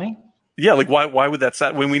lot of money? Yeah, like why would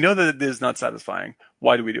that when we know that it is not satisfying?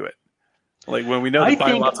 Why do we do it? Like when we know that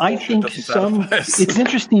buying lots of bullshit doesn't satisfy us. It's an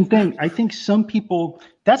interesting thing. I think some people,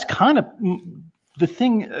 that's kind of the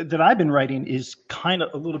thing that I've been writing is kind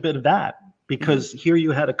of a little bit of that, because here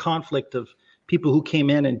you had a conflict of people who came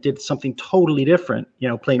in and did something totally different,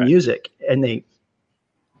 play music, and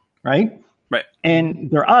right. And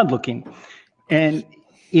they're odd looking. And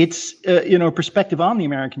it's, a perspective on the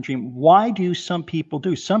American dream. Why do some people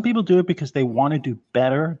do? Some people do it because they want to do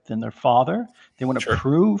better than their father. They want to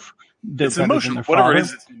prove they're it's better emotional. than their father. Whatever it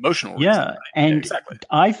is, it's emotional. Yeah. Reason, right? And exactly.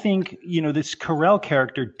 I think, this Carell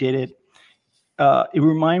character did it. It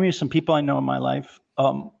reminded me of some people I know in my life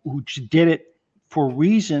who did it for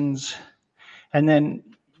reasons. And then,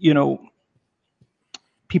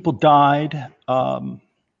 people died.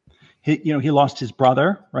 He lost his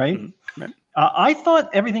brother, right? Mm-hmm. Right. I thought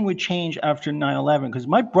everything would change after 9/11 because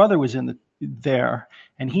my brother was there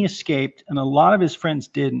and he escaped, and a lot of his friends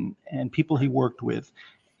didn't, and people he worked with.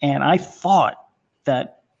 And I thought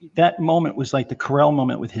that moment was like the Carell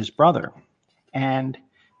moment with his brother, and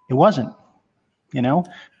it wasn't. You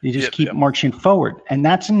just keep marching forward, and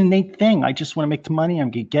that's an innate thing. I just want to make the money.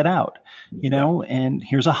 I'm gonna get out, and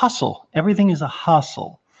here's a hustle. Everything is a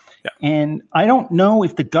hustle. Yeah. And I don't know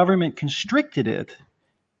if the government constricted it,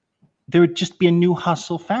 there would just be a new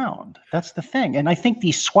hustle found. That's the thing. And I think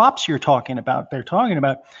these swaps they're talking about,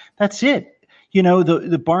 that's it.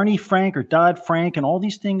 The Barney Frank or Dodd-Frank and all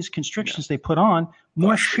these things, constrictions they put on,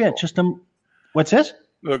 more shit. What's this?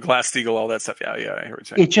 The Glass-Steagall, all that stuff. Yeah, I hear what you're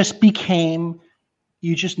saying. It just became,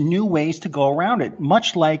 you just knew ways to go around it.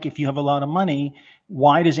 Much like if you have a lot of money,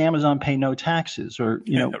 why does Amazon pay no taxes or,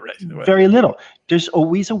 very little? There's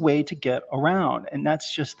always a way to get around. And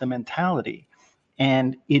that's just the mentality.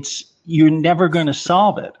 And you're never going to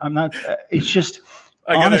solve it. It's just,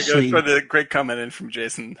 I gotta honestly, go for the great comment in from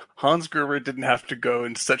Jason. Hans Gruber didn't have to go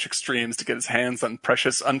into such extremes to get his hands on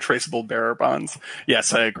precious, untraceable bearer bonds.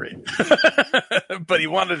 Yes, I agree. But he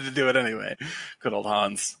wanted to do it anyway. Good old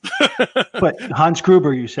Hans. But Hans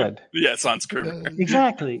Gruber, you said. Yes, Hans Gruber.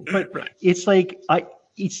 Exactly. But it's like,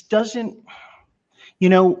 it doesn't,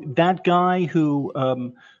 that guy who,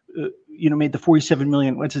 made the 47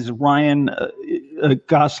 million, what's his, Ryan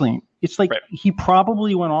Gosling. It's like he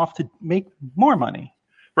probably went off to make more money.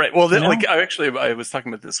 Right. Well, I was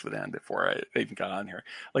talking about this with Ann before I even got on here.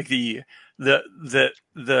 Like the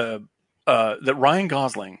Ryan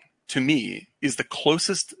Gosling to me is the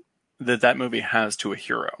closest that movie has to a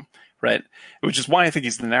hero. Right. Which is why I think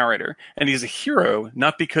he's the narrator, and he's a hero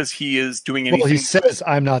not because he is doing anything. Well, he says,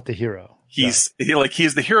 "I'm not the hero." He is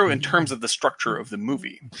the hero in terms of the structure of the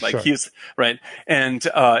movie. Like he is right. And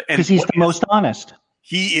because he's the most honest.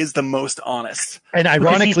 He is the most honest. And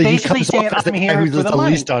ironically, he comes off as the guy who's the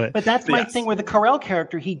least on it. But that's my thing with the Carell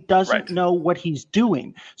character. He doesn't know what he's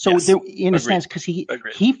doing. So in a sense, because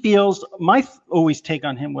he feels, my always take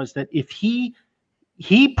on him was that if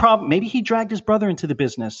maybe he dragged his brother into the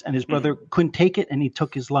business and his brother couldn't take it and he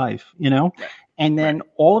took his life, and then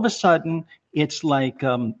all of a sudden it's like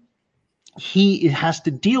he has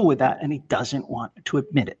to deal with that and he doesn't want to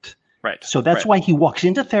admit it. Right. So that's why he walks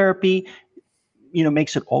into therapy,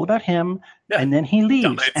 makes it all about him, and then he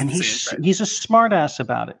leaves, and he's a smart ass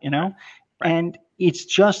about it, and it's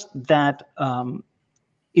just that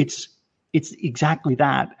it's exactly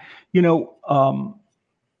that,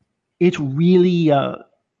 it's really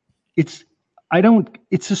it's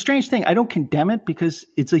a strange thing. I don't condemn it because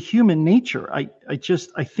it's a human nature. I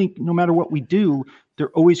think no matter what we do,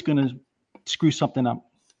 they're always going to screw something up.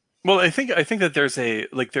 Well, I think that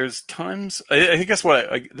there's times, I guess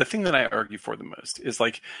the thing that I argue for the most is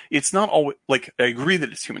it's not always, I agree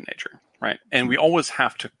that it's human nature, right? And we always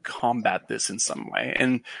have to combat this in some way.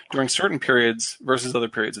 And during certain periods versus other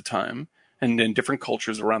periods of time and in different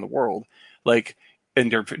cultures around the world, in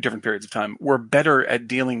different periods of time, we're better at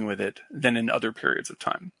dealing with it than in other periods of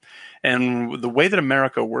time. And the way that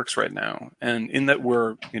America works right now, and in that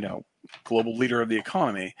we're, global leader of the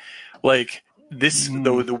economy,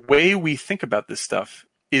 the way we think about this stuff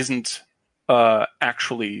isn't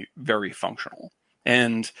actually very functional,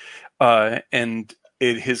 and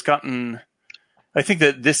it has gotten. I think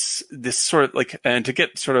that this sort of and to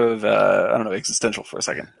get sort of I don't know, existential for a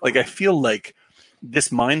second. I feel like this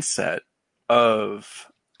mindset of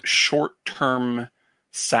short-term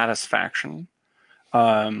satisfaction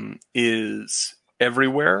is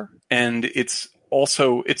everywhere, and it's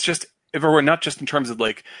just everywhere, not just in terms of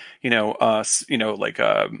I'm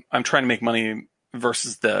trying to make money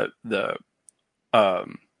versus versus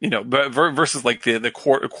the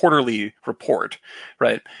quarterly report,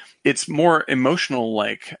 right? It's more emotional.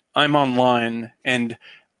 I'm online and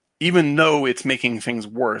even though it's making things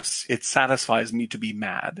worse, it satisfies me to be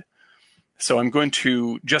mad. So I'm going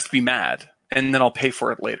to just be mad, and then I'll pay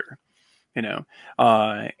for it later.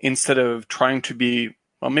 Instead of trying to be,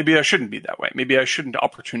 well, maybe I shouldn't be that way. Maybe I shouldn't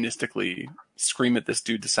opportunistically scream at this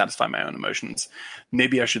dude to satisfy my own emotions.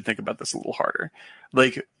 Maybe I should think about this a little harder.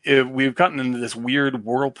 Like, if we've gotten into this weird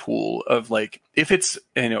whirlpool of like, if it's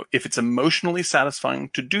emotionally satisfying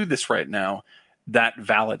to do this right now, that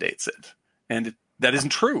validates it. And that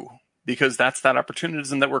isn't true, because that's that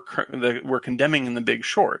opportunism that we're condemning in The Big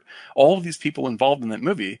Short. All of these people involved in that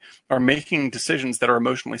movie are making decisions that are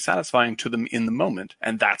emotionally satisfying to them in the moment,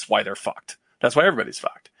 and that's why they're fucked. That's why everybody's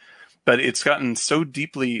fucked. But it's gotten so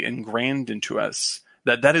deeply ingrained into us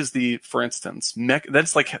that is the, for instance,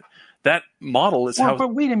 that's like, that model is how.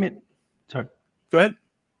 But wait a minute. Sorry. Go ahead.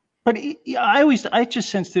 But I just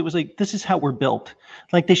sensed it was like, this is how we're built.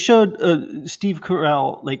 Like they showed Steve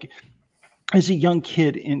Carell, like as a young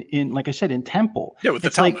kid in like I said, in Temple. Yeah, with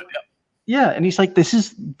the Talmud. Like, yeah, and he's like, this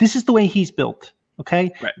is the way he's built.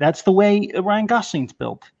 Okay, right. That's the way Ryan Gosling's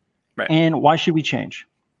built. Right. And why should we change?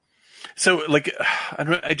 So, like,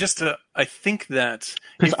 I think that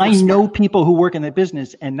because I know people who work in the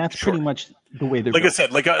business, and that's pretty much the way they're. Like built. I said,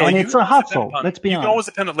 and it's a hustle. Let's be honest. You can always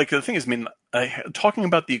depend on, like, the thing is, I mean, talking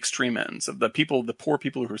about the extreme ends of the poor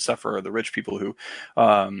people who suffer, or the rich people who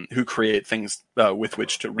create things with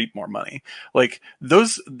which to reap more money. Like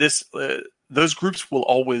those groups will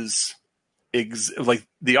always. Like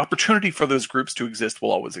the opportunity for those groups to exist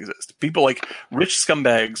will always exist. People like rich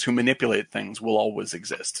scumbags who manipulate things will always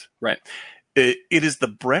exist, right? It is the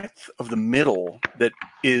breadth of the middle that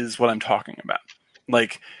is what I'm talking about.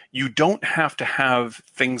 Like, you don't have to have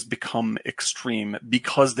things become extreme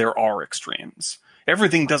because there are extremes.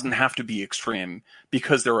 Everything doesn't have to be extreme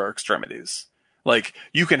because there are extremities. Like,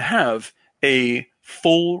 you can have a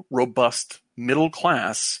full, robust middle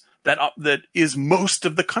class that is most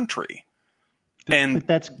of the country. And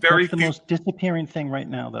that's the most disappearing thing right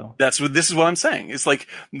now, though. This is what I'm saying. It's like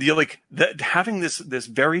having this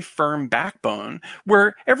very firm backbone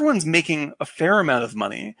where everyone's making a fair amount of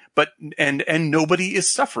money, but and nobody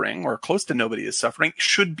is suffering, or close to nobody is suffering,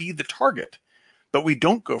 should be the target. But we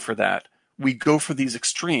don't go for that. We go for these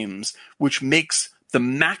extremes, which makes the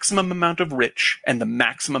maximum amount of rich and the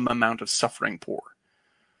maximum amount of suffering poor.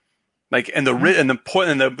 Like, and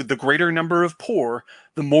the greater number of poor,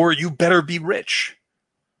 the more you better be rich.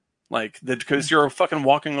 Like, because you're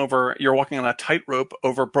walking on a tightrope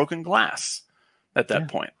over broken glass at that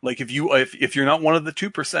point. Like, if you're not one of the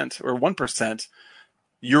 2% or 1%,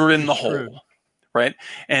 you're in the hole, right?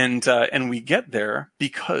 And we get there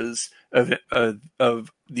because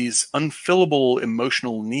of these unfillable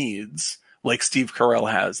emotional needs, like Steve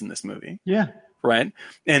Carell has in this movie. Yeah. Right.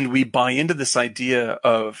 And we buy into this idea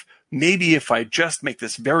of, maybe if I just make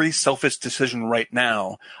this very selfish decision right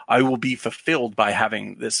now, I will be fulfilled by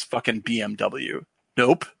having this fucking BMW.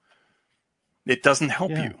 Nope. It doesn't help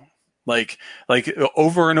you. Like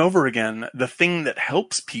over and over again, the thing that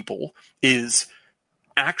helps people is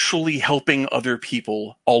actually helping other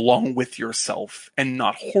people along with yourself and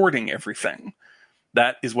not hoarding everything.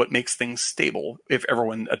 That is what makes things stable if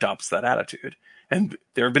everyone adopts that attitude. And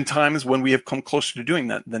there have been times when we have come closer to doing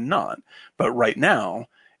that than not. But right now,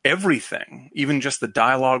 everything, even just the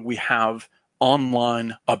dialogue we have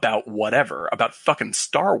online about whatever, about fucking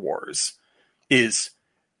Star Wars, is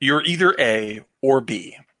you're either A or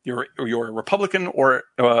B. You're a Republican or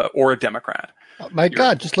a Democrat. Oh my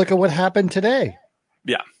God, just look at what happened today.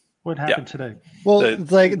 Yeah. What happened today? Well,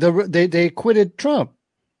 they acquitted Trump.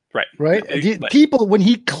 Right. People, when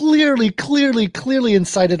he clearly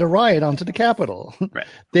incited a riot onto the Capitol,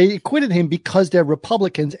 they acquitted him because they're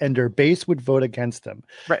Republicans and their base would vote against him.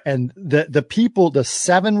 Right. And the people, the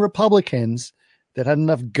 7 Republicans that had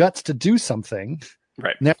enough guts to do something,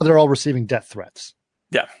 now they're all receiving death threats.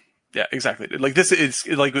 Yeah. Yeah, exactly. Like, this is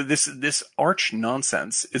like this arch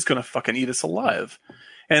nonsense is going to fucking eat us alive.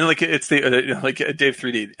 And like, it's the like Dave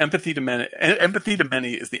 3D, empathy to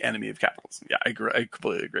many is the enemy of capitalism. Yeah, I agree. I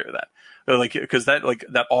completely agree with that. Like, because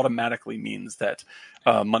that automatically means that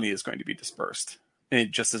money is going to be dispersed,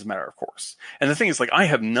 just as a matter of course. And the thing is, like, I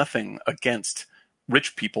have nothing against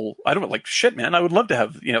rich people. I don't like shit, man. I would love to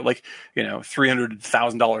have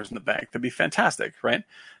 $300,000 in the bank. That'd be fantastic, right?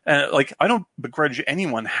 And like, I don't begrudge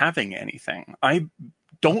anyone having anything. I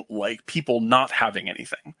don't like people not having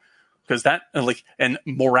anything. Because that, like, and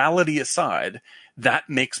morality aside, that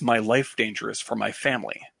makes my life dangerous for my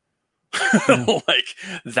family. Like,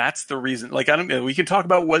 that's the reason. Like, we can talk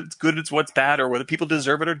about what's good, it's what's bad, or whether people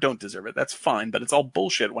deserve it or don't deserve it. That's fine, but it's all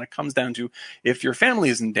bullshit when it comes down to, if your family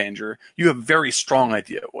is in danger, you have a very strong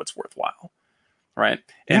idea of what's worthwhile. right?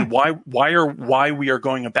 And why we are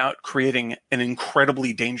going about creating an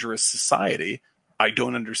incredibly dangerous society, I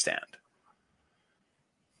don't understand.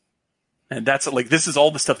 And that's like, this is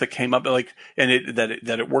all the stuff that came up, like, and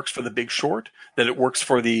that it works for The Big Short, that it works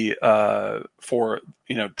for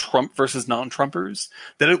Trump versus non-Trumpers,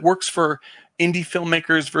 that it works for indie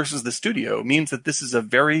filmmakers versus the studio, means that this is a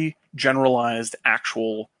very generalized,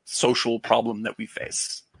 actual social problem that we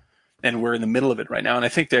face. And we're in the middle of it right now. And I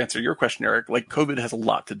think, to answer your question, Eric, like, COVID has a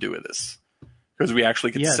lot to do with this, because we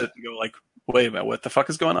actually get to sit and go like, wait a minute, what the fuck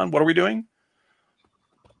is going on? What are we doing?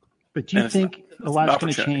 But do you think a lot's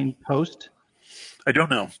going to change post? I don't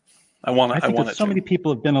know. I want that so many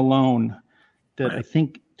people have been alone that I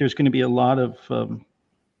think there's going to be a lot of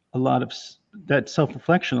that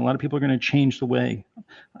self-reflection. A lot of people are going to change the way.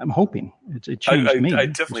 I'm hoping it changed me. I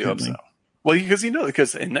definitely hope so. Well,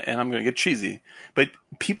 because and I'm going to get cheesy, but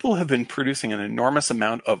people have been producing an enormous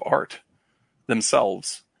amount of art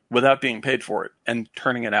themselves without being paid for it and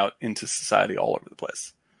turning it out into society all over the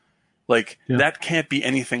place. Like, that can't be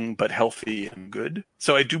anything but healthy and good.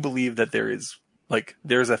 So I do believe that there's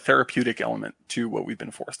a therapeutic element to what we've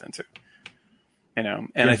been forced into, and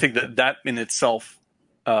I think that in itself,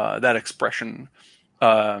 that expression,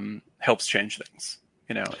 helps change things,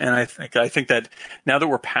 and I think that now that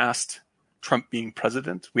we're past Trump being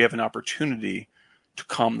president, we have an opportunity to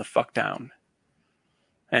calm the fuck down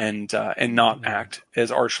and not act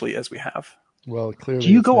as archly as we have. Well, clearly.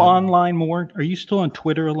 Do you go online more? Are you still on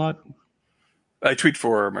Twitter a lot? I tweet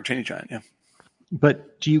for Martini Giant, yeah.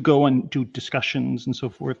 But do you go and do discussions and so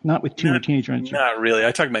forth? Not with Martini Giants. Not really.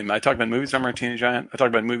 I talk about movies on Martini Giant. I talk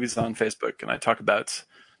about movies on Facebook, and I talk about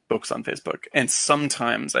books on Facebook. And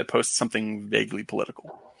sometimes I post something vaguely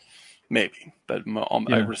political, maybe. But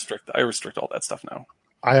I restrict all that stuff now.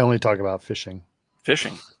 I only talk about fishing.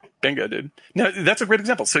 Fishing, bingo, dude. Now that's a great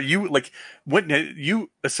example. So you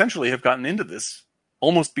essentially have gotten into this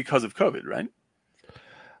almost because of COVID, right?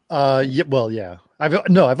 Yeah.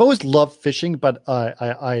 I've always loved fishing, but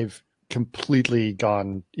I've completely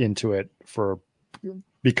gone into it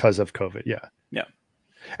because of COVID. Yeah. Yeah.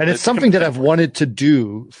 And it's something that I've wanted to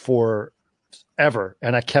do forever,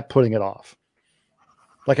 and I kept putting it off.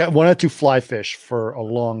 Like, I wanted to fly fish for a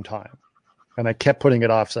long time, and I kept putting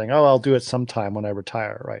it off, saying, "Oh, I'll do it sometime when I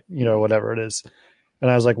retire," right? Whatever it is.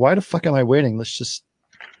 And I was like, "Why the fuck am I waiting? Let's just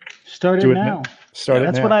start it now."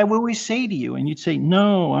 That's what I always say to you, and you'd say,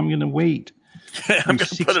 "No, I'm going to wait." I'm going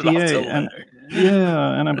to put it off till later.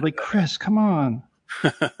 And I'm like, Chris, come on.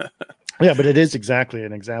 Yeah, but it is exactly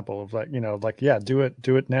an example of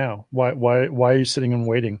do it now. Why are you sitting and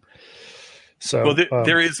waiting? So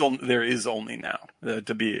there is only now,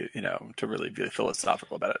 to be to really be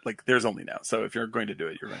philosophical about it. Like, there's only now. So if you're going to do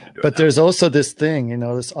it, you're going to do it. But there's also this thing,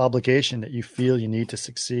 this obligation that you feel you need to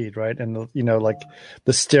succeed, right? And like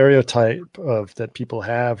the stereotype that people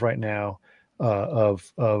have right now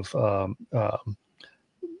of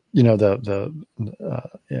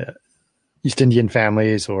East Indian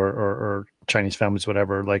families or Chinese families,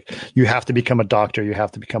 whatever. Like, you have to become a doctor, you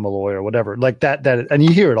have to become a lawyer, whatever. Like that, and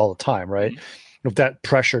you hear it all the time, right? Mm-hmm. Of that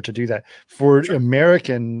pressure to do that. For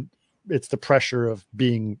American, it's the pressure of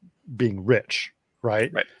being rich,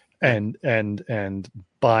 right? Right. And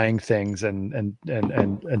buying things and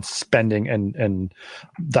spending and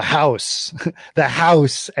the house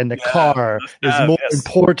and the car is more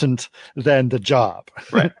important than the job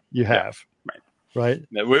you have. Right.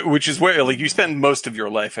 Which is where, like, you spend most of your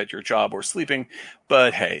life at your job or sleeping,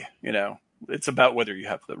 but hey, it's about whether you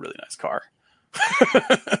have the really nice car.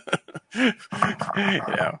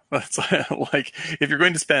 It's like, if you're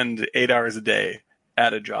going to spend 8 hours a day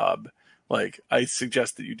at a job, like, I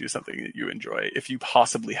suggest that you do something that you enjoy if you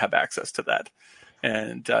possibly have access to that.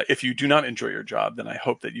 And if you do not enjoy your job, then I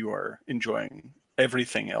hope that you are enjoying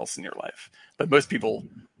everything else in your life. But most people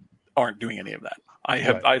aren't doing any of that.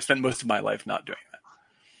 I've spent most of my life not doing that.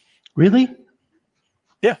 Really?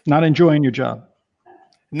 Yeah. Not enjoying your job.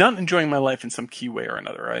 Not enjoying my life in some key way or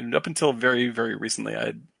another. Up until very, very recently,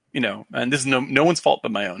 and this is no one's fault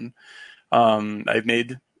but my own. I've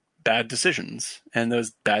made bad decisions, and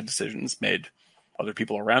those bad decisions made other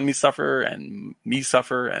people around me suffer and me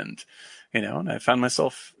suffer. And I found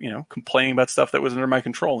myself, complaining about stuff that was under my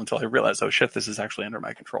control until I realized, oh shit, this is actually under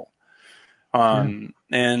my control. And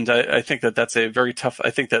I think that that's a very tough,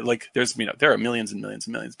 I think that, like, there's, there are millions and millions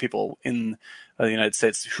and millions of people in the United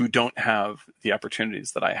States who don't have the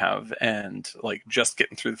opportunities that I have. And, like, just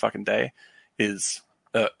getting through the fucking day is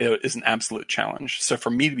an absolute challenge. So for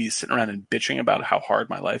me to be sitting around and bitching about how hard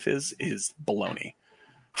my life is baloney.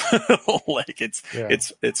 Like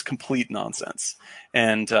it's complete nonsense.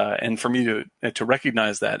 And for me to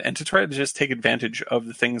recognize that and to try to just take advantage of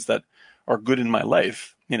the things that are good in my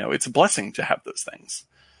life, it's a blessing to have those things.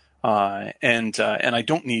 And I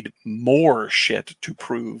don't need more shit to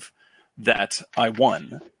prove that I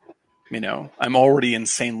won. I'm already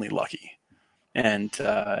insanely lucky. And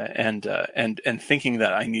thinking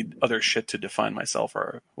that I need other shit to define myself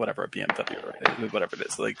or whatever, a BMW or whatever it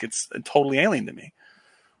is, like it's totally alien to me.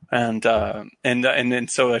 And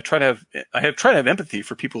so I try to have empathy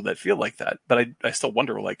for people that feel like that, but I still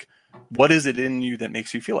wonder, like, what is it in you that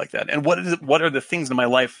makes you feel like that? And what are the things in my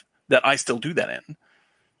life that I still do that in?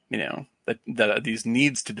 That these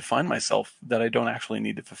needs to define myself that I don't actually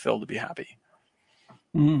need to fulfill to be happy.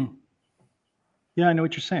 Mm. Yeah, I know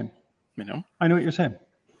what you're saying. I know what you're saying.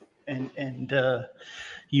 And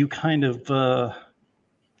you kind of,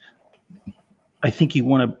 I think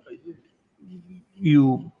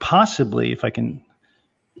you possibly, if I can,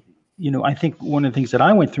 I think one of the things that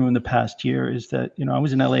I went through in the past year is that, I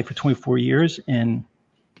was in LA for 24 years and,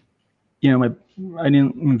 my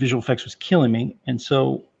visual effects was killing me. And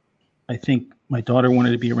so I think my daughter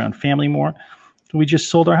wanted to be around family more. So we just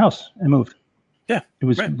sold our house and moved. Yeah, it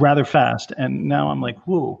was rather fast. And now I'm like,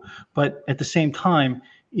 whoa. But at the same time,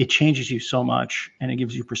 it changes you so much and it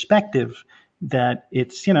gives you perspective that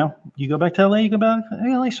it's, you go back to LA, you go back to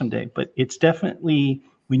LA someday. But it's definitely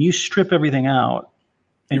when you strip everything out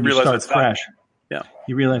and you start fresh,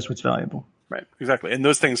 you realize what's valuable. Right, exactly. And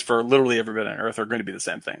those things for literally everybody on earth are going to be the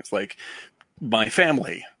same things. Like my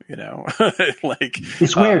family, like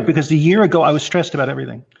it's weird because a year ago I was stressed about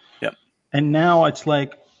everything. Yeah. And now it's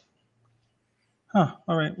like, all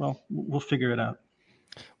right, well, we'll figure it out.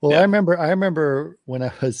 Well, yeah. I remember when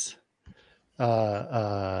I was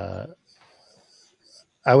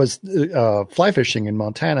fly fishing in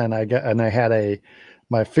Montana, and I had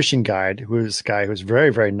my fishing guide, who was a guy who was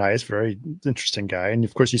very, very nice, very interesting guy. And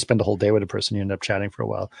of course, you spend a whole day with a person, you end up chatting for a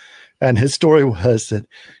while. And his story was that,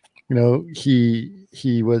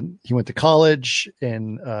 he went to college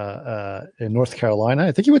in North Carolina.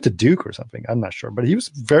 I think he went to Duke or something. I'm not sure, but he was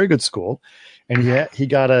very good school, and he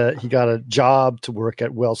got a job to work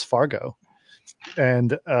at Wells Fargo.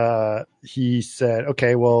 And he said,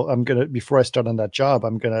 "Okay, well, before I start on that job,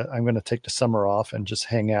 I'm gonna take the summer off and just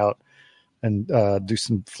hang out and do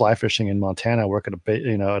some fly fishing in Montana, work at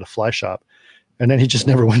a fly shop." And then he just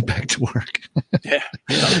never went back to work. Yeah,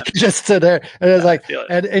 he just stood there, and I was like,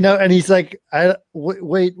 and he's like,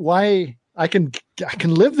 "Wait, why? I can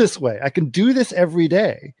live this way. I can do this every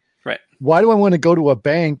day. Right? Why do I want to go to a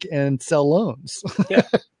bank and sell loans?" Yeah,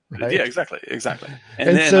 right? Yeah, exactly.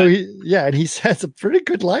 And so he has a pretty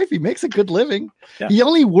good life. He makes a good living. Yeah. He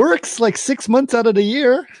only works like 6 months out of the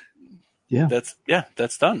year. Yeah, that's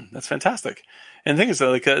done. That's fantastic. And the thing is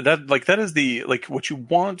that is the, like, what you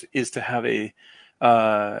want is to have a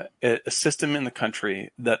system in the country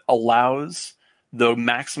that allows the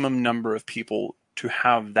maximum number of people to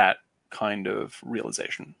have that kind of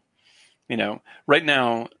realization. Right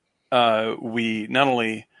now, we not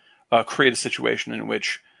only create a situation in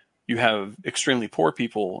which you have extremely poor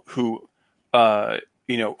people who, are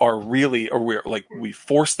really, or we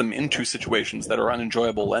force them into situations that are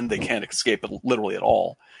unenjoyable and they can't escape it literally at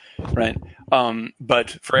all. Right.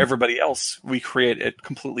 But for everybody else, we create a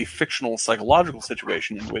completely fictional psychological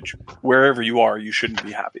situation in which wherever you are, you shouldn't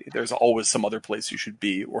be happy. There's always some other place you should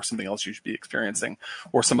be, or something else you should be experiencing,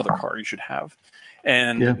 or some other car you should have.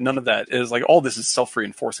 And none of that is like, all this is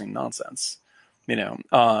self-reinforcing nonsense,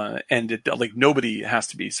 and it, like, nobody has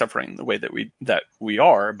to be suffering the way that we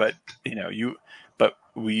are, but but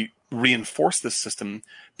we reinforce this system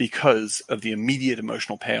because of the immediate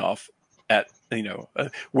emotional payoff at,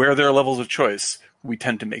 where there are levels of choice, we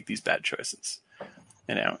tend to make these bad choices,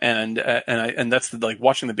 and that's like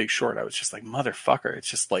watching The Big Short. I was just like, motherfucker. It's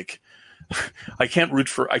just like, I can't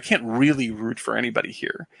really root for anybody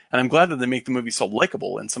here. And I'm glad that they make the movie so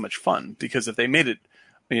likable and so much fun, because if they made it,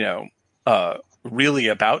 really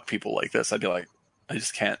about people like this, I'd be like, I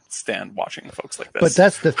just can't stand watching folks like this. But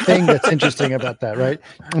that's the thing that's interesting about that, right?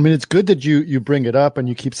 I mean, it's good that you bring it up and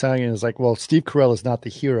you keep saying it. It's like, well, Steve Carell is not the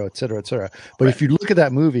hero, et cetera, et cetera. But if you look at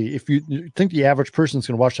that movie, if you think the average person is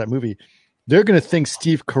going to watch that movie, they're going to think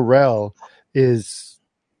Steve Carell is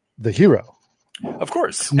the hero. Of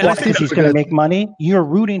course. And I think he's going to make money. You're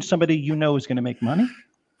rooting somebody is going to make money.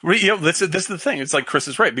 This is the thing. It's like Chris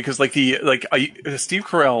is right, because like Steve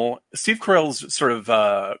Carell's sort of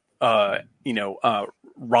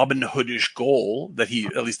Robin Hoodish goal that he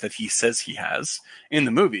says he has in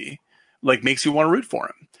the movie, like, makes you want to root for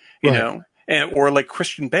him, you know? or like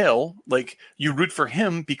Christian Bale, like you root for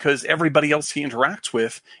him because everybody else he interacts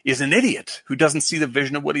with is an idiot who doesn't see the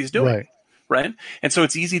vision of what he's doing. Right. And so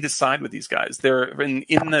it's easy to side with these guys. They're in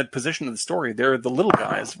the position of the story. They're the little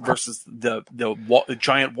guys versus the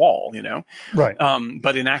giant wall, you know? Right.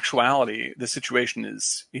 But in actuality, the situation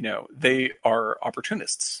is, you know, they are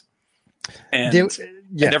opportunists. And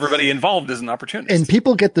everybody involved is an opportunist. And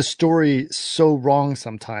people get the story so wrong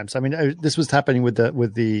sometimes. I mean, this was happening with the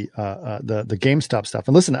GameStop stuff.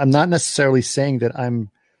 And listen, I'm not necessarily saying that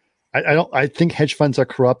I think hedge funds are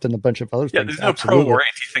corrupt and a bunch of other things. Yeah, there's no pro or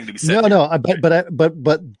anti thing to be said. No,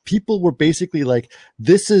 but people were basically like,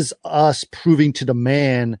 this is us proving to the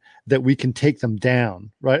man that we can take them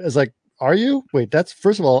down, right? It's like, are you? Wait, that's,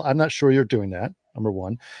 first of all, I'm not sure you're doing that, number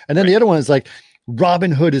one. And then the other one is like,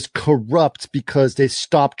 Robinhood is corrupt because they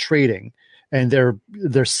stopped trading and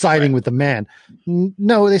they're siding with the man.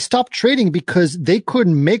 No, they stopped trading because they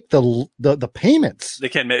couldn't make the payments. They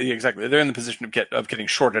can't make, exactly. They're in the position of getting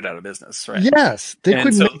shorted out of business, right? Yes, they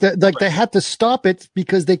couldn't make that. Like they had to stop it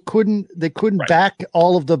because they couldn't back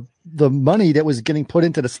all of the money that was getting put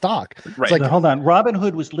into the stock. Right. Like, hold on,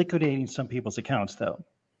 Robinhood was liquidating some people's accounts, though.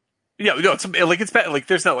 Yeah, no, it's bad. Like,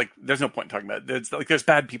 there's no point in talking about it. It's like there's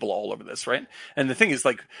bad people all over this, right? And the thing is,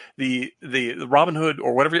 like, the Robin Hood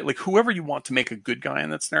or whatever, like whoever you want to make a good guy in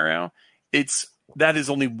that scenario, that is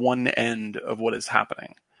only one end of what is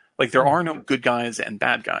happening. Like, there are no good guys and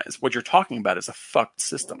bad guys. What you're talking about is a fucked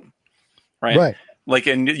system, right? Right. Like,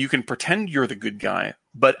 and you can pretend you're the good guy,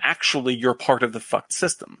 but actually you're part of the fucked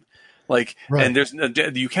system. Like, and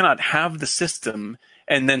you cannot have the system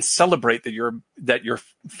and then celebrate that you're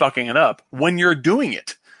fucking it up when you're doing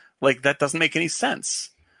it. Like, that doesn't make any sense,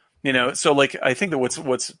 you know? So like, I think that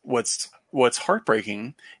what's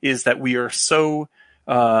heartbreaking is that we are so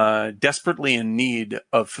desperately in need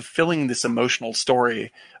of fulfilling this emotional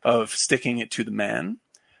story of sticking it to the man.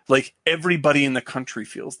 Like, everybody in the country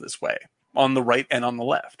feels this way, on the right and on the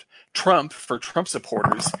left. Trump, for Trump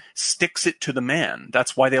supporters, sticks it to the man.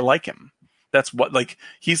 That's why they like him. That's what, like,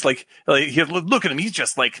 he's like look at him. He's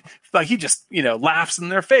just like he just, you know, laughs in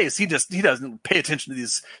their face. He doesn't pay attention to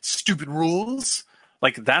these stupid rules.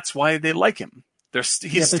 Like, that's why they like him.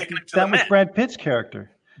 He's sticking it to the man. That was Brad Pitt's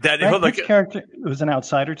character. Brad Pitt's character was an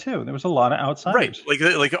outsider too. There was a lot of outsiders.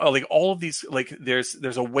 Right. Like all of these, like, there's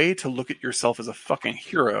a way to look at yourself as a fucking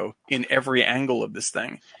hero in every angle of this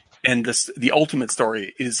thing. And the ultimate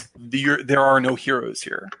story is there are no heroes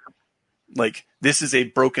here. Like, this is a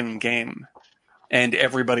broken game. And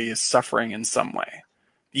everybody is suffering in some way.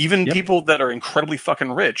 Even people that are incredibly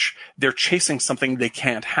fucking rich, they're chasing something they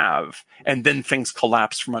can't have, and then things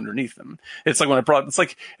collapse from underneath them. It's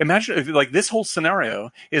like imagine if, like, this whole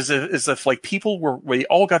scenario is if like we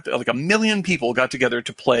all got like 1 million people got together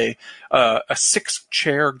to play a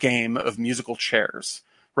 6-chair game of musical chairs,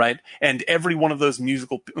 right? And every one of those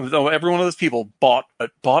people bought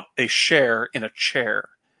a share in a chair.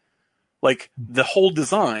 Like, the whole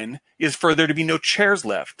design is for there to be no chairs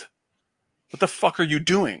left. What the fuck are you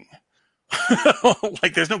doing?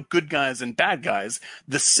 Like, there's no good guys and bad guys.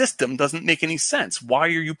 The system doesn't make any sense. Why are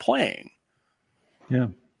you playing? Yeah.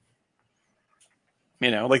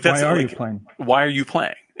 You know, like, that's why are you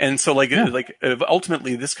playing? And so, like,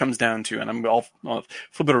 ultimately this comes down to, and I'll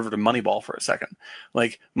flip it over to Moneyball for a second.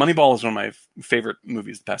 Like, Moneyball is one of my favorite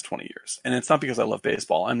movies the past 20 years. And it's not because I love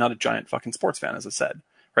baseball. I'm not a giant fucking sports fan, as I said.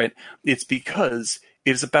 Right? It's because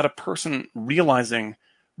it is about a person realizing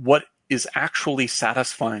what is actually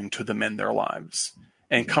satisfying to them in their lives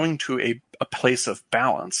and coming to a place of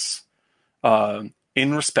balance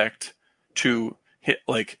in respect to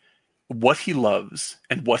like what he loves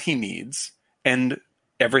and what he needs and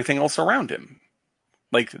everything else around him.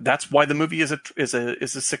 Like, that's why the movie is a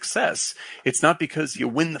success. It's not because you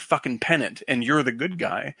win the fucking pennant and you're the good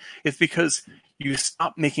guy. It's because you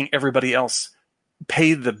stop making everybody else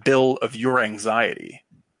pay the bill of your anxiety.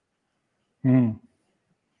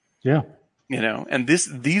 Yeah. You know, and this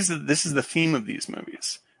is the theme of these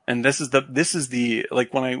movies. And this is the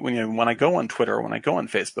like, when I go on Twitter, when I go on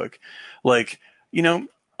Facebook, like, you know,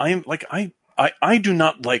 I do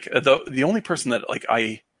not like the only person that, like,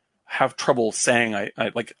 I have trouble saying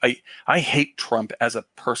I hate Trump as a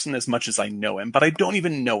person as much as I know him, but I don't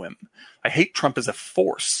even know him. I hate Trump as a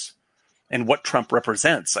force, and what Trump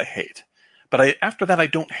represents I hate. But after that, I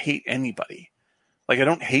don't hate anybody. Like, I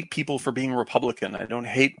don't hate people for being Republican. I don't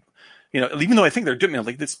hate, you know, even though I think they're doing,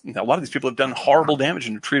 like, this, a lot of these people have done horrible damage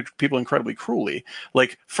and treated people incredibly cruelly.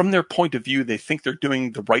 Like, from their point of view, they think they're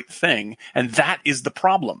doing the right thing, and that is the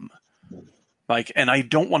problem. Like, and I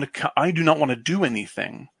do not want to do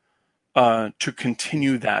anything to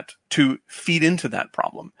continue that, to feed into that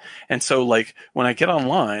problem. And so, like, when I get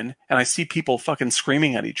online and I see people fucking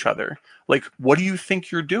screaming at each other, like, what do you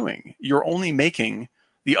think you're doing? You're only making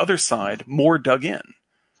the other side more dug in.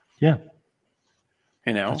 Yeah.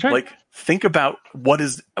 You know, That's right. like, think about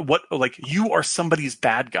like, you are somebody's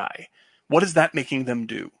bad guy. What is that making them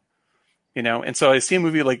do? You know, and so I see a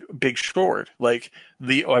movie like Big Short, like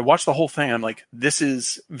I watched the whole thing. I'm like, this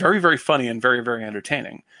is very, very funny and very, very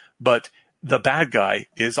entertaining. But the bad guy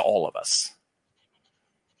is all of us.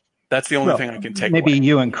 That's the only thing I can take maybe away.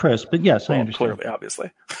 You and Chris, but yes, I understand. Clearly,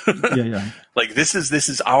 obviously. Yeah. Like, this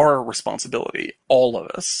is our responsibility, all of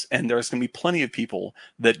us. And there's going to be plenty of people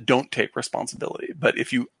that don't take responsibility. But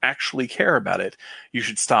if you actually care about it, you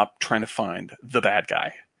should stop trying to find the bad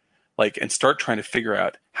guy. Like, and start trying to figure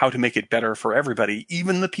out how to make it better for everybody,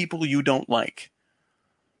 even the people you don't like.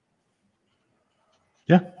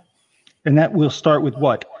 Yeah. And that will start with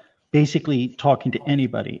what? Basically talking to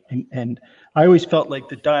anybody. And I always felt like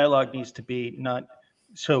the dialogue needs to be not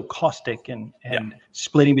so caustic and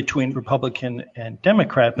splitting between Republican and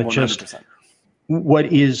Democrat, but 100%. Just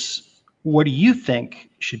what do you think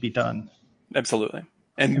should be done? Absolutely.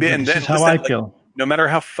 And this is how I feel. No matter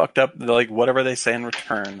how fucked up, like, whatever they say in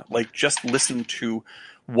return, like, just listen to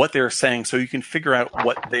what they're saying so you can figure out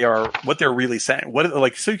what they're really saying.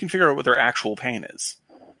 So you can figure out what their actual pain is.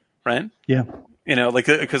 Right? Yeah. You know, like,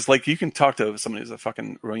 because, like, you can talk to somebody who's a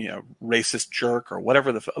fucking, racist jerk or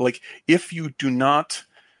whatever like, if you do not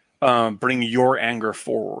bring your anger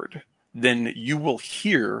forward, then you will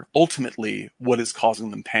hear ultimately what is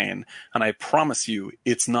causing them pain. And I promise you,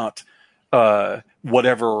 it's not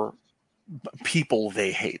whatever people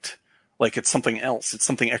they hate. Like, it's something else. It's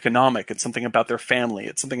something economic. It's something about their family.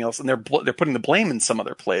 It's something else, and they're putting the blame in some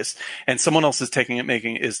other place, and someone else is taking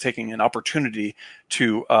an opportunity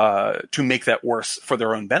to make that worse for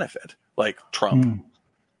their own benefit, like Trump.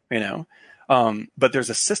 You know, but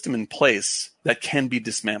there's a system in place that can be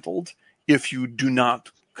dismantled if you do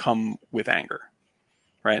not come with anger.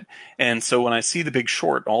 Right. And so when I see The Big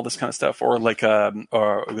Short, all this kind of stuff, or like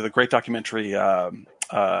or with a great documentary,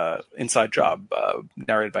 Inside Job,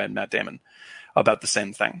 narrated by Matt Damon, about the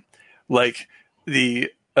same thing. Like,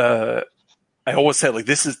 I always say, like,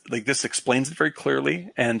 this explains it very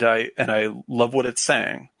clearly, and I love what it's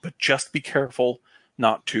saying, but just be careful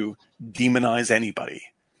not to demonize anybody.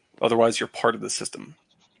 Otherwise, you're part of the system.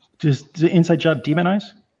 Does the Inside Job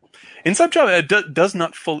demonize? Inside Job does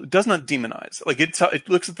not demonize. Like, it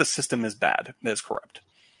looks at the system as bad, as corrupt.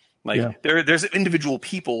 Like, there's individual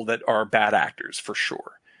people that are bad actors for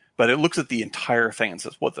sure, but it looks at the entire thing and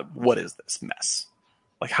says, what is this mess?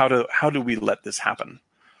 Like, how do we let this happen?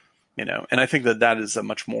 You know, and I think that is a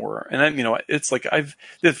much more, and then, you know, it's like,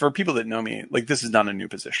 for people that know me, like, this is not a new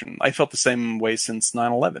position. I felt the same way since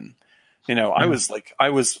 9/11. You know, I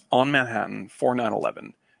was on Manhattan for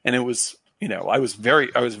 9/11, and it was, you know, I was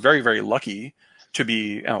very, very lucky to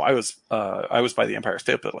be, you know, I was by the Empire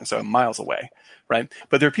State Building, so I'm miles away, right?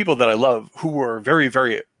 But there are people that I love who were very,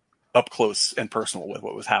 very up close and personal with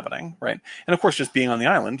what was happening, right? And of course, just being on the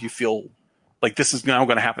island, you feel like this is now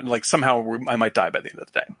going to happen. Like, somehow I might die by the end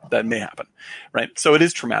of the day. That may happen, right? So it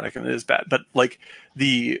is traumatic and it is bad. But, like,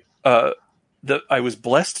 I was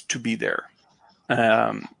blessed to be there,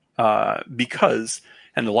 because,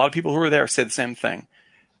 and a lot of people who were there say the same thing,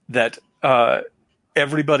 that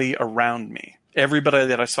everybody around me, everybody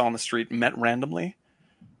that I saw on the street, met randomly,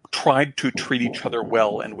 tried to treat each other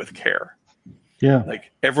well and with care. Yeah.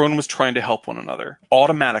 Like, everyone was trying to help one another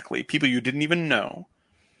automatically, people you didn't even know,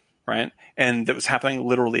 right? And that was happening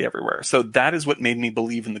literally everywhere. So that is what made me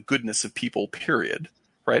believe in the goodness of people, period,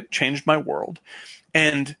 right? Changed my world.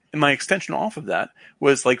 And my extension off of that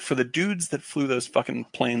was, like, for the dudes that flew those fucking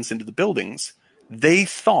planes into the buildings, they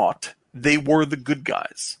thought they were the good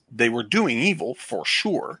guys. They were doing evil for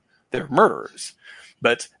sure. They're murderers,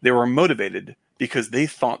 but they were motivated because they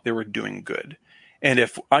thought they were doing good. And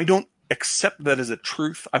if I don't accept that as a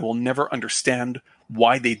truth, I will never understand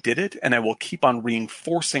why they did it, and I will keep on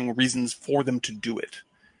reinforcing reasons for them to do it.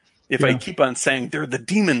 If I keep on saying they're the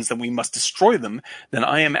demons and we must destroy them, then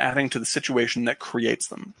I am adding to the situation that creates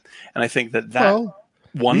them. And I think that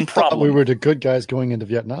one problem. We were the good guys going into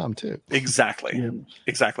Vietnam too. Exactly. Yeah.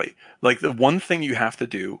 Exactly. Like, the one thing you have to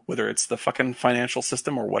do, whether it's the fucking financial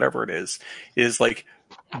system or whatever it is like,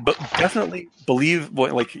 but definitely believe,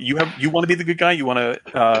 like, you want to be the good guy. You want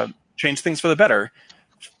to change things for the better.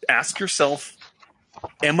 Ask yourself,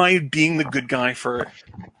 am I being the good guy for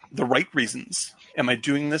the right reasons? Am I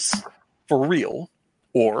doing this for real,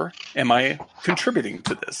 or am I contributing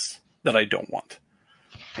to this that I don't want?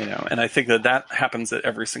 You know, and I think that happens at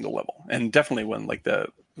every single level, and definitely when, like, the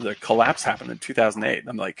the collapse happened in 2008,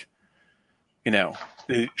 I'm like,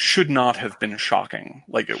 it should not have been shocking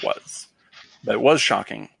like it was. But it was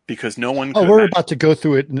shocking because no one could we're about to go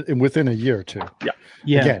through it within a year or two.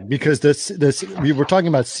 Yeah. Again, because we were talking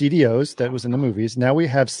about CDOs that was in the movies. Now we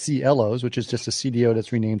have CLOs, which is just a CDO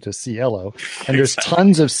that's renamed to CLO. And there's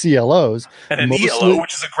tons of CLOs. And an ELO,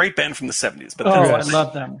 which is a great band from the 70s. But I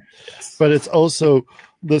love them. Yes. But it's also,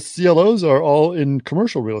 the CLOs are all in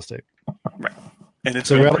commercial real estate. Right. And it's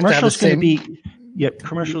commercial's going to be... Yeah,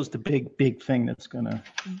 commercial is the big thing that's going to...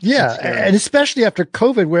 Yeah, and especially after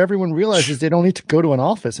COVID, where everyone realizes they don't need to go to an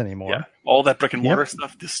office anymore. Yeah, all that brick and mortar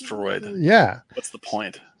stuff destroyed. Yeah. What's the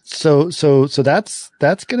point? So that's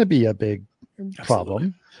going to be a big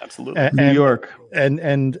problem. Absolutely. New York.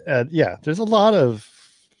 And there's a lot of...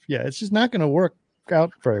 Yeah, it's just not going to work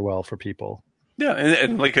out very well for people. Yeah,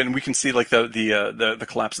 and we can see like the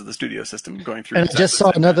collapse of the studio system going through. And I just saw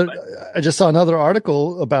another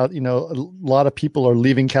article about, a lot of people are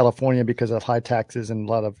leaving California because of high taxes and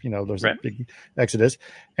a lot of, there's a big exodus,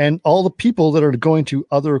 and all the people that are going to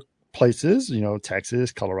other places,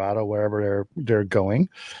 Texas, Colorado, wherever they're going,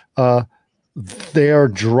 they are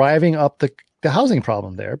driving up the housing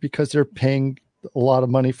problem there because they're paying a lot of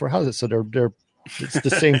money for houses. So they're it's the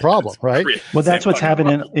same problem, right? Well, that's what's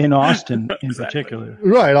happening in Austin in particular.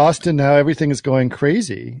 Right. Austin, now everything is going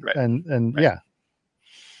crazy. Right. And yeah.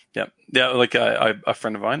 Yeah. Like a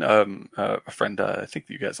friend of mine, a friend I think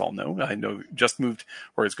you guys all know, just moved,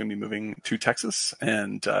 or is going to be moving to Texas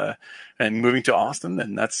and moving to Austin.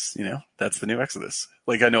 And that's the new exodus.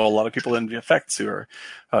 Like I know a lot of people in VFX who are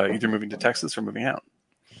either moving to Texas or moving out,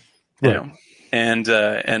 and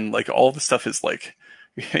like all the stuff is like,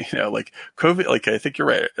 like COVID, like I think you're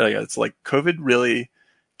right. It's like COVID really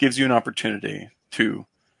gives you an opportunity to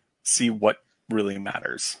see what really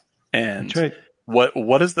matters. And right.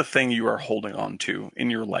 What is the thing you are holding on to in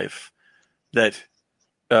your life that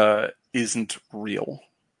isn't real?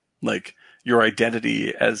 Like your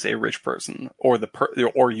identity as a rich person, or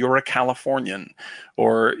or you're a Californian,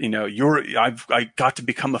 or I got to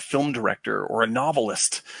become a film director or a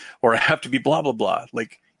novelist, or I have to be blah blah blah.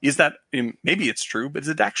 Like, is that, maybe it's true, but is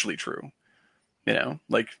it actually true?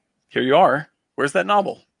 Like, here you are. Where's that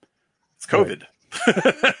novel? It's COVID.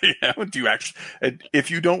 Right. Do you actually, if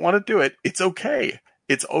you don't want to do it, it's okay.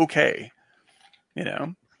 It's okay.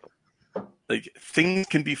 Like things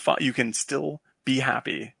can be fun. You can still be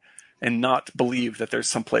happy and not believe that there's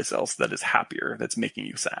someplace else that is happier that's making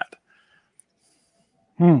you sad.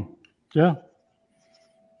 Yeah.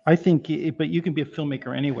 I think, but you can be a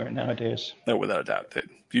filmmaker anywhere nowadays. No, without a doubt.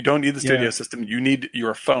 You don't need the studio system. You need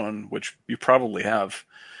your phone, which you probably have,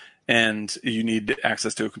 and you need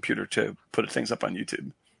access to a computer to put things up on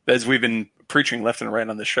YouTube. As we've been preaching left and right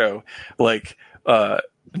on the show, like not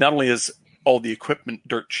only is all the equipment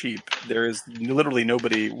dirt cheap, there is literally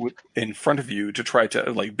nobody in front of you to try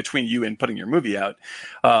to, like, between you and putting your movie out.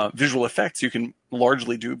 Visual effects you can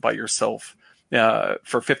largely do by yourself.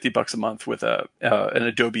 For $50 a month with an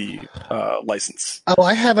Adobe license. Oh,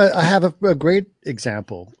 I have a great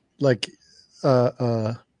example. Like,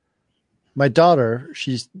 my daughter,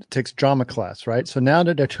 she takes drama class, right? So now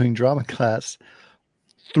that they're doing drama class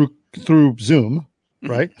through Zoom,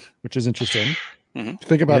 right? Which is interesting. Mm-hmm.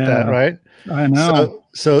 Think about that, right? I know.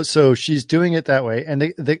 So she's doing it that way, and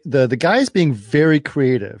the guy's being very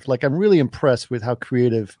creative. Like, I'm really impressed with how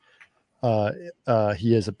creative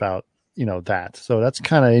he is about that. So that's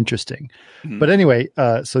kind of interesting. Mm-hmm. But anyway,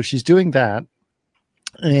 so she's doing that.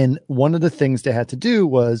 And one of the things they had to do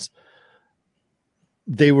was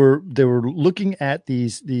they were looking at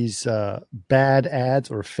these bad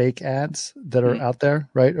ads or fake ads that are out there,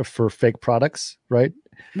 right? Or for fake products, right?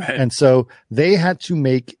 And so they had to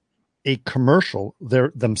make a commercial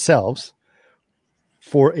themselves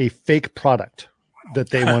for a fake product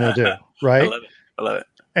that they want to do, right? I love it.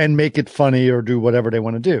 And make it funny or do whatever they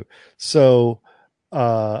want to do. So,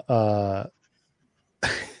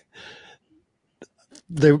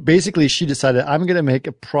 she decided, I'm going to make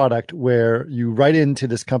a product where you write into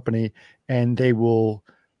this company and it will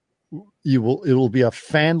be a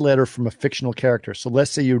fan letter from a fictional character. So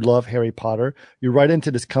let's say you love Harry Potter, you write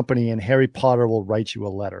into this company and Harry Potter will write you a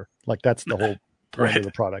letter. Like, that's the whole point of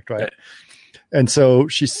the product, right? And so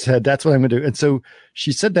she said, that's what I'm going to do. And so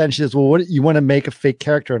she said that, and she says, well, what, you want to make a fake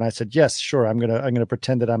character? And I said, yes, sure. I'm going to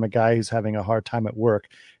pretend that I'm a guy who's having a hard time at work,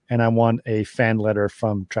 and I want a fan letter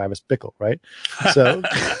from Travis Bickle. Right. So,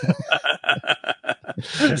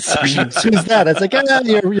 so she chooses that. It's like,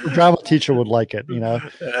 your drama teacher would like it,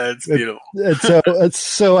 It's beautiful.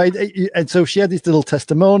 And so she had these little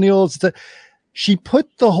testimonials. She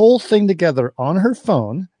put the whole thing together on her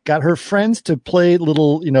phone got her friends to play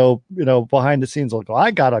little, behind the scenes. Like,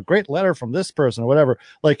 I got a great letter from this person or whatever.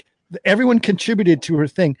 Like everyone contributed to her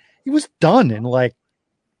thing. It was done in like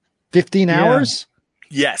 15 hours.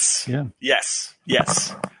 Yes. Yeah. Yes.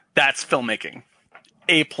 That's filmmaking.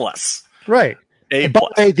 A+. Right. A+. By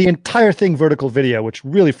the way, the entire thing vertical video, which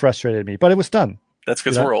really frustrated me, but it was done. That's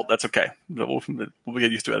because we're old. That's okay. We'll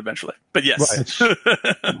get used to it eventually. But yes,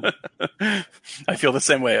 Right. I feel the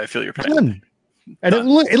same way. I feel your pain. Done. And it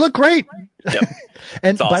looked great. Yep.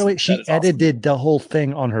 And It's by the way, awesome. she That is awesome. edited the whole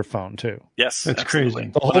thing on her phone too. Yes, That's absolutely.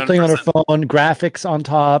 crazy. The whole thing on her 100%. phone, graphics on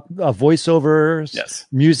top, voiceovers, Yes.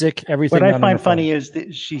 music, everything. What I on her find phone. funny is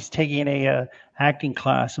that she's taking a acting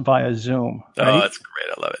class via Zoom. Oh, Right? that's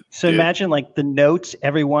great. I love it. So Dude. imagine like the notes.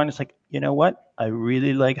 Everyone is like, you know what? I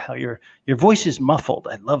really like how your voice is muffled.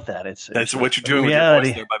 I love that. That's what you're doing with reality.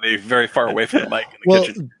 your voice there by being very far away from the mic in the Well,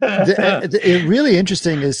 kitchen. it really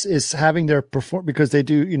interesting is having their perform because they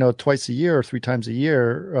do twice a year or 3 times a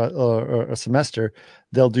year or a semester.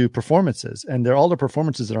 They'll do performances, and all the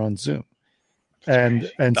performances are on Zoom. And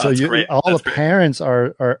so That's great. all That's the great. parents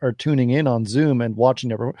are tuning in on Zoom and watching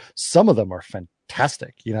their. Some of them are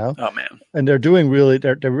fantastic, Oh man, and they're doing really.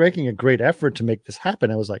 They're making a great effort to make this happen.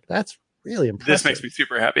 I was like, that's really impressive. this makes me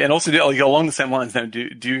super happy. And also, like, along the same lines, now, do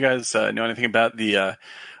you guys know anything about the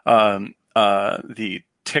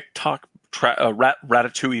TikTok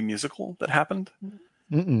Ratatouille musical that happened?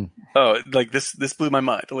 Mm-mm. Oh, like this blew my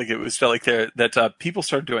mind. Like it was felt like that people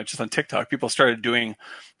started doing just on TikTok. People started doing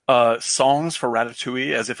songs for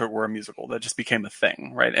Ratatouille as if it were a musical. That just became a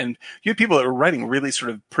thing, right? And you had people that were writing really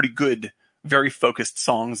sort of pretty good, very focused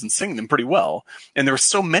songs and singing them pretty well. And there were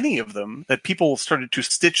so many of them that people started to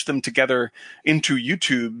stitch them together into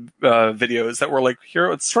YouTube videos that were like,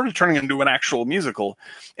 here, it started turning into an actual musical.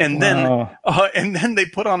 And Wow. then they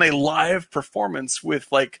put on a live performance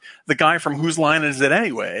with like the guy from Whose Line Is It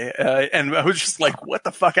Anyway? And I was just like, what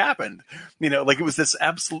the fuck happened? Like it was this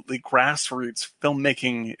absolutely grassroots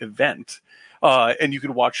filmmaking event. And you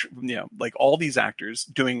could watch, like all these actors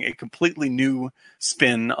doing a completely new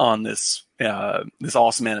spin on this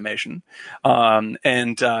awesome animation,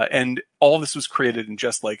 and all this was created in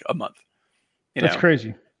just like a month. That's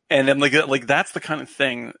crazy. And then like that's the kind of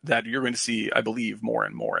thing that you're going to see, I believe, more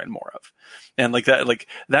and more and more of. And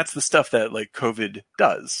that's the stuff that like COVID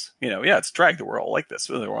does. It's dragged the world like this.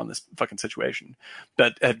 We're on this fucking situation,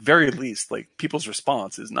 but at very least, like people's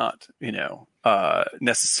response is not,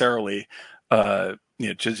 necessarily. To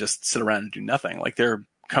just sit around and do nothing. Like they're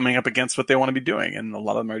coming up against what they want to be doing. And a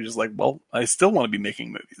lot of them are just like, well, I still want to be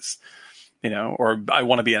making movies, or I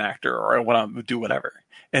want to be an actor, or I want to do whatever.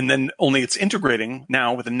 And then only it's integrating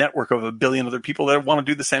now with a network of 1 billion other people that want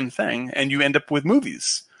to do the same thing. And you end up with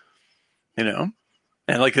movies, and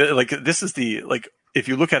like this is if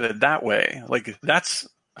you look at it that way, like that's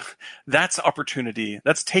opportunity.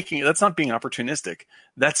 That's not being opportunistic.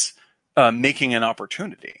 That's making an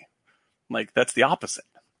opportunity. Like that's the opposite.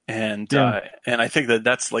 And I think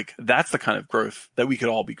that's the kind of growth that we could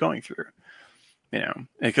all be going through,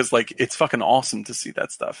 because like it's fucking awesome to see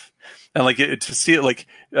that stuff. And like to see it like,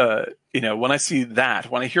 when I see that,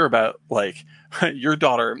 when I hear about like your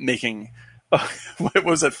daughter making, what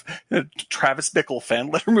was it? Travis Bickle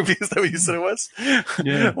fan letter movie? Is that what you said it was?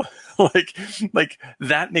 Yeah. like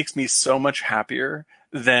that makes me so much happier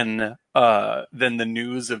than the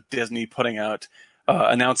news of Disney putting out,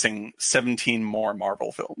 announcing 17 more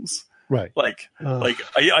Marvel films. Right.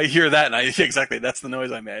 I hear that and exactly, that's the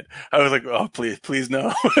noise I made. I was like, oh, please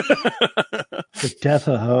no. The death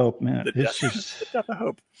of hope, man. The death of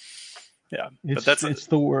hope. Yeah. But It's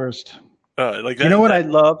the worst. like that, You know what I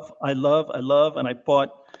love, and I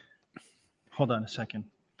bought. Hold on a second.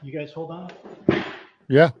 You guys hold on.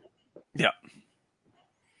 Yeah. Yeah.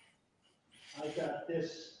 I got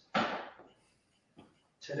this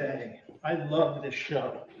today. I love this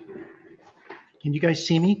show. Can you guys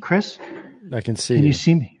see me, Chris? I can see Can you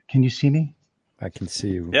see me? Can you see me? I can see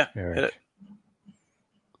you. Yeah. Eric.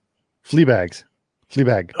 Fleabag.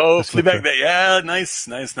 Oh, That's what Fleabag. Yeah,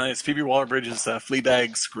 nice. Phoebe Waller-Bridge's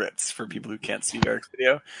Fleabag scripts for people who can't see Eric's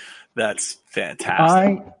video. That's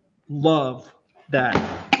fantastic. I love that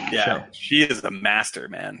show. She is a master,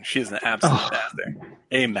 man. She is an absolute master.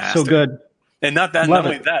 A master. So good. And not Love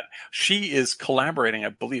only it. that, she is collaborating. I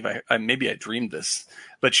believe maybe I dreamed this,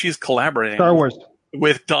 but she's collaborating Star Wars.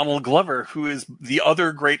 with Donald Glover, who is the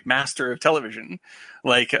other great master of television.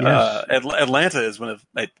 Like Yes. Atlanta is one of,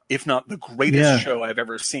 if not the greatest show I've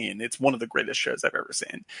ever seen. It's one of the greatest shows I've ever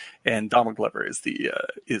seen. And Donald Glover is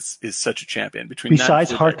is such a champion between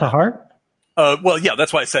Besides that, Heart to Heart? well, yeah,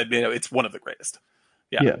 that's why I said it's one of the greatest.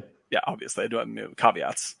 Yeah. Yeah, obviously I do have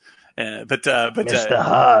caveats. But Mr.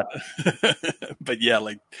 Hart. but yeah,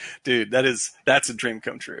 like, dude, that's a dream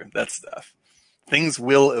come true. That stuff. Things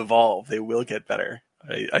will evolve. They will get better.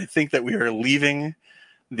 I think that we are leaving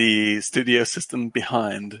the studio system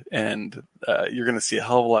behind, and you're going to see a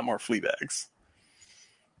hell of a lot more Fleabags.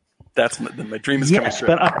 That's my dream is coming true.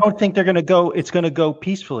 But I don't think they're going to go. It's going to go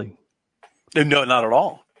peacefully. No, not at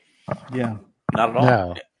all. Yeah, not at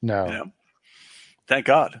all. No. You know? Thank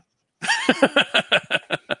God.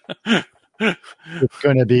 It's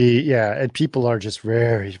going to be, and people are just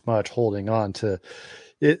very much holding on to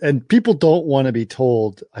it, and people don't want to be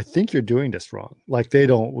told, I think you're doing this wrong. Like they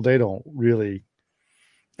don't really.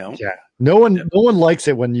 No. Yeah. No one likes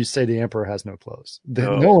it when you say the emperor has no clothes.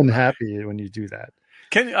 No one happy when you do that.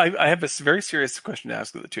 I have a very serious question to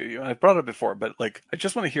ask the two of you. I brought it up before, but like, I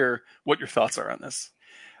just want to hear what your thoughts are on this.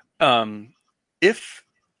 If,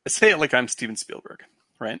 say, like, I'm Steven Spielberg,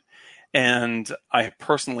 right? And I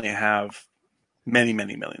personally have many,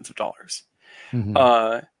 many millions of dollars.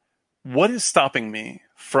 Mm-hmm. What is stopping me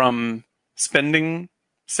from spending,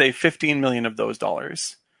 say, 15 million of those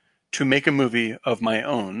dollars to make a movie of my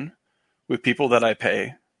own with people that I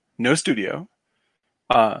pay, no studio,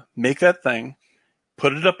 make that thing,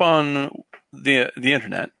 put it up on the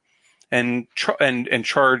internet, and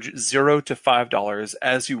charge $0 to $5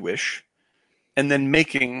 as you wish, and then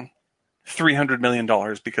making $300 million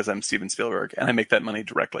because I'm Steven Spielberg and I make that money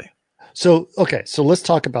directly. So let's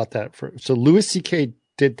talk about that. So Louis C.K.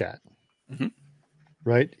 did that,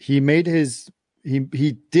 right? He made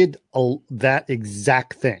he did that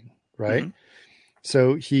exact thing, right? Mm-hmm.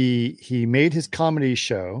 So he made his comedy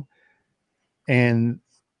show and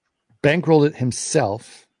bankrolled it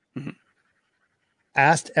himself,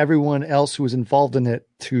 asked everyone else who was involved in it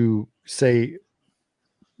to say,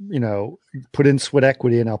 put in sweat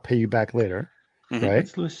equity and I'll pay you back later. Mm-hmm. Right?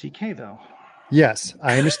 It's Louis C.K. though. Yes,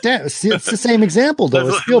 I understand. It's the same example though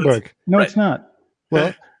as Spielberg. No, right. It's not.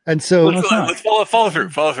 Well, and so let's follow through.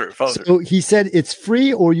 So he said it's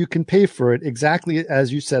free or you can pay for it exactly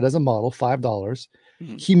as you said as a model, $5.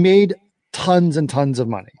 Mm-hmm. He made tons and tons of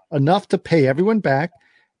money, enough to pay everyone back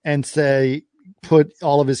and say, put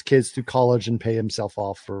all of his kids through college and pay himself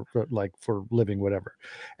off for living, whatever.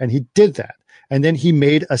 And he did that. And then he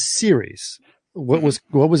made a series. What was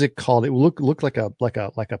it called? It looked like a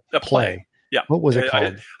play. Yeah. What was it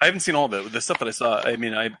called? I haven't seen all of it. The stuff that I saw, I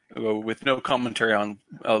mean, with no commentary on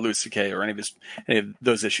Louis C.K. or any of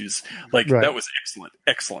those issues, like that was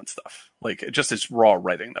excellent stuff. Like just his raw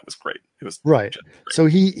writing, that was great. It was right. So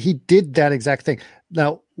he did that exact thing.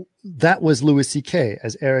 Now that was Louis C.K.,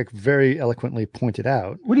 as Eric very eloquently pointed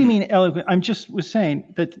out. What do you mean eloquent? I'm just was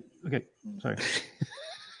saying that. Okay, sorry.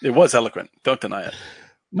 It was eloquent. Don't deny it.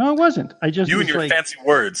 No, it wasn't. I just you and your fancy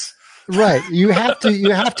words. Right. You have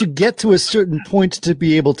to get to a certain point to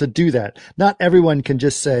be able to do that. Not everyone can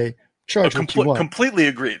just say, charge what you want. Completely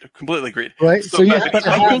agreed. Right. So you have but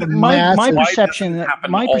I think my perception,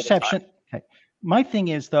 okay. My thing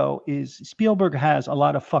is Spielberg has a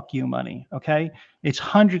lot of fuck you money. Okay. It's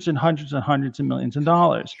hundreds and hundreds and hundreds of millions of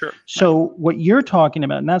dollars. Sure. So what you're talking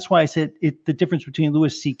about, and that's why I said the difference between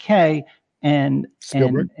Louis C.K. and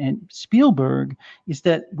Spielberg is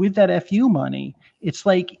that with that FU money, it's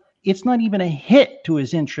like, it's not even a hit to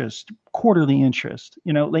his quarterly interest.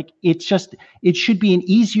 It should be an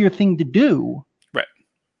easier thing to do right.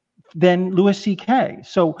 than Louis C.K.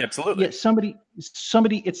 So absolutely. Yeah, somebody,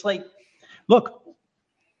 it's like, look,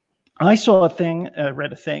 I saw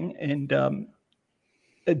read a thing and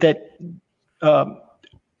that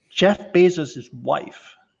Jeff Bezos'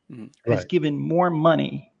 wife has given more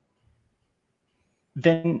money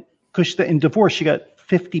than, because in divorce, she got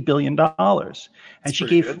 $50 billion, and she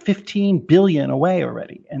gave $15 billion away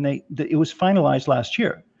already, and it was finalized last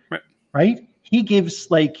year. Right? He gives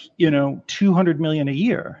 $200 million a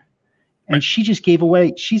year, and she just gave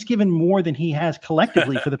away. She's given more than he has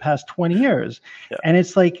collectively for the past 20 years, and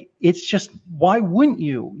it's like just why wouldn't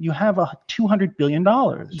you? You have $200 billion.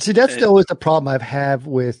 See, that's always the problem I've had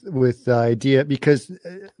with the idea, because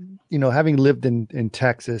having lived in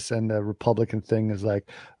Texas, and the Republican thing is like,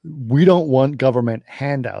 we don't want government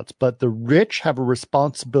handouts, but the rich have a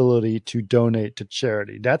responsibility to donate to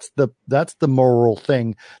charity. That's the moral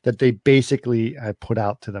thing that they basically put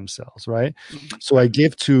out to themselves, right? Mm-hmm. So I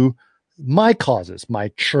give to my causes. My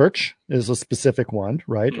church is a specific one,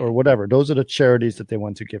 right? Or whatever. Those are the charities that they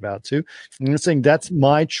want to give out to. And I'm saying that's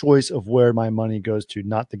my choice of where my money goes to,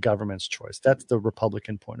 not the government's choice. That's the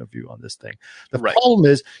Republican point of view on this thing. The problem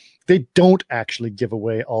is they don't actually give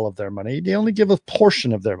away all of their money. They only give a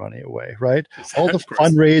portion of their money away, right? All the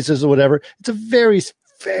fundraisers or whatever. It's a very,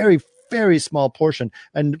 very very small portion.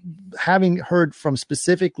 And having heard from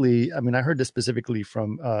specifically, I mean, I heard this specifically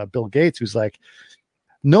from Bill Gates, who's like,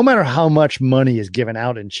 no matter how much money is given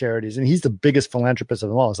out in charities, and he's the biggest philanthropist of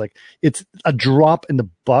them all, it's like it's a drop in the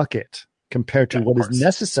bucket compared to what is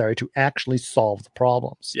necessary to actually solve the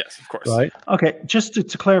problems. Yes, of course. Right? Okay, just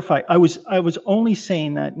to clarify, I was only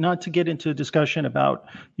saying that not to get into a discussion about,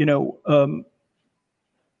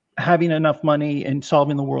 having enough money and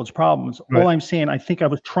solving the world's problems. Right. All I'm saying, I think I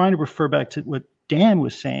was trying to refer back to what Dan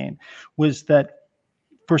was saying, was that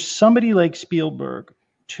for somebody like Spielberg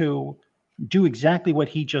to do exactly what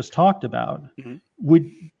he just talked about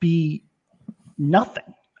would be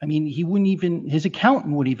nothing. I mean, he wouldn't even, his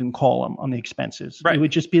accountant would even call him on the expenses. Right. It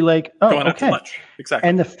would just be like, oh, going okay. Exactly.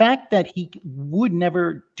 And the fact that he would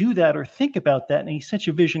never do that or think about that, and he's such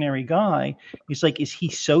a visionary guy, he's like, is he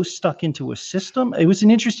so stuck into a system? It was an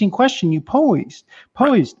interesting question you posed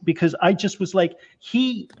because I just was like,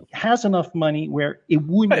 he has enough money where it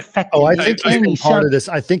wouldn't affect him. I think he's part of this.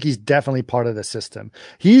 I think he's definitely part of the system.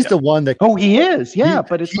 He's the one that. Oh, he is. Yeah.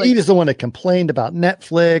 But it's he is the one that complained about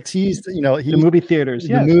Netflix. He's, the movie theaters.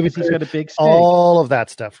 Yeah. He's got a big stake. All of that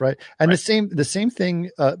stuff, right? And the same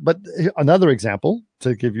thing. But another example,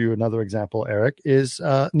 to give you another example, Eric, is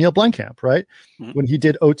Neil Blomkamp, right? Mm-hmm. When he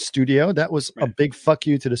did Oats Studio, that was a big fuck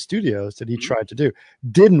you to the studios that he tried to do.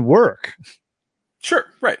 Didn't work. Sure,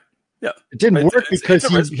 right. Yeah, it didn't work because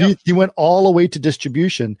he went all the way to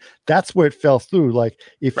distribution. That's where it fell through. Like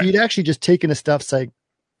if he'd actually just taken the stuff, saying,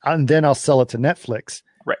 and then I'll sell it to Netflix,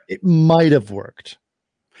 it might have worked.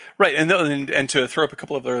 Right, and to throw up a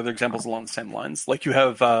couple of other examples along the same lines, like you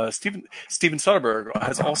have Steven Soderbergh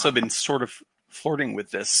has also been sort of flirting with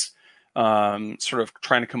this, sort of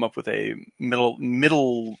trying to come up with a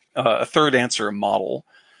middle a third answer model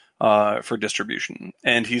for distribution,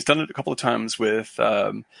 and he's done it a couple of times with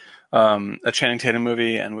a Channing Tatum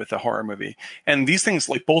movie and with a horror movie, and these things,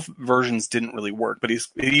 like both versions, didn't really work. But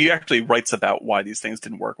he actually writes about why these things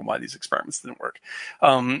didn't work and why these experiments didn't work.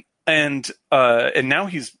 And now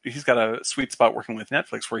he's got a sweet spot working with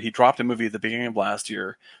Netflix, where he dropped a movie at the beginning of last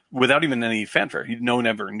year without even any fanfare. No one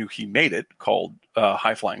ever knew he made it, called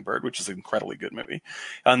High Flying Bird, which is an incredibly good movie.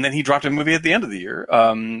 And then he dropped a movie at the end of the year,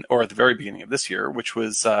 or at the very beginning of this year, which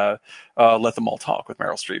was Let Them All Talk with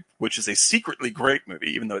Meryl Streep, which is a secretly great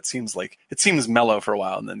movie, even though it seems mellow for a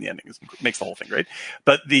while, and then the ending makes the whole thing great.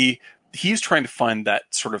 But he's trying to find that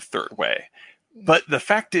sort of third way. But the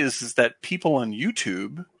fact is that people on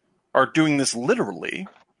YouTube are doing this literally,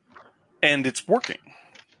 and it's working.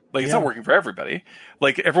 Like, it's not working for everybody.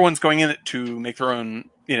 Like, everyone's going in it to make their own,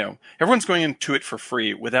 everyone's going into it for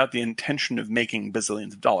free without the intention of making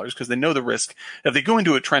bazillions of dollars, because they know the risk. If they go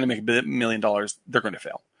into it trying to make $1 million, they're going to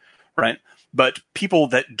fail, right? But people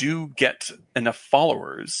that do get enough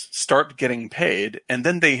followers start getting paid, and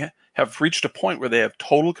then they have reached a point where they have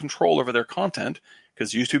total control over their content,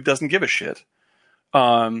 because YouTube doesn't give a shit.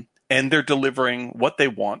 And they're delivering what they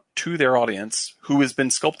want to their audience, who has been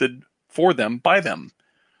sculpted for them by them.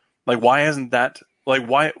 Like, why isn't that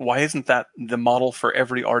the model for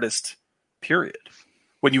every artist, period?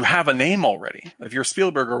 When you have a name already, if you're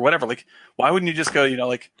Spielberg or whatever, like, why wouldn't you just go,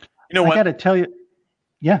 what? I got to tell you,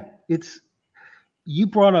 you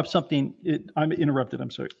brought up something. I'm interrupted.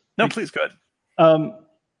 I'm sorry. No, please go ahead.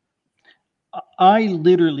 I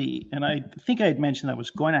literally, and I think I had mentioned I was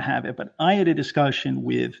going to have it, but I had a discussion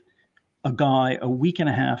with a guy a week and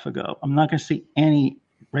a half ago. I'm not going to say any,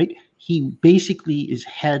 right? He basically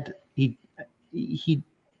he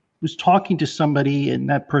was talking to somebody, and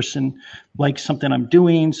that person liked something I'm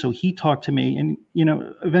doing. So he talked to me, and,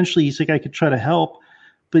 eventually he's like, I could try to help,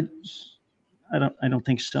 but I don't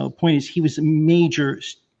think so. The point is, he was a major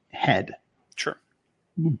head. Sure.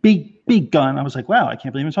 Big gun. I was like, wow, I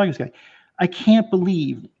can't believe I'm talking to this guy. I can't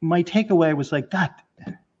believe, my takeaway was like, that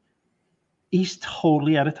he's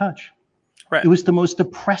totally out of touch. Right. It was the most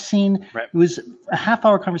depressing. Right. It was a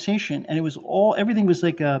half-hour conversation, and it was everything was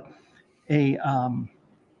like it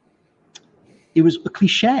was a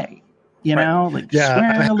cliche, like swearing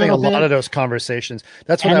I'm a little bit. A lot of those conversations.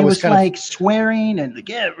 That's what and I was like swearing and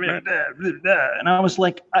and I was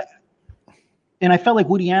like, and I felt like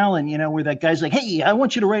Woody Allen, where that guy's like, hey, I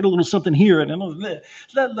want you to write a little something here. And you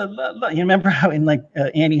remember how in like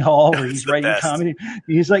Annie Hall, where he's writing comedy,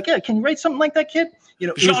 he's like, yeah, can you write something like that, kid?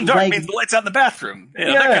 Jean d'Arc means the lights out in the bathroom.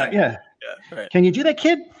 Yeah. Right. Can you do that,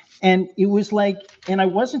 kid? And it was like, and I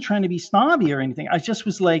wasn't trying to be snobby or anything. I just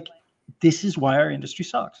was like, this is why our industry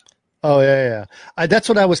sucks. Oh yeah. That's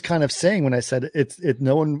what I was kind of saying when I said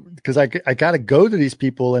no one, because I got to go to these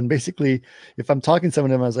people, and basically if I'm talking to some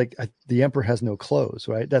of them, I was like, the emperor has no clothes,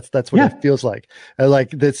 right? That's what it feels like. Like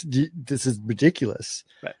this is ridiculous,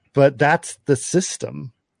 right. But that's the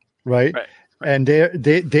system, right? Right. And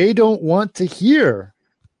they don't want to hear.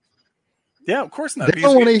 Yeah, of course not. They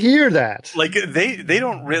don't want to hear that. Like they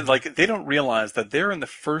don't realize that they're in the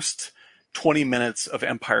first 20 minutes of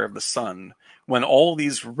Empire of the Sun, when all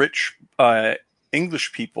these rich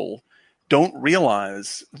English people don't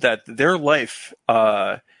realize that their life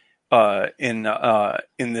in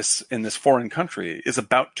this foreign country is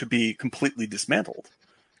about to be completely dismantled.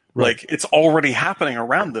 Right. Like it's already happening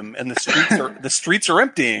around them, and the streets are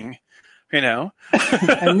emptying. You know,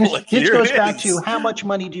 and this goes back to how much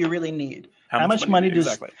money do you really need? How much money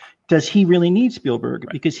does he really need, Spielberg?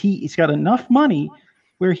 Right. Because he's got enough money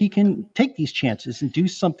where he can take these chances and do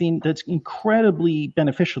something that's incredibly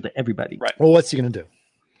beneficial to everybody. Right. Well, what's he going to do?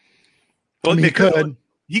 Well, he could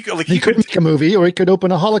make a movie, or he could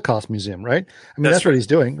open a Holocaust museum, right? I mean, that's what he's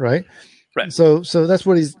doing, right? Right. So that's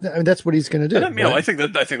what he's going to do. And, I think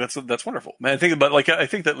that's wonderful. I think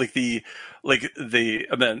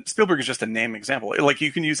Spielberg is just a name example. Like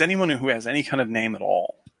you can use anyone who has any kind of name at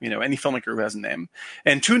all. You know, any filmmaker who has a name,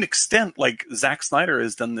 and to an extent, like Zack Snyder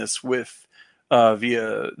has done this with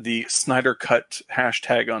via the Snyder Cut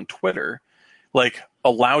hashtag on Twitter, like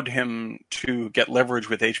allowed him to get leverage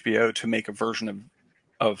with HBO to make a version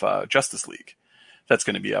of Justice League that's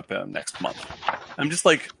going to be up next month. I'm just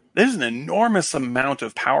like, there's an enormous amount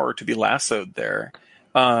of power to be lassoed there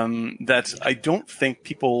that I don't think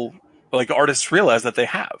people, like artists, realize that they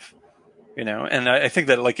have. You know, and I think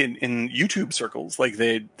that like in YouTube circles, like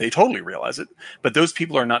they totally realize it, but those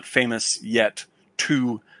people are not famous yet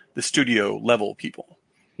to the studio level people.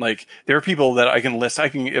 Like there are people that I can list.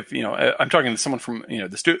 If you know, I'm talking to someone from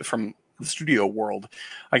from the studio world,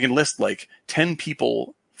 I can list like 10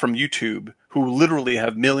 people from YouTube who literally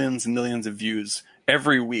have millions and millions of views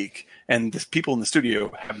every week, and the people in the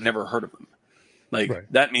studio have never heard of them. Like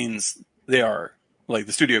that means they are like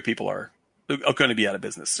the studio people are going to be out of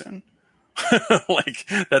business soon. Like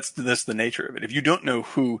that's the nature of it. If you don't know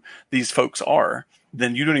who these folks are,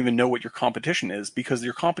 then you don't even know what your competition is, because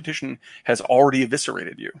your competition has already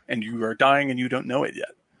eviscerated you and you are dying and you don't know it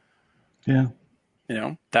yet. Yeah. You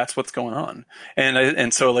know, that's what's going on.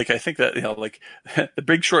 And so like, I think that, you know, like The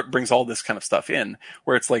Big Short brings all this kind of stuff in,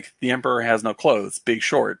 where it's like the emperor has no clothes, Big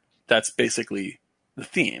Short. That's basically the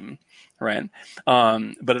theme. Right.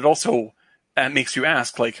 But it also, that makes you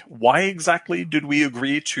ask, like, why exactly did we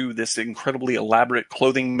agree to this incredibly elaborate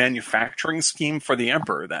clothing manufacturing scheme for the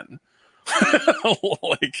emperor then?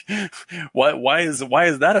 Like, why is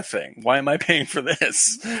that a thing? Why am I paying for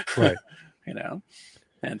this? Right. You know,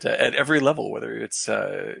 and at every level, whether it's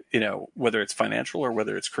whether it's financial or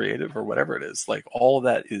whether it's creative or whatever it is, like all of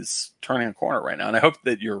that is turning a corner right now. And I hope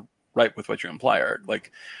that you're right with what you imply, Art.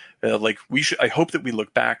 Like I hope that we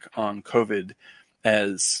look back on COVID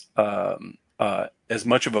as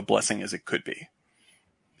much of a blessing as it could be,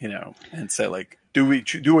 you know, and say like, do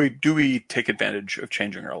we take advantage of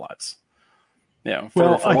changing our lives? You know,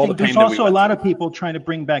 for I think there's also a lot of people trying to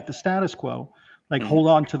bring back the status quo, like hold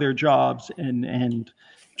on to their jobs, and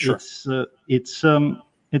sure. It's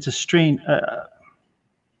a strange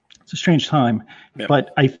time,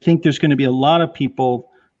 but I think there's going to be a lot of people.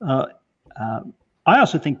 I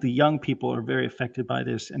also think the young people are very affected by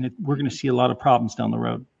this, and we're going to see a lot of problems down the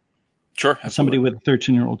road. Sure. Absolutely. Somebody with a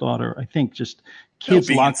 13-year-old daughter, I think just kids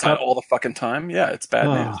being locked inside up all the fucking time. Yeah, it's bad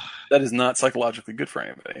news. That is not psychologically good for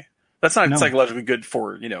anybody. That's not psychologically good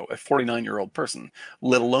for, you know, a 49-year-old person,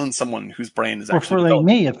 let alone someone whose brain is actually or for like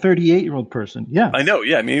me, a 38-year-old person. Yeah. I know.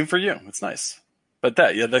 Yeah. I mean, even for you, it's nice. But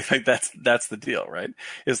that's the deal, right?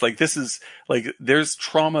 It's like, this is like, there's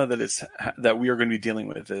trauma that we are going to be dealing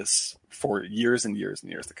with this for years and years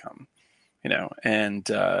and years to come, you know? And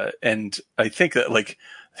I think that like,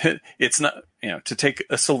 it's not, you know, to take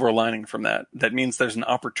a silver lining from that means there's an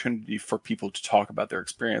opportunity for people to talk about their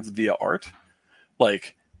experience via art.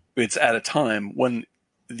 Like, it's at a time when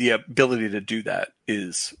the ability to do that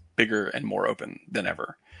is bigger and more open than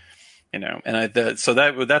ever, you know. And that's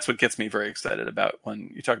what gets me very excited about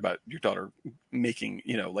when you talk about your daughter making,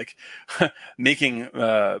 you know, like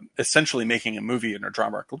essentially making a movie in her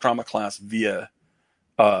drama class via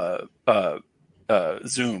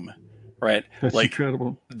Zoom, right? That's like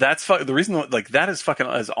incredible. That's the reason, like, that is fucking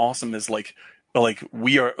as awesome as like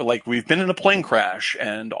we've been in a plane crash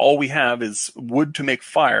and all we have is wood to make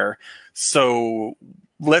fire. So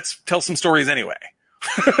let's tell some stories anyway.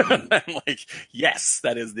 And like, yes,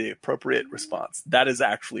 that is the appropriate response. That is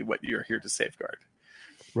actually what you're here to safeguard.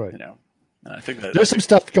 Right. You know, I think that There's some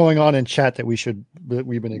stuff going on in chat that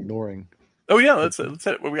we've been ignoring. Oh yeah, let's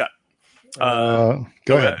hit what we got.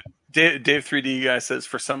 Go ahead. Dave 3D guy says,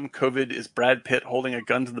 for some, COVID is Brad Pitt holding a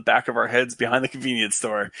gun to the back of our heads behind the convenience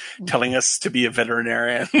store, telling us to be a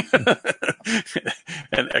veterinarian.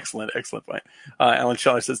 An excellent point. Alan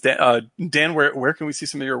Scheller says, Dan, where can we see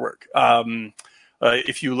some of your work?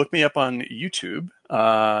 If you look me up on YouTube,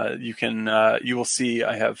 you will see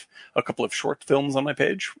I have a couple of short films on my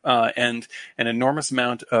page, and an enormous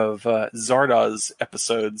amount of Zardoz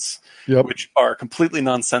episodes, which are completely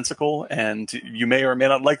nonsensical, and you may or may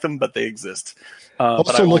not like them, but they exist.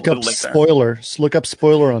 Also, look up Spoiler. Look up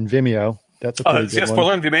Spoiler on Vimeo. That's a pretty good one.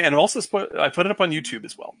 Spoiler on Vimeo, and also I put it up on YouTube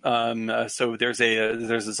as well. So there's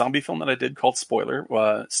a zombie film that I did called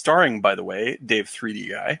Spoiler, starring, by the way, Dave 3D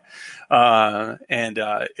guy, and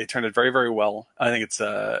it turned out very, very well. I think it's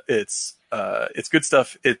good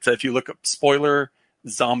stuff. If you look up Spoiler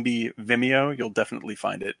Zombie Vimeo, you'll definitely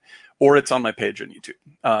find it, or it's on my page on YouTube.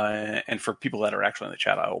 And for people that are actually in the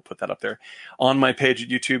chat, I will put that up there. On my page at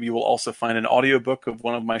YouTube, you will also find an audiobook of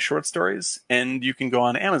one of my short stories, and you can go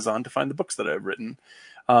on Amazon to find the books that I've written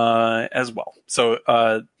as well.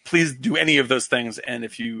 So please do any of those things, and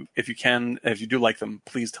if you do like them,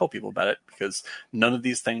 please tell people about it, because none of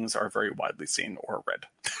these things are very widely seen or read.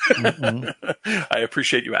 I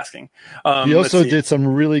appreciate you asking. He also did some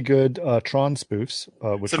really good Tron spoofs,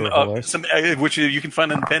 which are hilarious. Which you can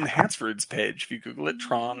find on Ben Hansford's page. If you Google it,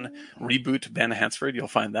 Tron reboot Ben Hansford, you'll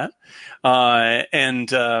find that.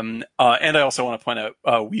 And I also want to point out,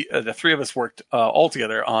 the three of us worked all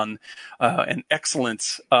together on an excellent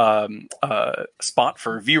spot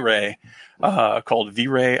for V-Ray called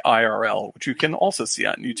V-Ray IRL, which you can also see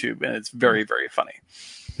on YouTube, and it's very, very funny.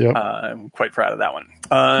 Yep. I'm quite proud of that one.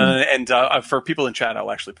 And for people in chat,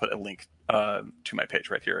 I'll actually put a link to my page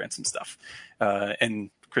right here and some stuff. And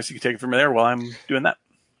Chris, you can take it from there while I'm doing that.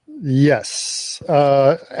 Yes.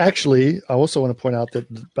 Actually, I also want to point out that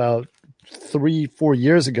about 3-4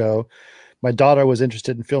 years ago, my daughter was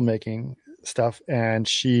interested in filmmaking stuff, and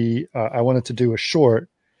I wanted to do a short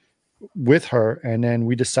with her, and then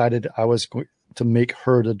we decided I was going to make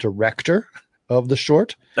her the director of the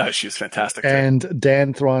short. She was fantastic. And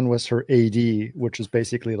Dan Thron was her AD, which is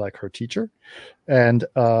basically like her teacher. And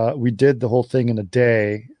we did the whole thing in a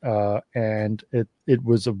day, and it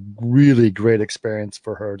was a really great experience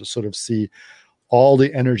for her to sort of see all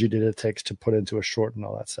the energy that it takes to put into a short and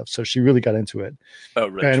all that stuff. So she really got into it. Oh,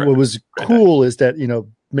 really? And what was cool is that,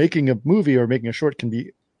 making a movie or making a short can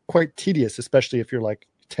be quite tedious, especially if you're like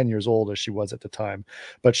 10 years old, as she was at the time.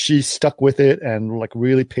 But she stuck with it and like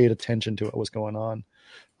really paid attention to what was going on,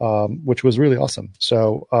 which was really awesome.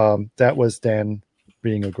 So that was Dan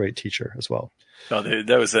being a great teacher as well. No,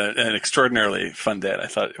 that was an extraordinarily fun day. I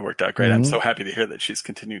thought it worked out great. Mm-hmm. I'm so happy to hear that she's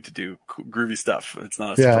continued to do groovy stuff. It's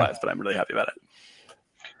not a surprise, but I'm really happy about it.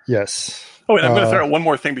 Yes. Oh, and I'm going to throw out one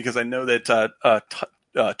more thing, because I know that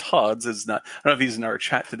Todd's is not, I don't know if he's in our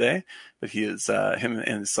chat today, but he is, him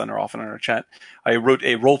and his son are often in our chat. I wrote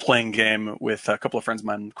a role-playing game with a couple of friends of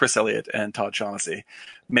mine, Chris Elliott and Todd Shaughnessy,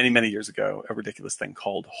 many, many years ago, a ridiculous thing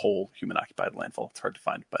called Whole Human Occupied Landfill. It's hard to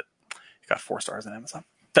find, but it got 4 stars on Amazon.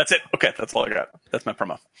 That's it. Okay, that's all I got. That's my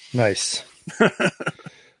promo. Nice.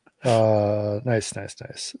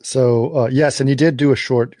 Nice. So, yes, and you did do a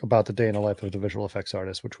short about the day in the life of the visual effects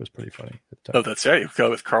artist, which was pretty funny. Oh, that's right. You go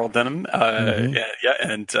with Carl Denham, and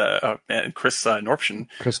Chris Norption,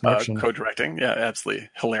 co-directing. Yeah, absolutely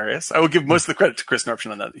hilarious. I will give most of the credit to Chris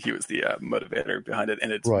Norption on that. He was the motivator behind it,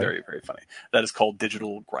 and it's very, very funny. That is called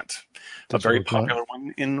Digital Grunt, a very popular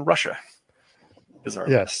one in Russia.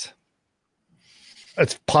 Yes.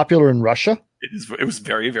 It's popular in Russia? It was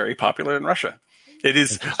very, very popular in Russia. It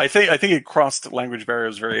is. I think it crossed language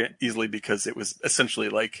barriers very easily, because it was essentially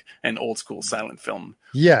like an old school silent film.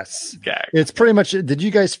 Yes, gag. It's pretty much. Did you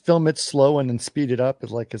guys film it slow and then speed it up?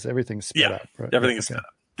 It's like, is everything sped up? Right? Everything is sped up.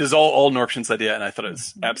 This is all Norption's idea, and I thought it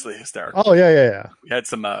was absolutely hysterical. Oh yeah. We had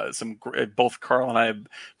some both Carl and I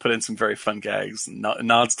put in some very fun gags,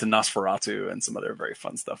 nods to Nosferatu, and some other very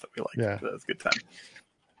fun stuff that we liked. Yeah, it was a good time.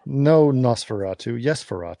 No Nosferatu, yes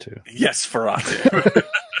Ferratu. Yes Ferratu.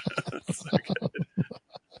 So good.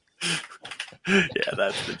 Yeah,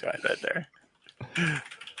 that's the joint right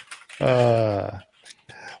there.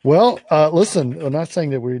 Well, listen, I'm not saying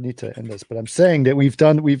that we need to end this, but I'm saying that we've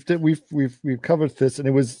covered this, and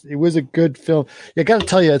it was a good film. I got to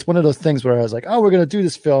tell you, it's one of those things where I was like, oh, we're going to do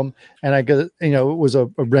this film, and I got, it was a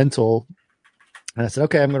rental, and I said,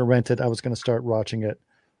 okay, I'm going to rent it. I was going to start watching it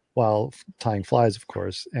while tying flies, of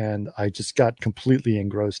course, and I just got completely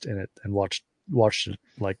engrossed in it and watched it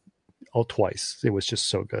like twice. It was just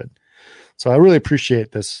so good. So I really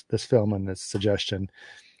appreciate this film and this suggestion.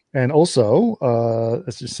 And also,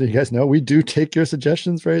 let's just so you guys know, we do take your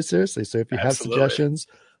suggestions very seriously. So if you have suggestions,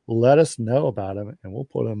 let us know about them, and we'll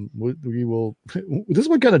put them. We will. This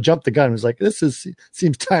one kind of jumped the gun. It was like,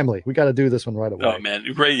 seems timely. We got to do this one right away. Oh man,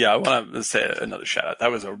 great! Yeah, I want to say another shout out.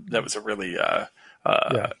 That was a really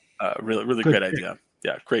really great idea.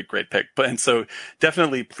 Yeah, great pick. And so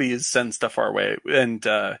definitely please send stuff our way. And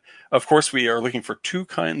of course, we are looking for two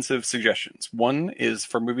kinds of suggestions. One is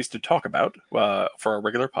for movies to talk about for our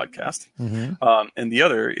regular podcast. Mm-hmm. And the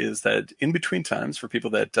other is that in between times, for people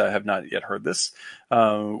that have not yet heard this,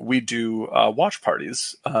 we do watch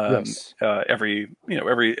parties every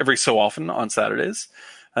so often on Saturdays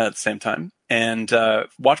at the same time. And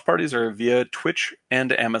watch parties are via Twitch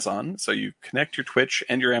and Amazon. So you connect your Twitch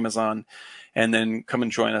and your Amazon, and then come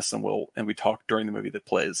and join us, and we talk during the movie that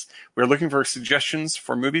plays. We're looking for suggestions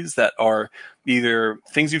for movies that are either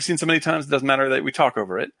things you've seen so many times it doesn't matter that we talk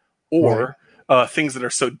over it, or things that are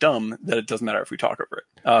so dumb that it doesn't matter if we talk over it.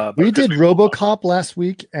 We did RoboCop last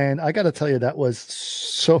week, and I got to tell you, that was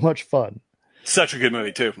so much fun. Such a good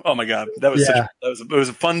movie too. Oh my god, that was it was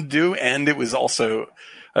fun to do, and it was also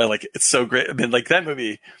it's so great. I mean, like that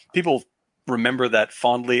movie, people remember that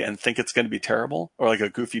fondly and think it's going to be terrible or like a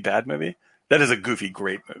goofy bad movie. That is a goofy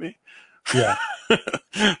great movie. Yeah,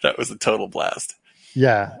 that was a total blast.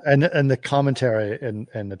 Yeah, and the commentary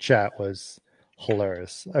in the chat was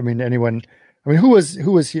hilarious. I mean, who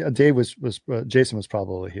was here? Dave was Jason was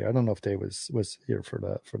probably here. I don't know if Dave was here for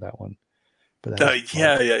that one. But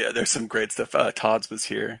yeah. There's some great stuff. Todd's was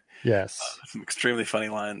here. Yes, some extremely funny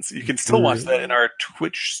lines. You can still watch that in our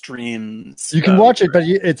Twitch streams. You can watch it, but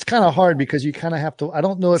it's kind of hard because you kind of have to. I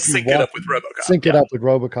don't know if sync it up with RoboCop. Sync it up with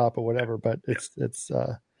RoboCop or whatever, but it's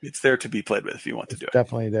there to be played with if you want to do it.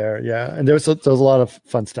 Definitely there, yeah. And there's a lot of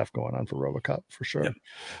fun stuff going on for RoboCop for sure. Yep.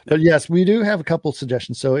 But yes, we do have a couple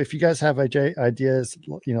suggestions. So if you guys have ideas,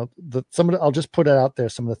 I'll just put it out there.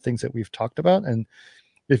 Some of the things that we've talked about, and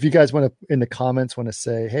if you guys want to in the comments want to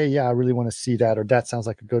say, hey, yeah, I really want to see that, or that sounds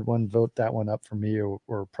like a good one, vote that one up for me, or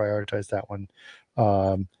prioritize that one.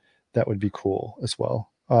 That would be cool as well.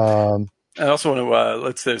 I also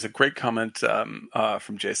want to there's a great comment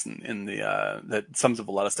from Jason in the that sums up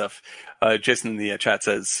a lot of stuff. Jason in the chat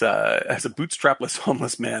says, as a bootstrapless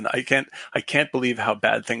homeless man, I can't believe how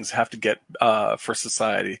bad things have to get for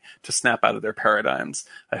society to snap out of their paradigms.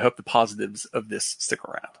 I hope the positives of this stick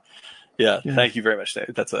around. Yeah. Thank you very much,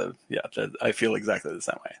 Dave. I feel exactly the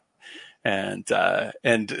same way.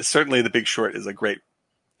 And certainly The Big Short is a great,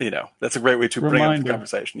 that's a great way to bring up the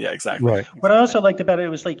conversation. Yeah, exactly. Right. What I also liked about it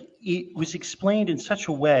was it was explained in such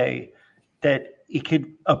a way that it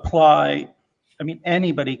could apply. I mean,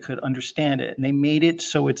 anybody could understand it, and they made it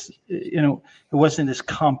so it's, it wasn't this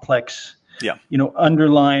complex,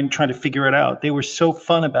 underline trying to figure it out. They were so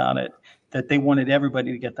fun about it that they wanted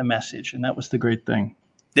everybody to get the message, and that was the great thing.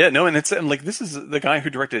 Yeah, no, and this is the guy who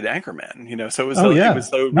directed Anchorman, so it was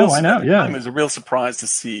it was a real surprise to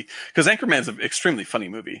see, because Anchorman's an extremely funny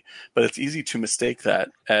movie, but it's easy to mistake that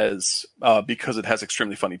as because it has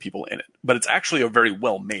extremely funny people in it, but it's actually a very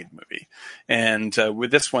well made movie. And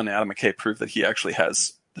with this one, Adam McKay proved that he actually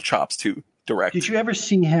has the chops to direct. Did you ever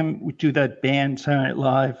see him do that band Saturday Night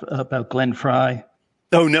Live about Glenn Frey?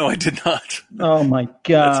 Oh no, I did not. Oh my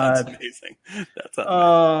God, that sounds amazing.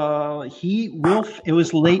 It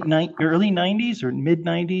was early '90s or mid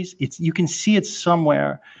 '90s. You can see it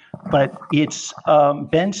somewhere, but it's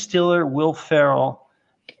Ben Stiller, Will Ferrell,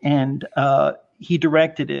 and he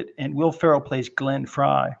directed it. And Will Ferrell plays Glenn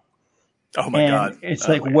Frey. Oh my God! It's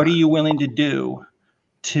what are you willing to do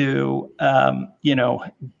to,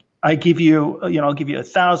 I give you, I'll give you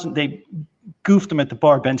 1,000. They goofed him at the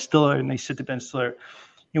bar, Ben Stiller, and they said to Ben Stiller,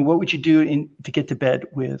 what would you do to get to bed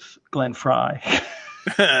with Glenn Frey?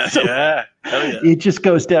 So hell yeah. It just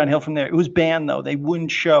goes downhill from there. It was banned, though. They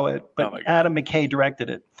wouldn't show it, but Adam McKay directed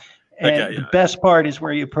it. And the best part is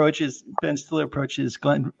where Ben Stiller approaches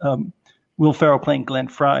Will Ferrell playing Glenn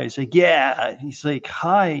Frey. He's like, yeah. He's like,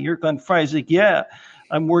 hi, you're Glenn Frey. He's like, yeah.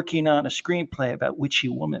 I'm working on a screenplay about Witchy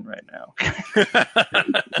Woman right now.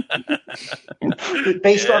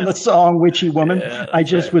 Based on the song Witchy Woman. I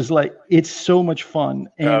just was like, it's so much fun.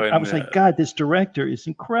 And I was like, God, this director is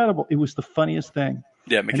incredible. It was the funniest thing.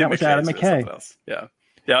 Yeah, and that was Adam McKay. Yeah.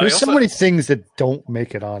 There's so many things that don't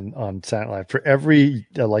make it on Saturday Night. For every,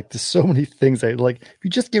 there's so many things that, if you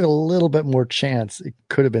just give it a little bit more chance, it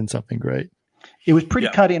could have been something great. It was pretty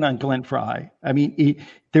cut in on Glenn Frey. I mean,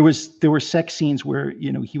 there were sex scenes where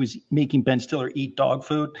he was making Ben Stiller eat dog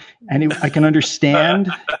food, and I can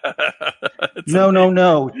understand.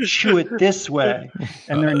 No. Chew it this way.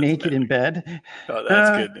 And they're naked in bed. Oh,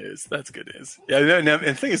 that's good news. That's good news. Yeah, and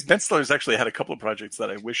the thing is, Ben Stiller's actually had a couple of projects that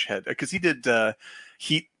I wish had, because he did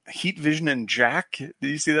Heat Vision and Jack. Did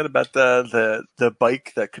you see that about the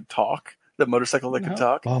bike that could talk? The motorcycle that could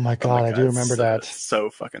talk. Oh my god, I do remember that. So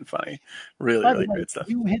fucking funny. Really great stuff.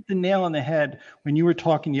 You hit the nail on the head when you were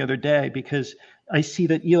talking the other day, because I see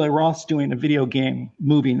that Eli Roth's doing a video game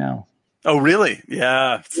movie now. Oh, really?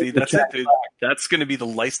 Yeah. See, that's it, dude. That's going to be the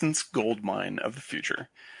licensed gold mine of the future.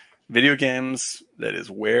 Video games, that is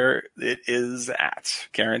where it is at.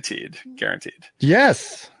 Guaranteed.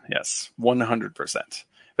 Yes, 100%.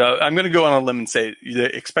 I'm going to go on a limb and say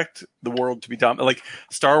expect the world to be dominated. Like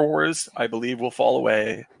Star Wars, I believe, will fall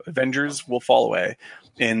away. Avengers will fall away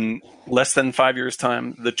in less than 5 years'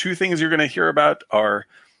 time. The two things you're going to hear about are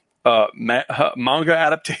manga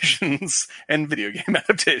adaptations and video game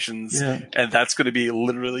adaptations, and that's going to be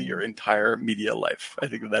literally your entire media life. I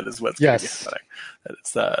think that is what's going to be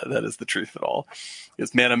happening. That is the truth of it all.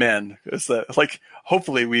 Is man, oh man. It's like,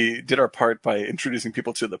 hopefully we did our part by introducing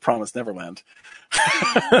people to the Promised Neverland.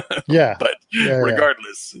 But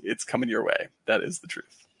regardless, it's coming your way. That is the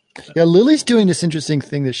truth. Yeah, Lily's doing this interesting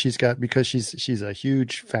thing that she's got, because she's a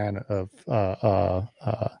huge fan of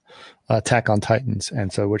Attack on Titans,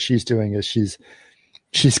 and so what she's doing is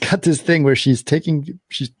she's got this thing where she's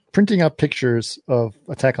printing out pictures of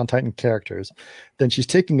Attack on Titan characters, then she's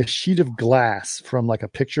taking a sheet of glass from like a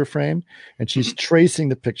picture frame, and she's tracing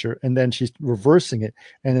the picture, and then she's reversing it,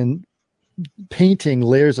 and then painting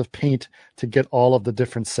layers of paint to get all of the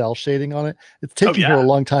different cell shading on it. It's taking her a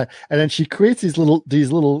long time, and then she creates these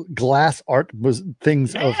little glass art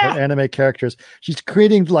things of her anime characters. She's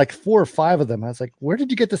creating like 4 or 5 of them. I was like, where did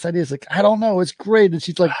you get this idea? It's like, I don't know, it's great. And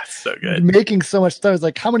she's like, so good, making so much stuff. It's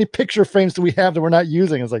like, how many picture frames do we have that we're not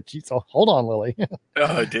using? I was like, geez, hold on, Lily.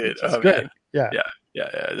 Oh, dude. Good. Yeah.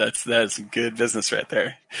 That's some good business right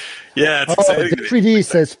there. Yeah, it's exciting. 3D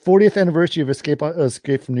says 40th anniversary of Escape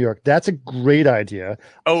from New York. That's a great idea.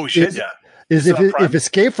 Oh shit, If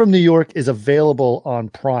Escape from New York is available on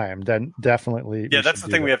Prime, then definitely. Yeah, that's the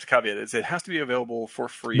thing we have to caveat, is it has to be available for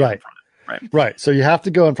free on Prime. Right. So you have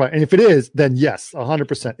to go on Prime, and if it is, then yes,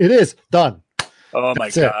 100%, it is done. Oh my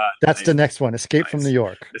god, that's the next one. Escape from New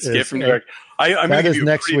York. Escape from New York. I'm going to give you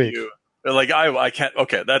next a preview. week. Like I can't.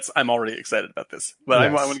 Okay, I'm already excited about this, but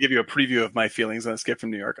I want to give you a preview of my feelings on Escape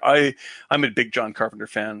from New York. I'm a big John Carpenter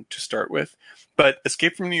fan to start with, but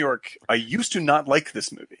Escape from New York, I used to not like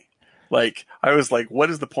this movie. Like, I was like, what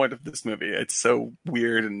is the point of this movie? It's so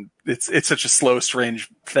weird, and it's such a slow, strange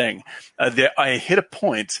thing. I hit a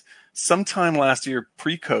point sometime last year,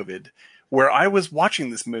 pre-COVID, where I was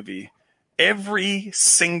watching this movie every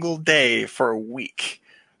single day for a week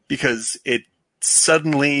because it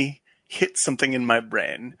suddenly hit something in my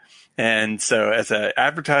brain. And so, as an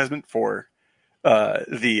advertisement for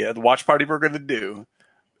the watch party we're going to do,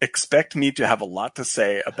 expect me to have a lot to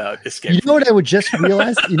say about Escape. You know what I would just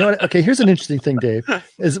realize? Okay, here's an interesting thing, Dave.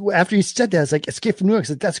 Is after you said that, I was like, Escape from New York. I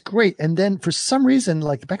said, that's great. And then for some reason,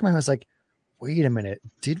 like the back of my mind, I was like, wait a minute,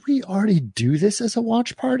 did we already do this as a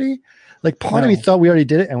watch party? Like part of me thought we already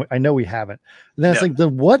did it, and I know we haven't. And then it's like,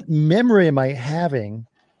 what memory am I having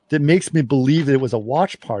that makes me believe that it was a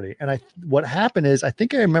watch party? And what happened is, I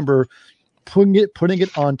think I remember putting it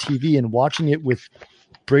on TV and watching it with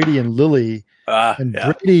Brady and Lily.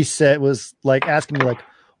 Brady was like asking me, like,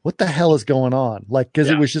 what the hell is going on? Like, because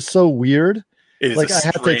it was just so weird. It is like, a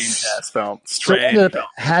strange ass film.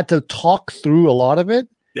 Had to talk through a lot of it.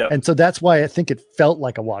 Yeah. And so that's why I think it felt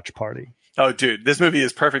like a watch party. Oh, dude, this movie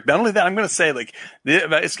is perfect. Not only that, I'm going to say, like,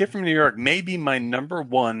 Escape from New York may be my number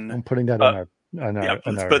one. I'm putting that on our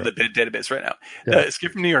let's put the database right now. Yeah.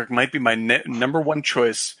 Escape from New York might be my number one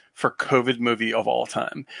choice for COVID movie of all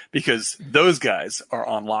time, because those guys are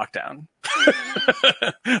on lockdown.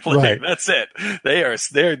 That's it.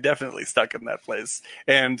 They're definitely stuck in that place.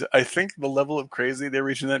 And I think the level of crazy they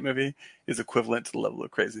reach in that movie is equivalent to the level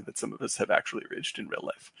of crazy that some of us have actually reached in real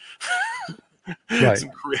life. Right.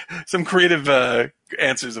 Some creative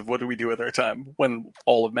answers of what do we do with our time when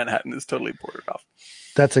all of Manhattan is totally boarded off.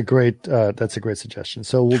 That's a great suggestion.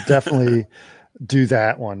 So we'll definitely do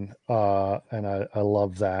that one. And I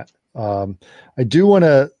love that. I do want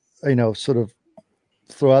to, sort of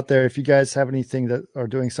throw out there, if you guys have anything that are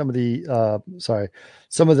doing some of the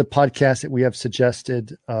podcasts that we have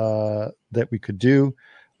suggested that we could do.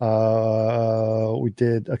 We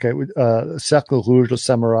did Cercle Rouge, Le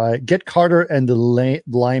Samurai, Get Carter, and the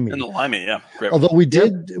Limey. And the Limey, yeah. Great. Although we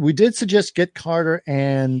did suggest Get Carter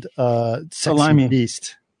and Sexy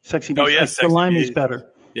Beast. Sexy Beast. Oh yes, the Limey's better.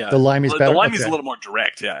 Yeah, the Limey's better. The Limey's a little more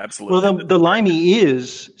direct. Yeah, absolutely. Well, the Limey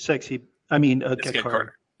is Sexy It's Kid Kid Carter.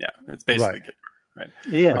 Carter. Yeah, it's basically Right. Kid Carter,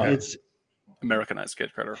 right? Yeah, Okay. it's. Americanized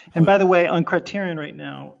Kid Carter. And by the way, on Criterion right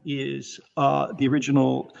now is the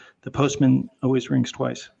original The Postman Always Rings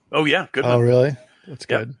Twice. Oh yeah, good Oh, one. really? That's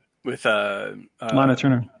Yeah. good. With Lana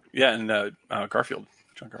Turner. yeah, and Garfield,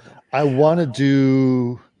 John Garfield. I want to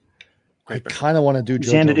do. I Great picture. kind of want to do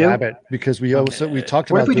Jojo Xanadu? Rabbit because we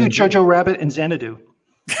talked What about if we do doing Jojo Rabbit and Xanadu?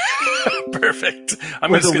 Perfect.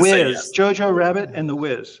 I'm Or just The gonna say Wiz. yeah. Jojo Rabbit and The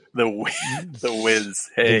Wiz. The Wiz.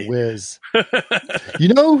 Hey. The Wiz. You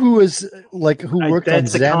know who was who worked on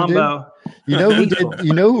That's the Xanadu? combo. You know who did?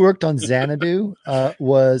 You know who worked on Xanadu?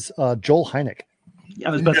 Was Joel Hynek. I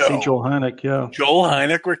was about to say No. Joel Hynek, yeah. Joel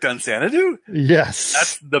Hynek worked on Xanadu? Yes.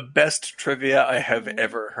 That's the best trivia I have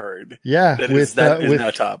ever heard. Yeah. That is now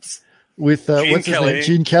tops. with Gene what's his Kelly. name?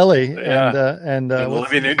 Gene Kelly Yeah. and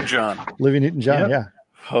Olivia Newton-John. Olivia Newton-John. Yep. Yeah.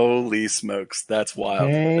 Holy smokes, that's wild.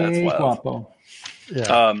 Hey, That's wild. guapo.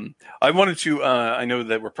 Yeah. I wanted to. I know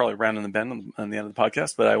that we're probably rounding the bend on the end of the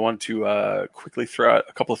podcast, but I wanted to quickly throw out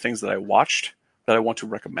a couple of things that I watched that I want to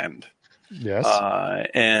recommend. Yes.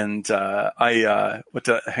 Hang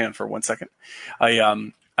on for 1 second.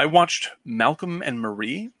 I watched Malcolm and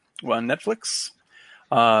Marie on Netflix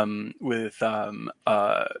with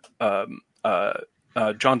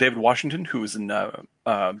John David Washington, who was in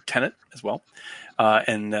Tenet as well,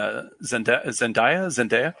 and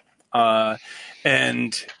Zendaya.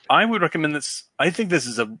 And I would recommend this. I think this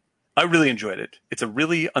is I really enjoyed it. It's a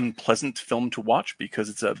really unpleasant film to watch because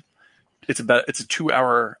it's a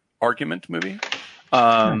 2-hour argument movie.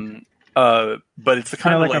 But it's the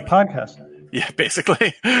kind of Like our podcast. yeah,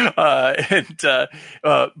 basically. But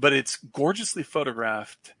it's gorgeously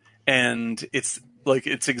photographed, and it's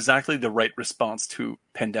exactly the right response to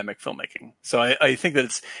pandemic filmmaking. So I think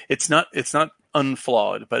that it's not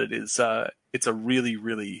unflawed, but it's a really,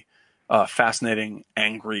 really fascinating,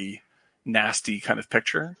 angry, nasty kind of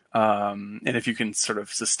picture. And if you can sort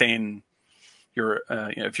of sustain your,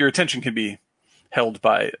 if your attention can be held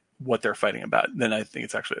by what they're fighting about, then I think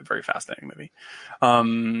it's actually a very fascinating movie.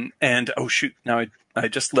 And oh shoot, now I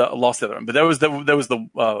just lost the other one, but that was the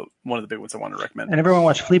one of the big ones I wanted to recommend. And everyone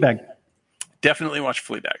watch Fleabag. Definitely watch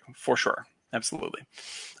Fleabag for sure, absolutely.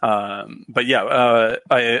 But yeah,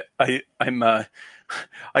 I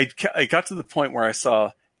got to the point where I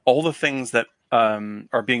saw all the things that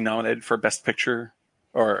are being nominated for Best Picture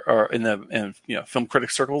or in film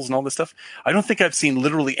critic circles and all this stuff. I don't think I've seen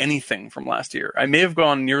literally anything from last year. I may have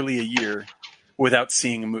gone nearly a year without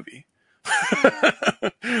seeing a movie.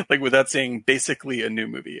 Without seeing basically a new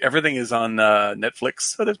movie. Everything is on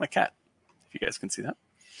Netflix. Oh, there's my cat. If you guys can see that.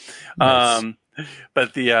 Nice.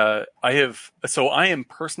 But I am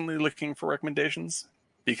personally looking for recommendations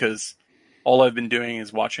because all I've been doing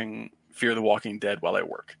is watching Fear the Walking Dead while I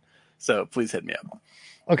work. So please hit me up.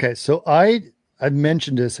 Okay, so I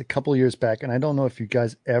mentioned this a couple of years back, and I don't know if you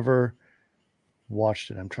guys ever watched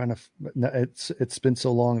it. I'm trying to. It's been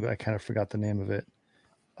so long that I kind of forgot the name of it.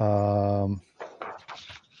 Hold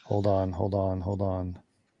on.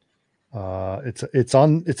 It's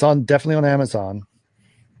on definitely on Amazon,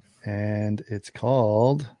 and it's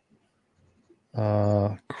called.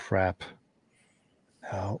 Crap.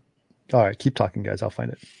 No. All right, keep talking, guys. I'll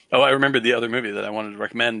find it. Oh, I remember the other movie that I wanted to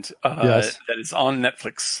recommend. Yes. That is on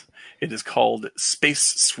Netflix. It is called Space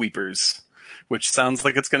Sweepers, which sounds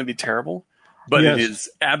like it's going to be terrible, but Yes. It is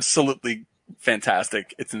absolutely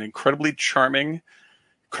fantastic. It's an incredibly charming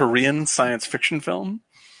Korean science fiction film,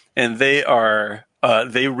 and they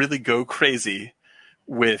really go crazy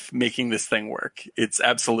with making this thing work. It's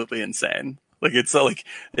absolutely insane. It's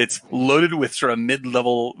loaded with sort of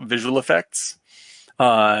mid-level visual effects.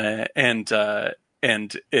 And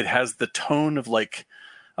it has the tone of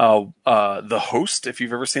The Host, if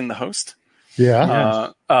you've ever seen The Host. Yeah.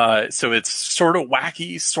 So it's sort of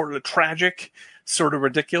wacky, sort of tragic, sort of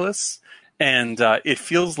ridiculous. And it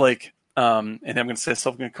feels like, and I'm going to say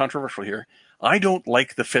something controversial here, I don't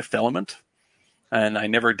like The Fifth Element, and I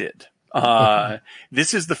never did.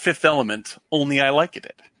 This is The Fifth Element, only I liked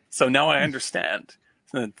it. So now I understand.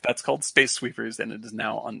 That's called Space Sweepers, and it is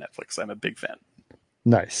now on Netflix. I'm a big fan.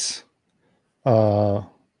 Nice. I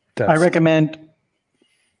recommend.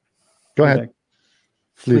 Go ahead.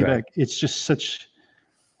 Fleabag. It's just such,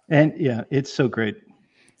 and yeah, it's so great.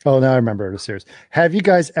 Oh, now I remember the series. Have you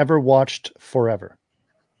guys ever watched Forever?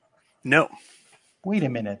 No. Wait a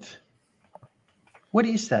minute. What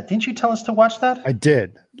is that? Didn't you tell us to watch that? I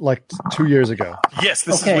did, 2 years ago. Yes,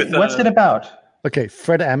 this Okay, is with. what's it about? Okay,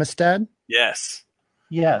 Fred Amistad. Yes.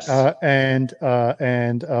 Yes. And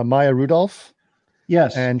Maya Rudolph.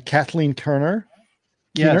 Yes. And Kathleen Keener.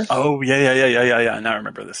 Yes. Oh, yeah. Now I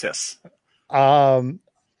remember this, yes.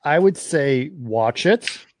 I would say watch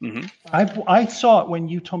it. Mm-hmm. I saw it when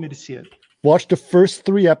you told me to see it. Watch the first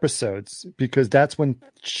 3 episodes because that's when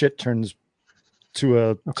shit turns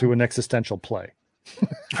to an existential play.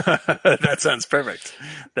 That sounds perfect.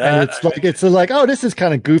 And it's like, oh, this is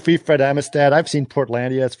kind of goofy. Fred Amistad. I've seen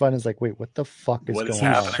Portlandia. It's fun. It's like, wait, what the fuck is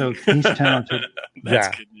going on? So he's talented.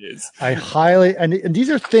 That's good news. I highly and these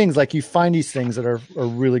are things like you find these things that are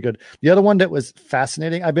really good. The other one that was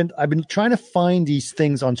fascinating. I've been trying to find these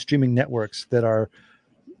things on streaming networks that are.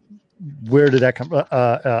 Where did that come?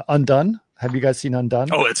 Undone. Have you guys seen Undone?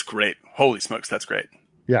 Oh, it's great. Holy smokes, that's great.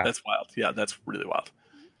 Yeah, that's wild. Yeah, that's really wild.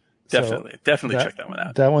 Definitely check that one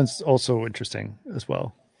out. That one's also interesting as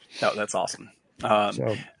well. No, that's awesome. Yeah,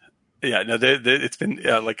 no, it's been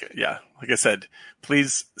like I said,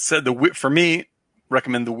 please for me,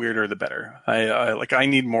 recommend the weirder the better. I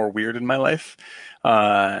need more weird in my life,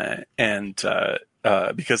 because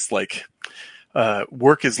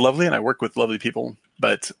work is lovely and I work with lovely people,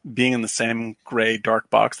 but being in the same gray dark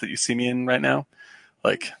box that you see me in right now,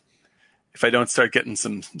 like. If I don't start getting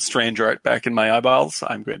some strange art back in my eyeballs,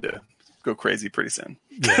 I'm going to go crazy pretty soon.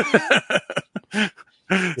 Yeah.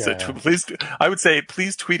 Please, I would say,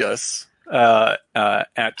 please tweet us at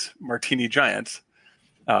Martini Giant,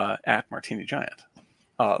 Let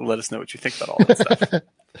us know what you think about all that stuff.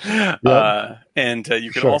 And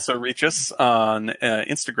you can also reach us on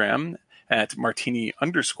Instagram at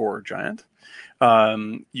Martini_Giant.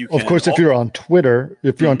 You can of course, if you're on Twitter,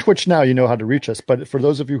 if you're on Twitch now, you know how to reach us. But for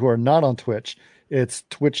those of you who are not on Twitch, it's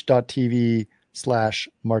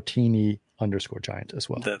twitch.tv/Martini_Giant as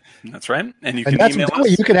well. That's right. And you can email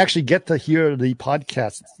us. You can actually get to hear the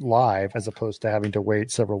podcast live as opposed to having to wait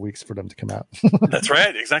several weeks for them to come out. That's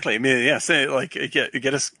right. Exactly. I mean, say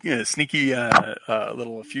get a sneaky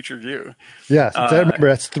little future view. Yes. Remember,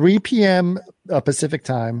 it's 3 p.m. Pacific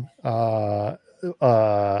time.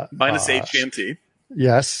 Minus 8 GMT.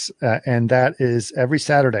 Yes, and that is every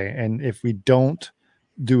Saturday. And if we don't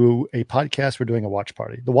do a podcast, we're doing a watch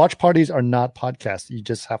party. The watch parties are not podcasts. You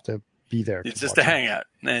just have to be there. It's just a hangout,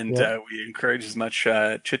 and we encourage as much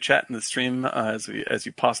chit chat in the stream as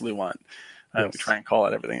you possibly want. We try and call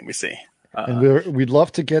out everything that we see. And we'd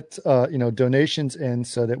love to get donations in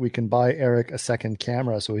so that we can buy Eric a second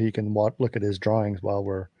camera so he can look at his drawings while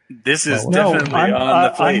we're. This is definitely on the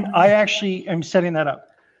plate. I actually am setting that up.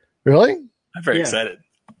 Really? I'm very excited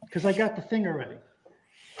because I got the thing already.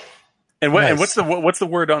 And what's the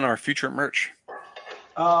word on our future merch?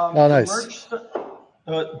 Nice.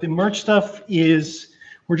 The merch stuff is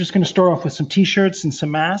we're just going to start off with some T-shirts and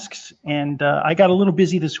some masks. And I got a little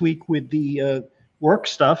busy this week with the work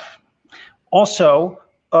stuff. Also,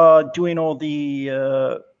 doing all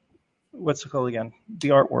the what's it called again? The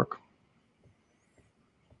artwork.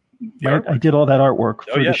 I did all that artwork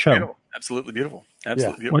for the show. Beautiful. Absolutely beautiful.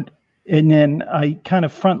 Beautiful. And then I kind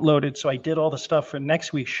of front loaded. So I did all the stuff for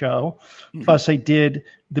next week's show. Mm-hmm. Plus I did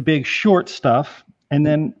the Big Short stuff. And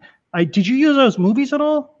then did you use those movies at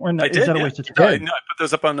all? Or no? I did. Is that a waste of time? No, I put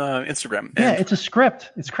those up on Instagram. Yeah, it's a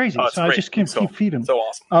script. It's crazy. So I just keep feeding. So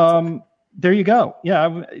awesome. There you go.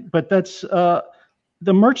 Yeah. But that's the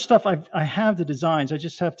merch stuff. I have the designs. I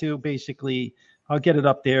just have to basically, I'll get it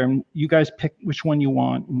up there and you guys pick which one you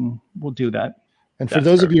want and we'll do that. And for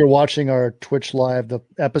those of you who are watching our Twitch live, the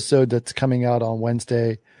episode that's coming out on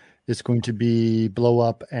Wednesday is going to be Blow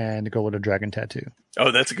Up and Girl with a Dragon Tattoo.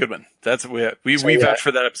 Oh, that's a good one. We vouched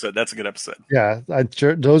for that episode. That's a good episode. Yeah,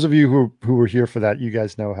 those of you who were here for that, you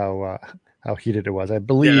guys know how heated it was. I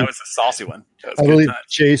believe that was a saucy one. I believe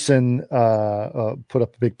Jason put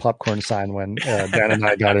up a big popcorn sign when Dan and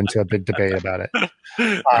I got into a big debate about it.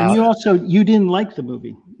 And you didn't like the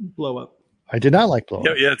movie Blow Up. I did not like Blow Up.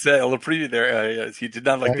 Yeah, it's a little preview there. He did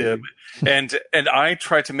not like and I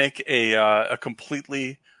tried to make a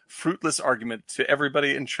completely fruitless argument to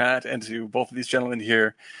everybody in chat and to both of these gentlemen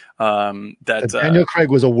here that Daniel Craig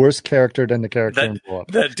was a worse character than the character in Blow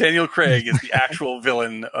Up. That Daniel Craig is the actual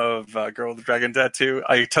villain of Girl with the Dragon Tattoo.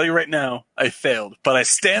 I tell you right now, I failed, but I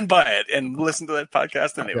stand by it and listen to that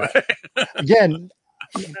podcast anyway. Again,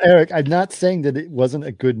 Eric, I'm not saying that it wasn't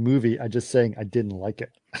a good movie. I'm just saying I didn't like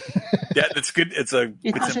it. Yeah, that's good. It's an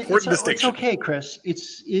important distinction. It's okay, Chris.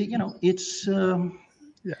 It's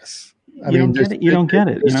yes. You don't get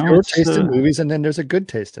it. There's your taste in movies, and then there's a good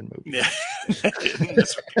taste in movies. Yeah, it's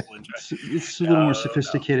a little more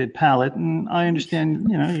sophisticated palate, and I understand.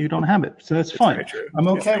 You don't have it, so that's fine. I'm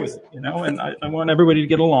okay with it. And I want everybody to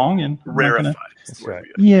get along and rarefied. That's right.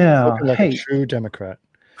 Yeah. Like a true Democrat.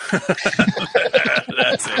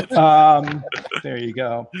 That's it. There you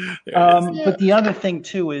go. But the other thing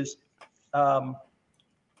too is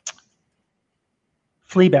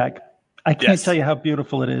Fleabag. I can't Yes. tell you how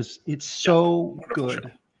beautiful it is. It's so Wonderful good.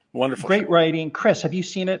 show. Wonderful. Great show. writing. Chris, have you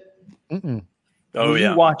seen it? Mm-mm. Oh Will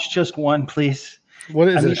yeah. you watch just one, please? What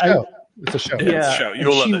is I it? mean, A show? It's a show. Yeah. it's a Yeah, show. and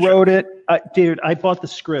You'll love she that show. wrote it. Dude, I bought the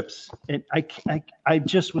scripts, and I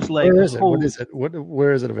just was like, Where is it? What holy- is it?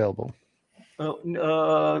 Where is it available?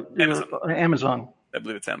 Amazon. Amazon. I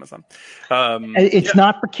believe it's Amazon. It's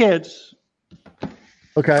not for kids.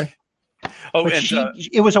 Okay. Oh, But and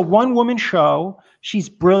it was a one-woman show. She's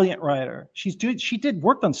a brilliant writer. She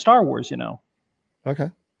worked on Star Wars, you know.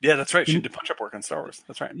 Okay. yeah, that's right. She did punch up work on Star Wars.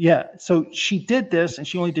 That's right. Yeah. So she did this, and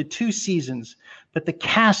she only did 2 seasons, but the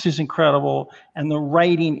cast is incredible, and the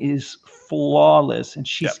writing is flawless, and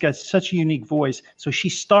she's got such a unique voice. So she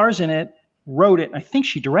stars in it, wrote it, and I think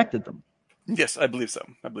she directed them. Yes, I believe so.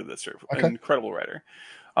 I believe that's true. Okay. An incredible writer.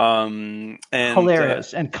 And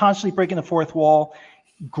Hilarious, and constantly breaking the fourth wall.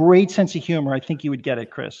 Great sense of humor. I think you would get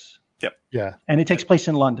it, Chris. Yeah. And it takes place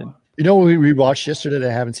in London. You know what we rewatched yesterday that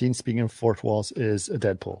I haven't seen, speaking of fourth walls, is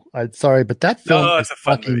Deadpool. I'm sorry, but that film No, is it's a a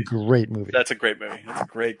fun fucking movie. great movie. That's a great movie. It's a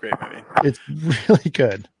great movie. It's really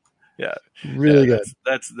good. Yeah, Really yeah,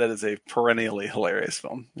 good. that is a perennially hilarious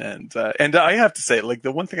film, and I have to say, like,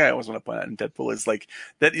 the one thing I always want to point out in Deadpool is like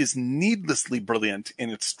that is needlessly brilliant in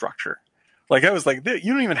its structure. Like, I was like,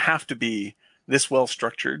 you don't even have to be this well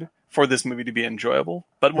structured for this movie to be enjoyable.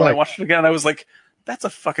 But when I Right. watched it again, I was like, that's a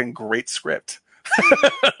fucking great script.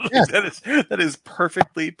 Yeah. That is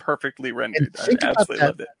perfectly rendered. And think I about absolutely that.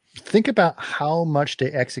 loved it. Think about how much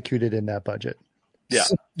they executed in that budget. Yeah.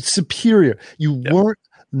 Superior.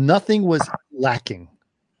 Nothing was lacking.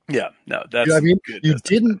 Yeah, no, You that's know what I mean? good. You That's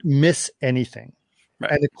didn't miss anything.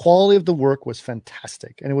 Right. And the quality of the work was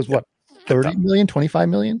fantastic. And it was what, 30 million, 25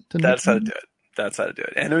 million? That's how to do it. That's how to do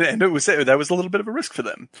it. And it was that was a little bit of a risk for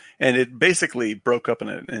them. And it basically broke up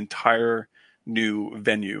an entire new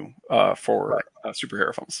venue for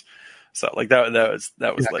superhero films. So like that was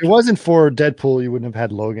Yeah, if it legend. wasn't for Deadpool, you wouldn't have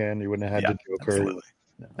had Logan. You wouldn't have had the Joker. Absolutely.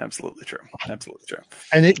 Absolutely true. Absolutely true.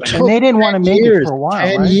 And it And took they didn't want to 10 make years, it for a while,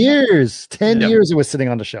 10 right? years. 10 Yeah. years it was sitting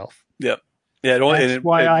on the shelf. Yep. Yeah. It only, That's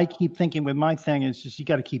why I keep thinking with my thing is just you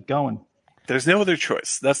got to keep going. there's no other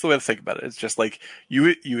choice. That's the way to think about it. It's just like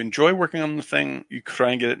you enjoy working on the thing, you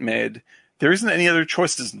try and get it made. There isn't any other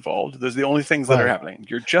choices involved. Those are the only things that are Right. happening.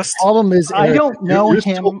 You're just Problem is, I Eric, don't know you're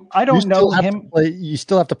him. still- I you don't still know have to him. you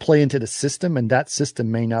still have to play into the system, and that system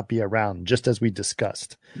may not be around, just as we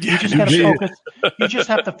discussed. You just got to focus. You just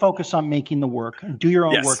have to focus on making the work and do your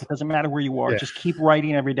own Yes. work. It doesn't matter where you are. Yeah. Just keep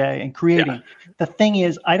writing every day and creating. The thing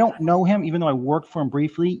is, I don't know him, even though I worked for him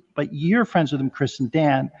briefly. But you're friends with him, Chris and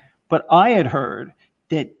Dan. But I had heard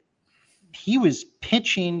that he was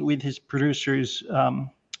pitching with his producers. I'm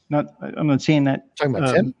not saying that. Talking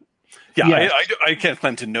about Tim? Yeah, Yeah. I can't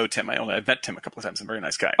claim to know Tim. I've met Tim a couple of times. He's a very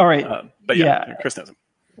nice guy. All right. But yeah, Yeah. Chris knows him.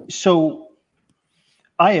 So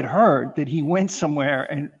I had heard that he went somewhere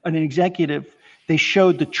and an executive, they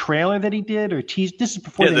showed the trailer that he did or teased. This is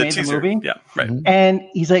before they made teaser. the movie. Yeah, right. And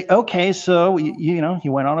he's like, okay, so, he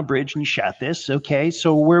went on a bridge and he shot this. Okay,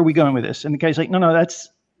 so where are we going with this? And the guy's like, no, that's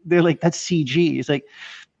CG. He's like,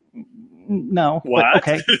 no. What? But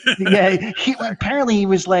okay. Yeah. Apparently he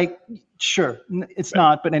was like, sure, it's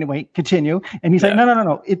not. But anyway, continue. And he's like, no. That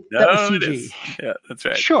was No, it CG. is. Yeah, that's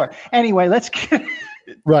right. Sure. Anyway, let's get.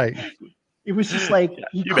 Right. It was just like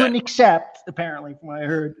he you couldn't bet. accept, apparently, from what I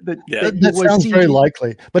heard. That Yeah. it That was sounds CG. very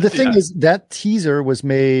likely. But the thing Yeah. is, that teaser was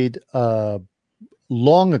made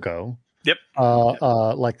long ago. Yep.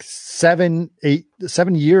 Like 7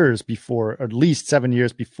 years before, or at least 7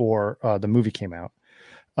 years before the movie came out.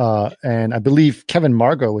 And I believe Kevin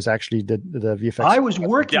Margot was actually the VFX. I was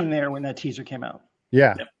working there when that teaser came out.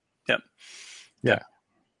 Yeah.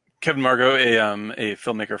 Kevin Margot, a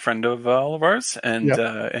filmmaker friend of all of ours,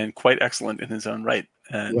 and quite excellent in his own right.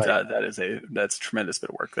 And Right. that's a tremendous bit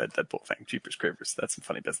of work. That Deadpool thing, Jeepers Creepers, that's some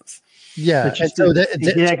funny business. Yeah. But And just so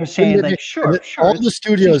I was saying, like, sure. all it's the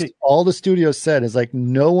studios, CG. all the studios said is like,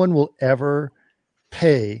 no one will ever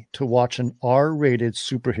pay to watch an R-rated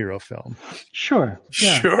superhero film. Sure.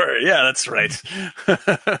 Yeah. Sure, yeah, that's right.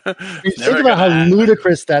 You think about how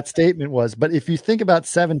ludicrous that statement was, but if you think about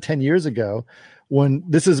 7-10 years ago, when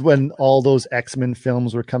all those X-Men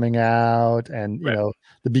films were coming out, and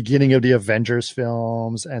the beginning of the Avengers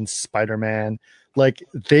films and Spider-Man,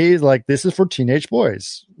 this is for teenage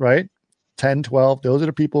boys, right? 10, 12, those are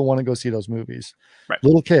the people who want to go see those movies. Right.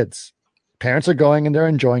 Little kids. Parents are going and they're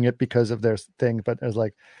enjoying it because of their thing, but it's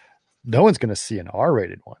like, no one's going to see an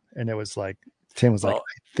R-rated one. And it was like, Tim was like,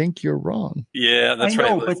 I think you're wrong. Yeah, that's I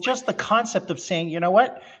know, right. but just the concept of saying, you know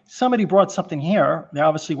what, somebody brought something here. They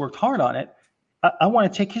obviously worked hard on it. I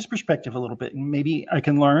want to take his perspective a little bit, and maybe I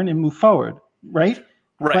can learn and move forward, right?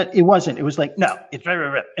 Right. But it wasn't. It was like, no, it's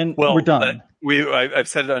and we're done. I've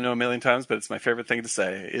said it I know a million times, but it's my favorite thing to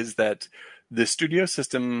say is that the studio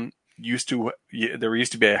system there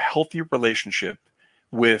used to be a healthy relationship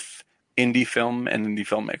with indie film and indie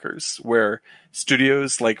filmmakers, where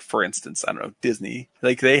studios, like for instance, I don't know, Disney,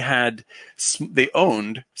 like they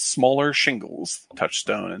owned smaller shingles,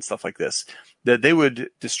 Touchstone and stuff like this, that they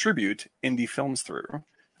would distribute indie films through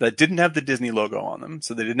that didn't have the Disney logo on them,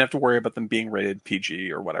 so they didn't have to worry about them being rated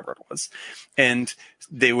PG or whatever it was. And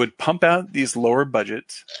they would pump out these lower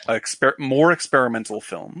budget, more experimental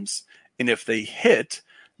films, and if they hit,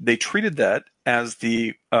 they treated that as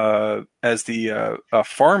the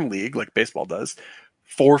farm league, like baseball does,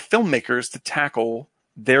 for filmmakers to tackle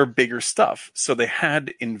their bigger stuff. So they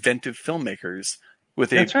had inventive filmmakers with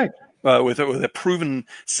That's right. With a proven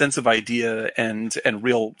sense of idea and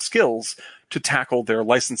real skills to tackle their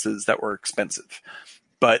licenses that were expensive.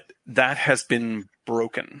 But that has been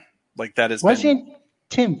broken. Like that has Wasn't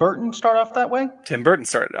Tim Burton start off that way? Tim Burton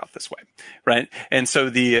started off this way, right? And so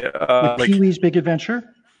with Pee-wee's Big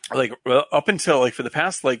Adventure? Like up until like for the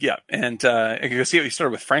past and you can see he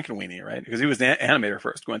started with Frankenweenie, right? Because he was the animator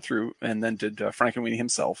first, going through, and then did Frankenweenie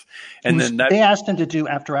himself, and they asked him to do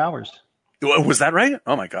After Hours. Was that right?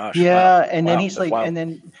 Oh my gosh! Yeah, wow. And then he's like, and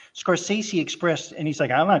then Scorsese expressed, and he's like,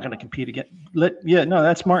 I'm not going to compete again. No,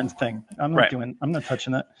 that's Martin's thing. I'm not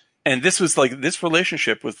touching that. And this was like, this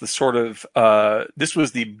relationship was the sort of, this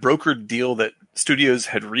was the brokered deal that studios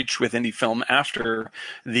had reached with indie film after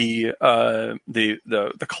the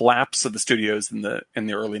collapse of the studios in the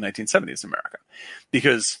early 1970s in America,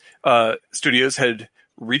 because studios had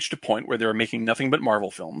reached a point where they were making nothing but Marvel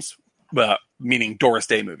films. Meaning Doris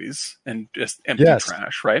Day movies and just empty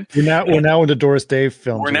trash, right? We're now in the Doris Day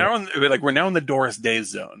film. We're now in the Doris Day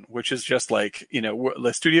zone, which is just like,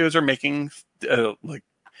 the studios are making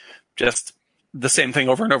just the same thing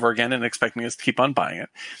over and over again and expecting us to keep on buying it.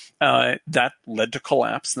 That led to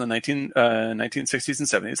collapse in the 1960s and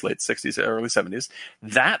 70s, late 60s, early 70s.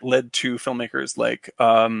 That led to filmmakers like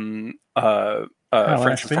Francis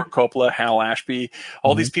Ford Coppola, Hal Ashby,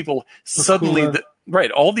 all these people suddenly.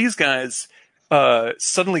 All these guys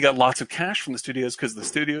suddenly got lots of cash from the studios because the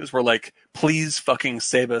studios were like, please fucking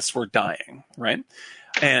save us, we're dying, right?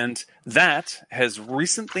 And that has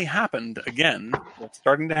recently happened again. It's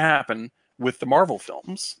starting to happen with the Marvel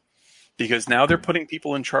films, because now they're putting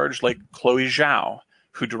people in charge like Chloe Zhao,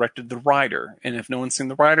 who directed The Rider. And if no one's seen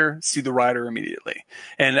The Rider, see The Rider immediately.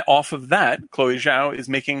 And off of that, Chloe Zhao is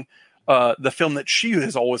making the film that she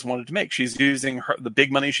has always wanted to make. She's using the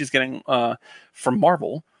big money she's getting from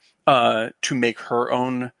Marvel to make her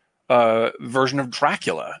own version of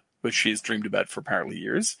Dracula, which she's dreamed about for apparently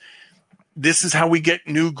years. This is how we get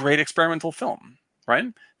new great experimental film, right?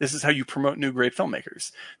 This is how you promote new great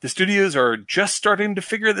filmmakers. The studios are just starting to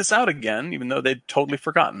figure this out again, even though they'd totally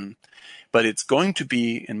forgotten. But it's going to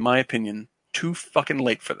be, in my opinion, too fucking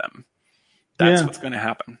late for them. That's what's going to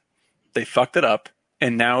happen. They fucked it up.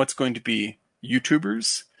 And now it's going to be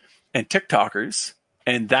YouTubers and TikTokers,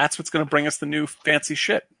 and that's what's going to bring us the new fancy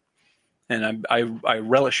shit. And I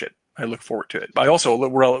relish it. I look forward to it. I also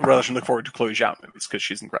relish and look forward to Chloe Zhao movies because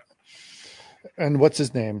she's incredible. And what's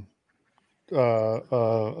his name?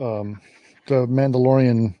 The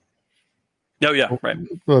Mandalorian. Oh yeah, right.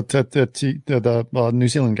 The New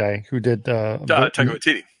Zealand guy who did Taika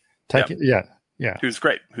Waititi. Yeah. Who's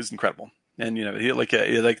great. Who's incredible. And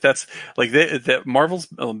Marvel's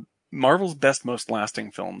best, most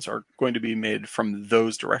lasting films are going to be made from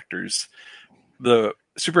those directors. The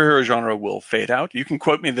superhero genre will fade out. You can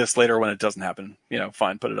quote me this later when it doesn't happen.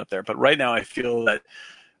 Fine, put it up there. But right now, I feel that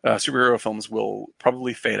superhero films will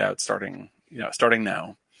probably fade out starting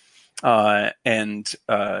now, and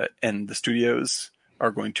the studios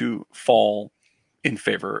are going to fall in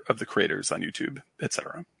favor of the creators on YouTube,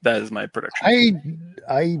 etc. That is my prediction.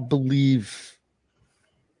 I believe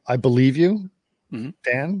you,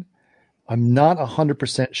 Dan. I'm not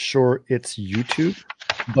 100% sure it's YouTube,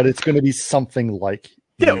 but it's going to be something like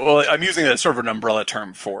YouTube. Well, I'm using that sort of an umbrella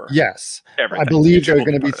term for everything. I believe there's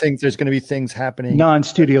going to be things happening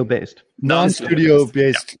non-studio based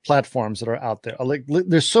platforms that are out there. Like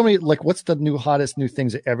there's so many. Like what's the hottest new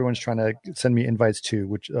things that everyone's trying to send me invites to?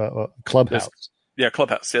 Which Clubhouse.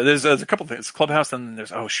 Clubhouse. Yeah, there's a couple things. Clubhouse, and then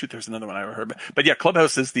there's another one I heard. But yeah,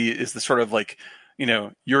 Clubhouse is the sort of like,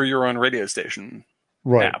 you're your own radio station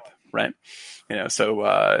app, right?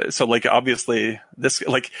 So like obviously this,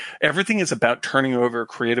 like everything is about turning over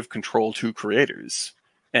creative control to creators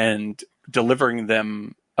and delivering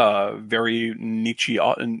them very niche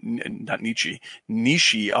audiences.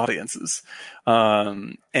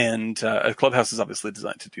 And Clubhouse is obviously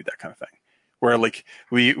designed to do that kind of thing. where like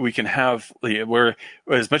we can have where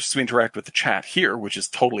as much as we interact with the chat here, which is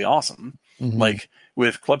totally awesome, like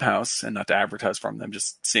with Clubhouse, and not to advertise from them,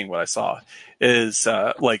 just seeing what I saw is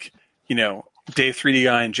like, you know, Dave 3D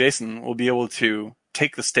Guy and Jason will be able to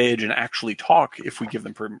take the stage and actually talk if we give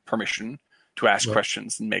them permission to ask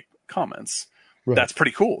questions and make comments. Right. That's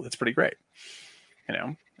pretty cool. That's pretty great. You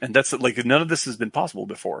know, and that's like, none of this has been possible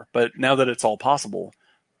before, but now that it's all possible,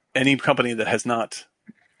 any company that has not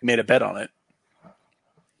made a bet on it,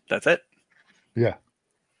 that's it. Yeah.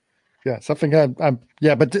 Yeah. Something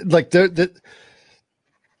but like there's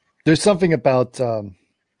something about,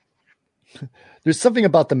 there's something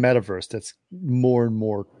about the metaverse that's more and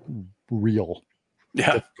more real.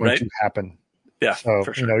 Yeah. That's going to happen. Yeah. So,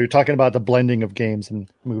 for sure. You know, you're talking about the blending of games and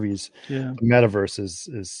movies. Yeah. The metaverse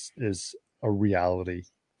is a reality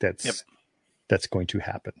that's going to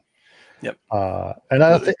happen. Yep. And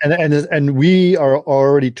I think, and we are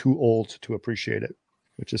already too old to appreciate it,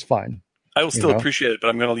 which is fine. I will still appreciate it, but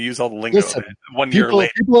I'm going to use all the lingo. Listen, 1 year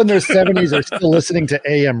later. People in their 70s are still listening to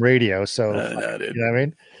AM radio, so dude. you know what I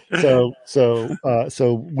mean.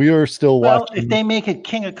 So we are still watching. Well, if they make a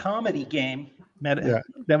King of Comedy game, that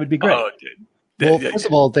would be great. Oh, dude. Well, first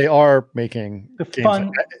of all, they are making the games.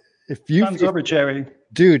 fun. Fun's over, Jerry.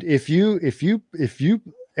 Dude, if you,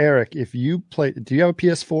 Eric, if you play, do you have a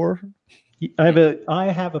PS4? I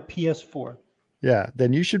have a PS4. Yeah,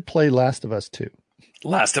 then you should play Last of Us 2.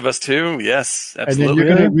 Last of Us 2, yes, absolutely. And then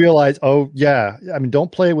you're going to realize, I mean,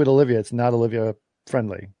 don't play with Olivia. It's not Olivia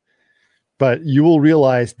friendly. But you will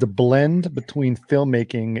realize the blend between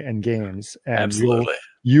filmmaking and games. And absolutely.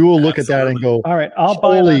 You will look at that and go, all right, I'll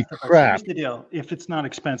buy holy crap. Here's the deal. If it's not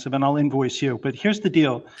expensive, and I'll invoice you. But here's the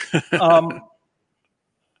deal. A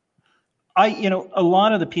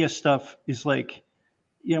lot of the PS stuff is like,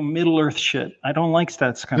 Middle Earth shit. I don't like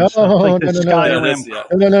that kind of stuff. Like No.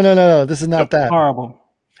 This is not that horrible.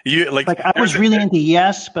 You I was really into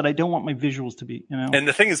Yes, but I don't want my visuals to be, And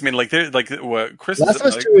the thing is, I mean, what Chris Last of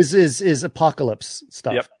Us 2 is apocalypse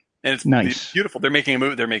stuff. Yep. And it's nice. Beautiful. They're making a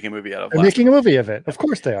movie. They're making a movie out of. They're making a movie of it. Of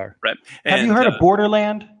course they are. Right. Have you heard of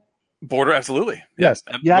Borderland? Absolutely. Yes.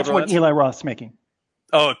 Yeah, that's what Eli Roth's making.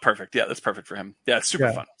 Oh, perfect. Yeah, that's perfect for him. Yeah, it's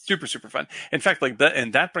super fun. Super, super fun. In fact, like that,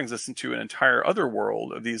 and that brings us into an entire other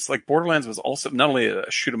world of these. Like Borderlands was also not only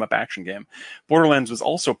a shoot 'em up action game, Borderlands was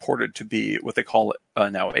also ported to be what they call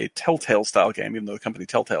now a Telltale style game, even though the company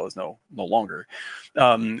Telltale is no longer,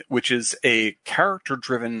 which is a character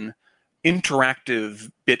driven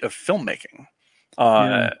interactive bit of filmmaking.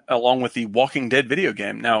 Along with the Walking Dead video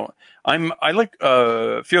game. Now, I like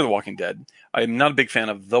Fear the Walking Dead. I'm not a big fan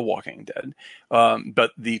of The Walking Dead,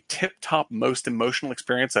 but the tip-top most emotional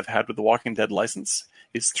experience I've had with the Walking Dead license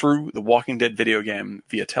is through the Walking Dead video game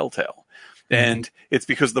via Telltale, and it's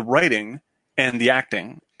because the writing and the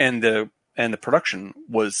acting and the production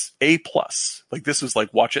was A+. Like this was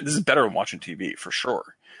like this is better than watching TV for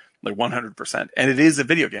sure. Like 100%. And it is a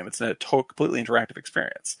video game. It's a completely interactive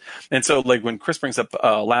experience. And so like when Chris brings up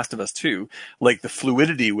Last of Us 2, like the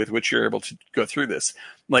fluidity with which you're able to go through this,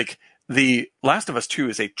 like the Last of Us 2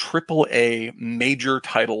 is a AAA major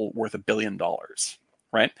title worth $1 billion,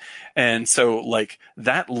 right? And so like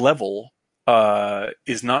that level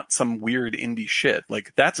is not some weird indie shit.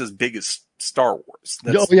 Like that's as big as Star Wars.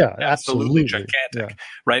 That's absolutely gigantic,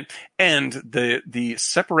 right? And the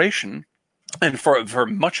separation. And for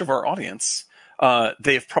much of our audience,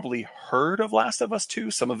 they have probably heard of Last of Us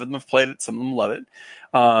 2. Some of them have played it. Some of them love it,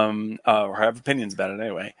 or have opinions about it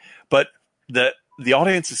anyway. But the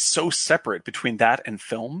audience is so separate between that and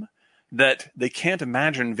film that they can't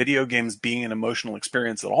imagine video games being an emotional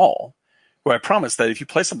experience at all. Well, I promise that if you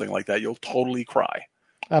play something like that, you'll totally cry.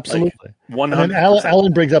 Absolutely. Like 100%. And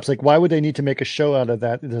Alan brings up, like, why would they need to make a show out of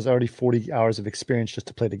that? There's already 40 hours of experience just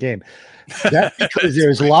to play the game. That's because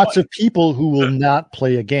there's lots of people who will not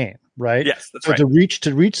play a game, right? Yes, that's so right.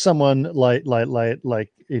 To reach someone like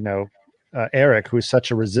Eric, who's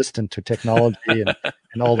such a resistant to technology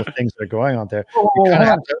and all the things that are going on there, you kind of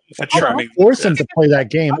have to force him to play that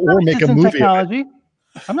game or make a movie. Technology.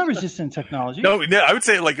 I'm not resistant to technology. No, I would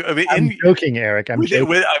say I'm joking, Eric. I'm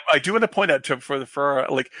joking. I do want to point out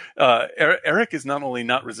Eric is not only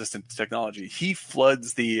not resistant to technology, he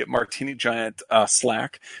floods the Martini Giant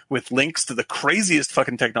Slack with links to the craziest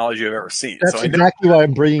fucking technology I've ever seen. That's exactly why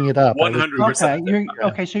I'm bringing it up. 100%.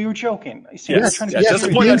 Okay, so you're joking. See, yes, just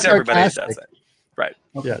to point out to everybody that does it. Right.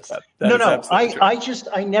 Okay. Yes. No.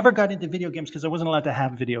 I never got into video games because I wasn't allowed to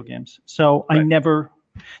have video games. So I never.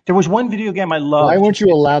 There was one video game I loved. Why weren't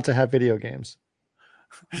you allowed to have video games?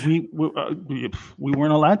 We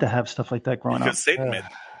weren't allowed to have stuff like that growing up. Because Satan made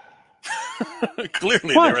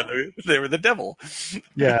Clearly, What? they were the devil.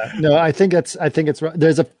 Yeah, no, I think it's right.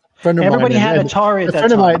 There's a friend of Everybody mine. had and Atari at a that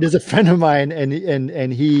friend of mine. time. There's a friend of mine,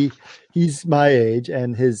 and he's my age,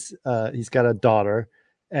 and he's got a daughter,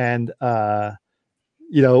 and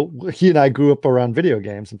he and I grew up around video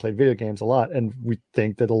games and played video games a lot, and we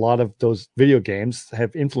think that a lot of those video games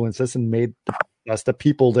have influenced us and made us the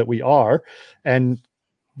people that we are, and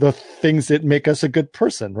the things that make us a good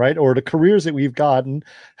person, right? Or the careers that we've gotten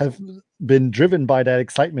have been driven by that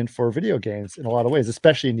excitement for video games in a lot of ways,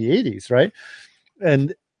 especially in the 80s, right?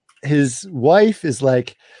 And his wife is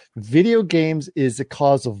like, video games is a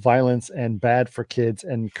cause of violence and bad for kids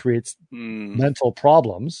and creates mental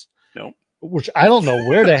problems. No. Which I don't know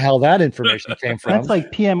where the hell that information came from. That's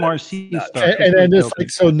like PMRC stuff. And then it's like,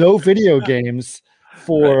 so no video games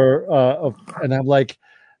for, and I'm like,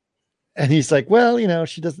 and he's like, well,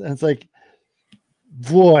 she doesn't. And it's like,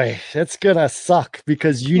 boy, that's gonna suck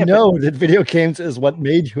because that video games is what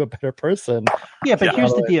made you a better person. Yeah, but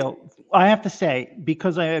here's the deal. I have to say,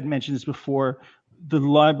 because I had mentioned this before, the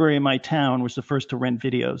library in my town was the first to rent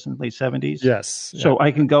videos in the late 70s. Yes. So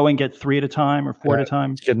I can go and get 3 at a time or 4 at a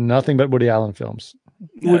time. Get nothing but Woody Allen films.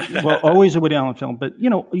 Well, always a Woody Allen film, but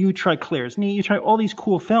you try Claire's Knee, you try all these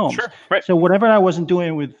cool films. Sure, right. So whatever I wasn't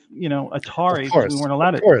doing with Atari, because we weren't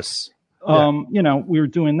allowed of course. We were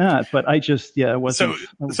doing that, but I just it wasn't.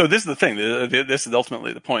 So this is the thing. This is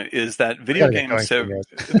ultimately the point: is that video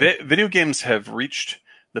games have reached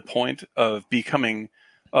the point of becoming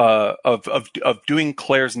of doing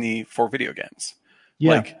Claire's Knee for video games.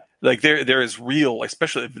 Yeah. Like there is real,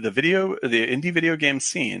 especially the indie video game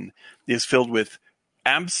scene is filled with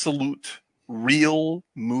absolute, real,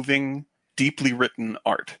 moving, deeply written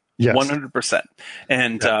art. Yes. 100%.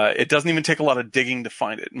 And it doesn't even take a lot of digging to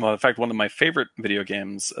find it. Well, in fact, one of my favorite video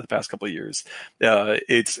games of the past couple of years,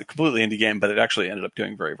 it's a completely indie game, but it actually ended up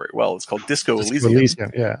doing very, very well. It's called Disco Elysium,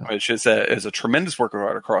 which is a tremendous work of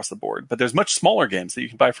art across the board. But there's much smaller games that you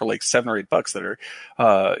can buy for like $7 or $8 that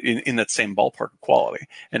are in that same ballpark of quality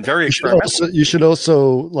and very experimental. You should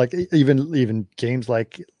also like even games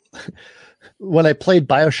like when I played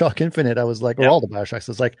BioShock Infinite, I was like, or all the BioShocks,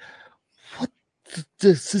 I was like,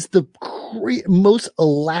 this is the most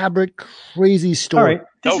elaborate, crazy story. All right,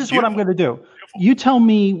 this is what I'm going to do. You tell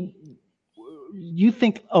me, you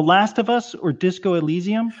think A Last of Us or Disco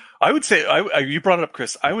Elysium? I would say you brought it up,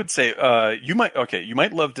 Chris. I would say you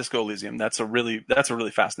might love Disco Elysium. That's a really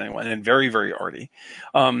fascinating one and very, very arty.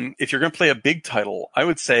 If you're going to play a big title, I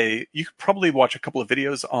would say you could probably watch a couple of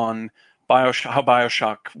videos on how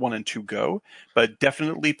BioShock 1 and 2 go, but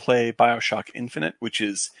definitely play BioShock Infinite, which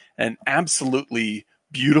is an absolutely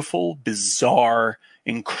beautiful, bizarre,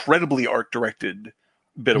 incredibly art-directed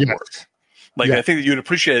bit of work. Like, I think that you'd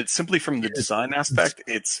appreciate it simply from the design aspect.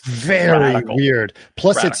 It's very weird.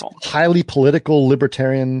 Plus, it's highly political,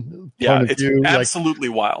 libertarian point of view. Absolutely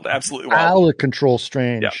wild. Absolutely wild. Out of control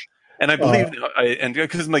strange. Yeah. And I believe,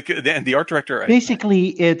 because the art director, basically,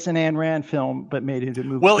 it's an Ayn Rand film, but made into a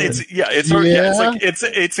movie. Well, it's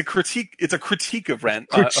a critique. It's a critique of Rand.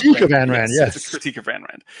 Critique of Ayn Rand. Yes, it's a critique of Ayn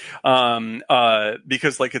Rand.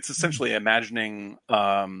 Because it's essentially imagining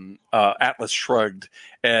Atlas Shrugged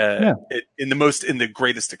in the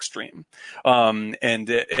greatest extreme.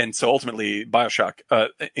 And so ultimately, BioShock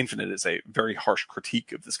Infinite is a very harsh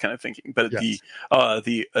critique of this kind of thinking. But the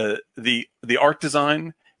art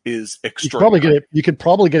design is extraordinary. You could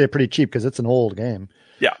probably get it pretty cheap because it's an old game.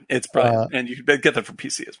 Yeah, it's brilliant, and you can get that for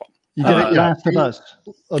PC as well. You get Last of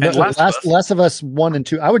Us. Last of Us 1 and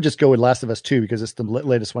 2. I would just go with Last of Us 2 because it's the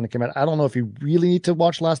latest one that came out. I don't know if you really need to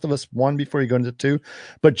watch Last of Us 1 before you go into 2,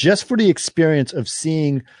 but just for the experience of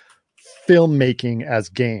seeing filmmaking as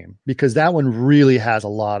game, because that one really has a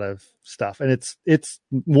lot of stuff, and it's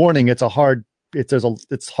warning. It's hard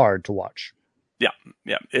to watch.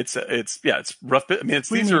 Yeah, it's rough. I mean,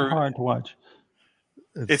 these are hard to watch.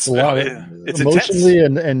 It's a lot of emotionally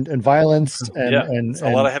and violence and a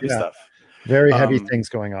lot of heavy stuff. Very heavy things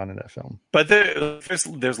going on in that film. But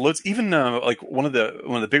there's loads. Even like one of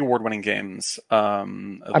the big award-winning games. I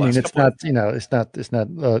mean, it's not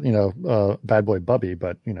Bad Boy Bubby,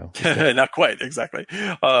 but not quite exactly.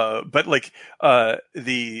 But like one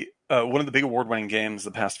of the big award-winning games the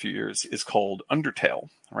past few years is called Undertale,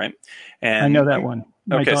 right? And I know that one.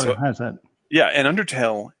 My daughter has that. Yeah, and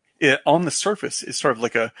Undertale, on the surface, is sort of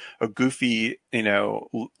like a goofy,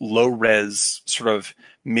 low-res sort of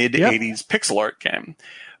mid-'80s pixel art game.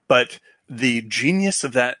 But the genius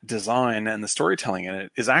of that design and the storytelling in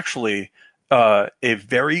it is actually a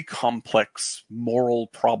very complex moral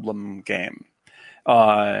problem game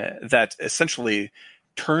that essentially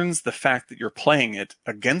turns the fact that you're playing it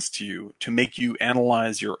against you to make you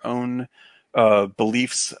analyze your own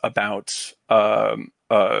beliefs about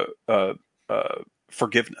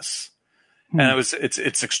forgiveness, and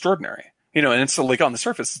it's extraordinary, and it's like on the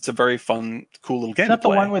surface, it's a very fun, cool little game. Is that to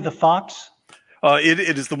play. the one with the fox?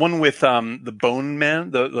 It is the one with the Bone Man,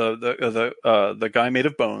 the guy made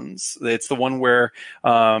of bones. It's the one where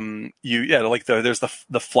there's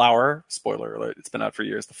the flower. Spoiler alert! It's been out for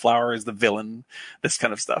years. The flower is the villain. This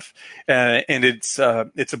kind of stuff, and it's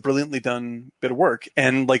a brilliantly done bit of work.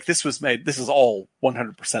 And like this is all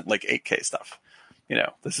 100% like 8K stuff.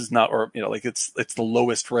 This is not, it's the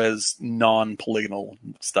lowest res non-polygonal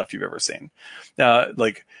stuff you've ever seen.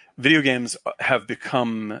 Like video games have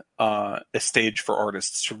become a stage for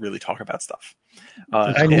artists to really talk about stuff.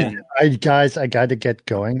 Guys, I got to get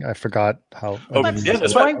going. I forgot how.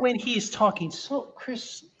 Why when he's talking? So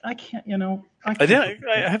Chris, I can't. I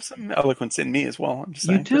have some eloquence in me as well. I'm just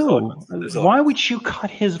saying. You do. Why would you cut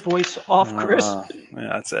his voice off, Chris?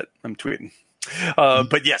 Yeah, that's it. I'm tweeting.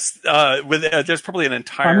 But yes, there's probably an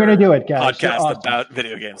entire I'm going to do it, guys. podcast about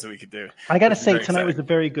video games that we could do. I got to say, tonight was a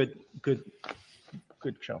very good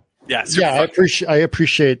show. Yeah, I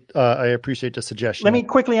appreciate the suggestion. Let me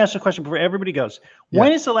quickly ask a question before everybody goes. Yeah.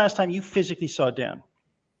 When is the last time you physically saw Dan?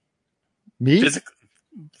 Me?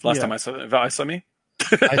 Last time I saw me?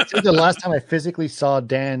 I think the last time I physically saw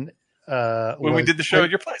Dan when we did the show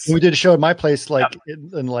at your place. When we did a show at my place,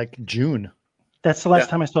 in June. That's the last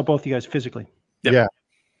time I saw both of you guys physically. Yep. Yeah.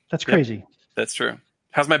 That's crazy. That's true.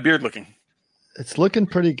 How's my beard looking? It's looking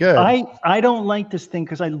pretty good. I don't like this thing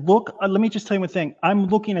because I look. Let me just tell you one thing. I'm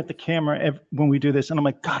looking at the camera when we do this, and I'm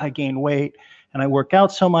like, God, I gained weight, and I work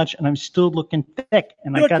out so much, and I'm still looking thick.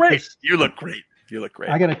 And I got this. You look great.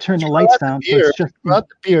 I got to turn the lights down. So it's just the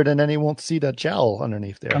beard, and then he won't see that jowl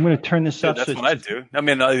underneath there. I'm going to turn this up. That's what I do. I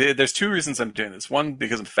mean, there's two reasons I'm doing this. One,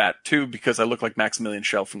 because I'm fat. Two, because I look like Maximilian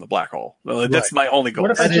Schell from The Black Hole. Well, that's my only goal.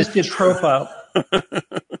 What if I just did profile?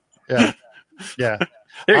 Yeah.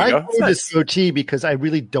 There you I go. do this goatee because I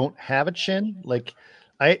really don't have a chin.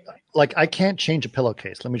 I can't change a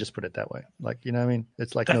pillowcase. Let me just put it that way. You know what I mean?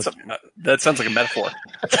 It's like that sounds like a metaphor.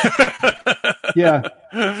 Yeah,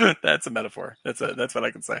 that's a metaphor. That's what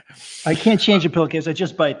I can say. I can't change a pillowcase. I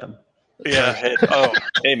just bite them. Yeah.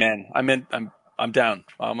 Hey man, I'm down.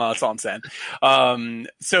 That's all I'm saying.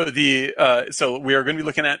 So we are going to be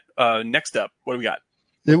looking at next up. What do we got?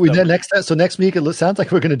 Next week it sounds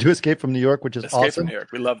like we're going to do Escape from New York, which is awesome. Escape from New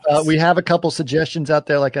York, we love this. We have a couple suggestions out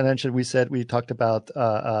there. Like I mentioned, we talked about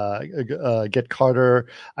Get Carter.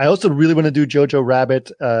 I also really want to do Jojo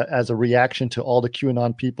Rabbit as a reaction to all the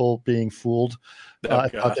QAnon people being fooled. I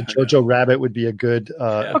thought that Jojo Rabbit would be a good.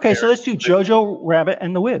 Okay, so let's do Jojo Rabbit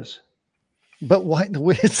and The Wiz. But why The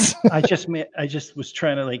Wiz? I just was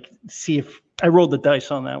trying to see if I rolled the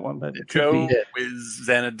dice on that one, but Joe, Wiz,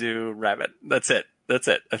 Xanadu, Rabbit. That's it. I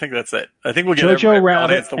think that's it. I think we'll get Jojo Rabbit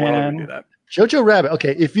audience the world when we do that. Jojo Rabbit.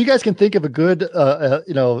 Okay, if you guys can think of a good,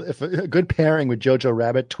 if a good pairing with Jojo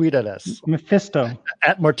Rabbit, tweet at us. Mephisto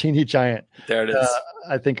 @Martini Martini Giant. There it is.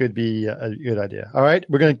 I think it would be a good idea. All right,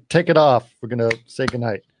 we're gonna take it off. We're gonna say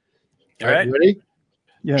goodnight. All right, you ready?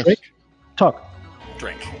 Yes. Drink. Talk.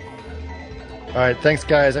 Drink. All right, thanks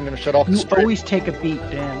guys. I'm gonna shut off. You always take a beat,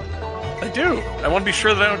 Dan. I do. I want to be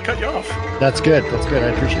sure that I don't cut you off. That's good. I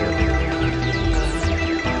appreciate it.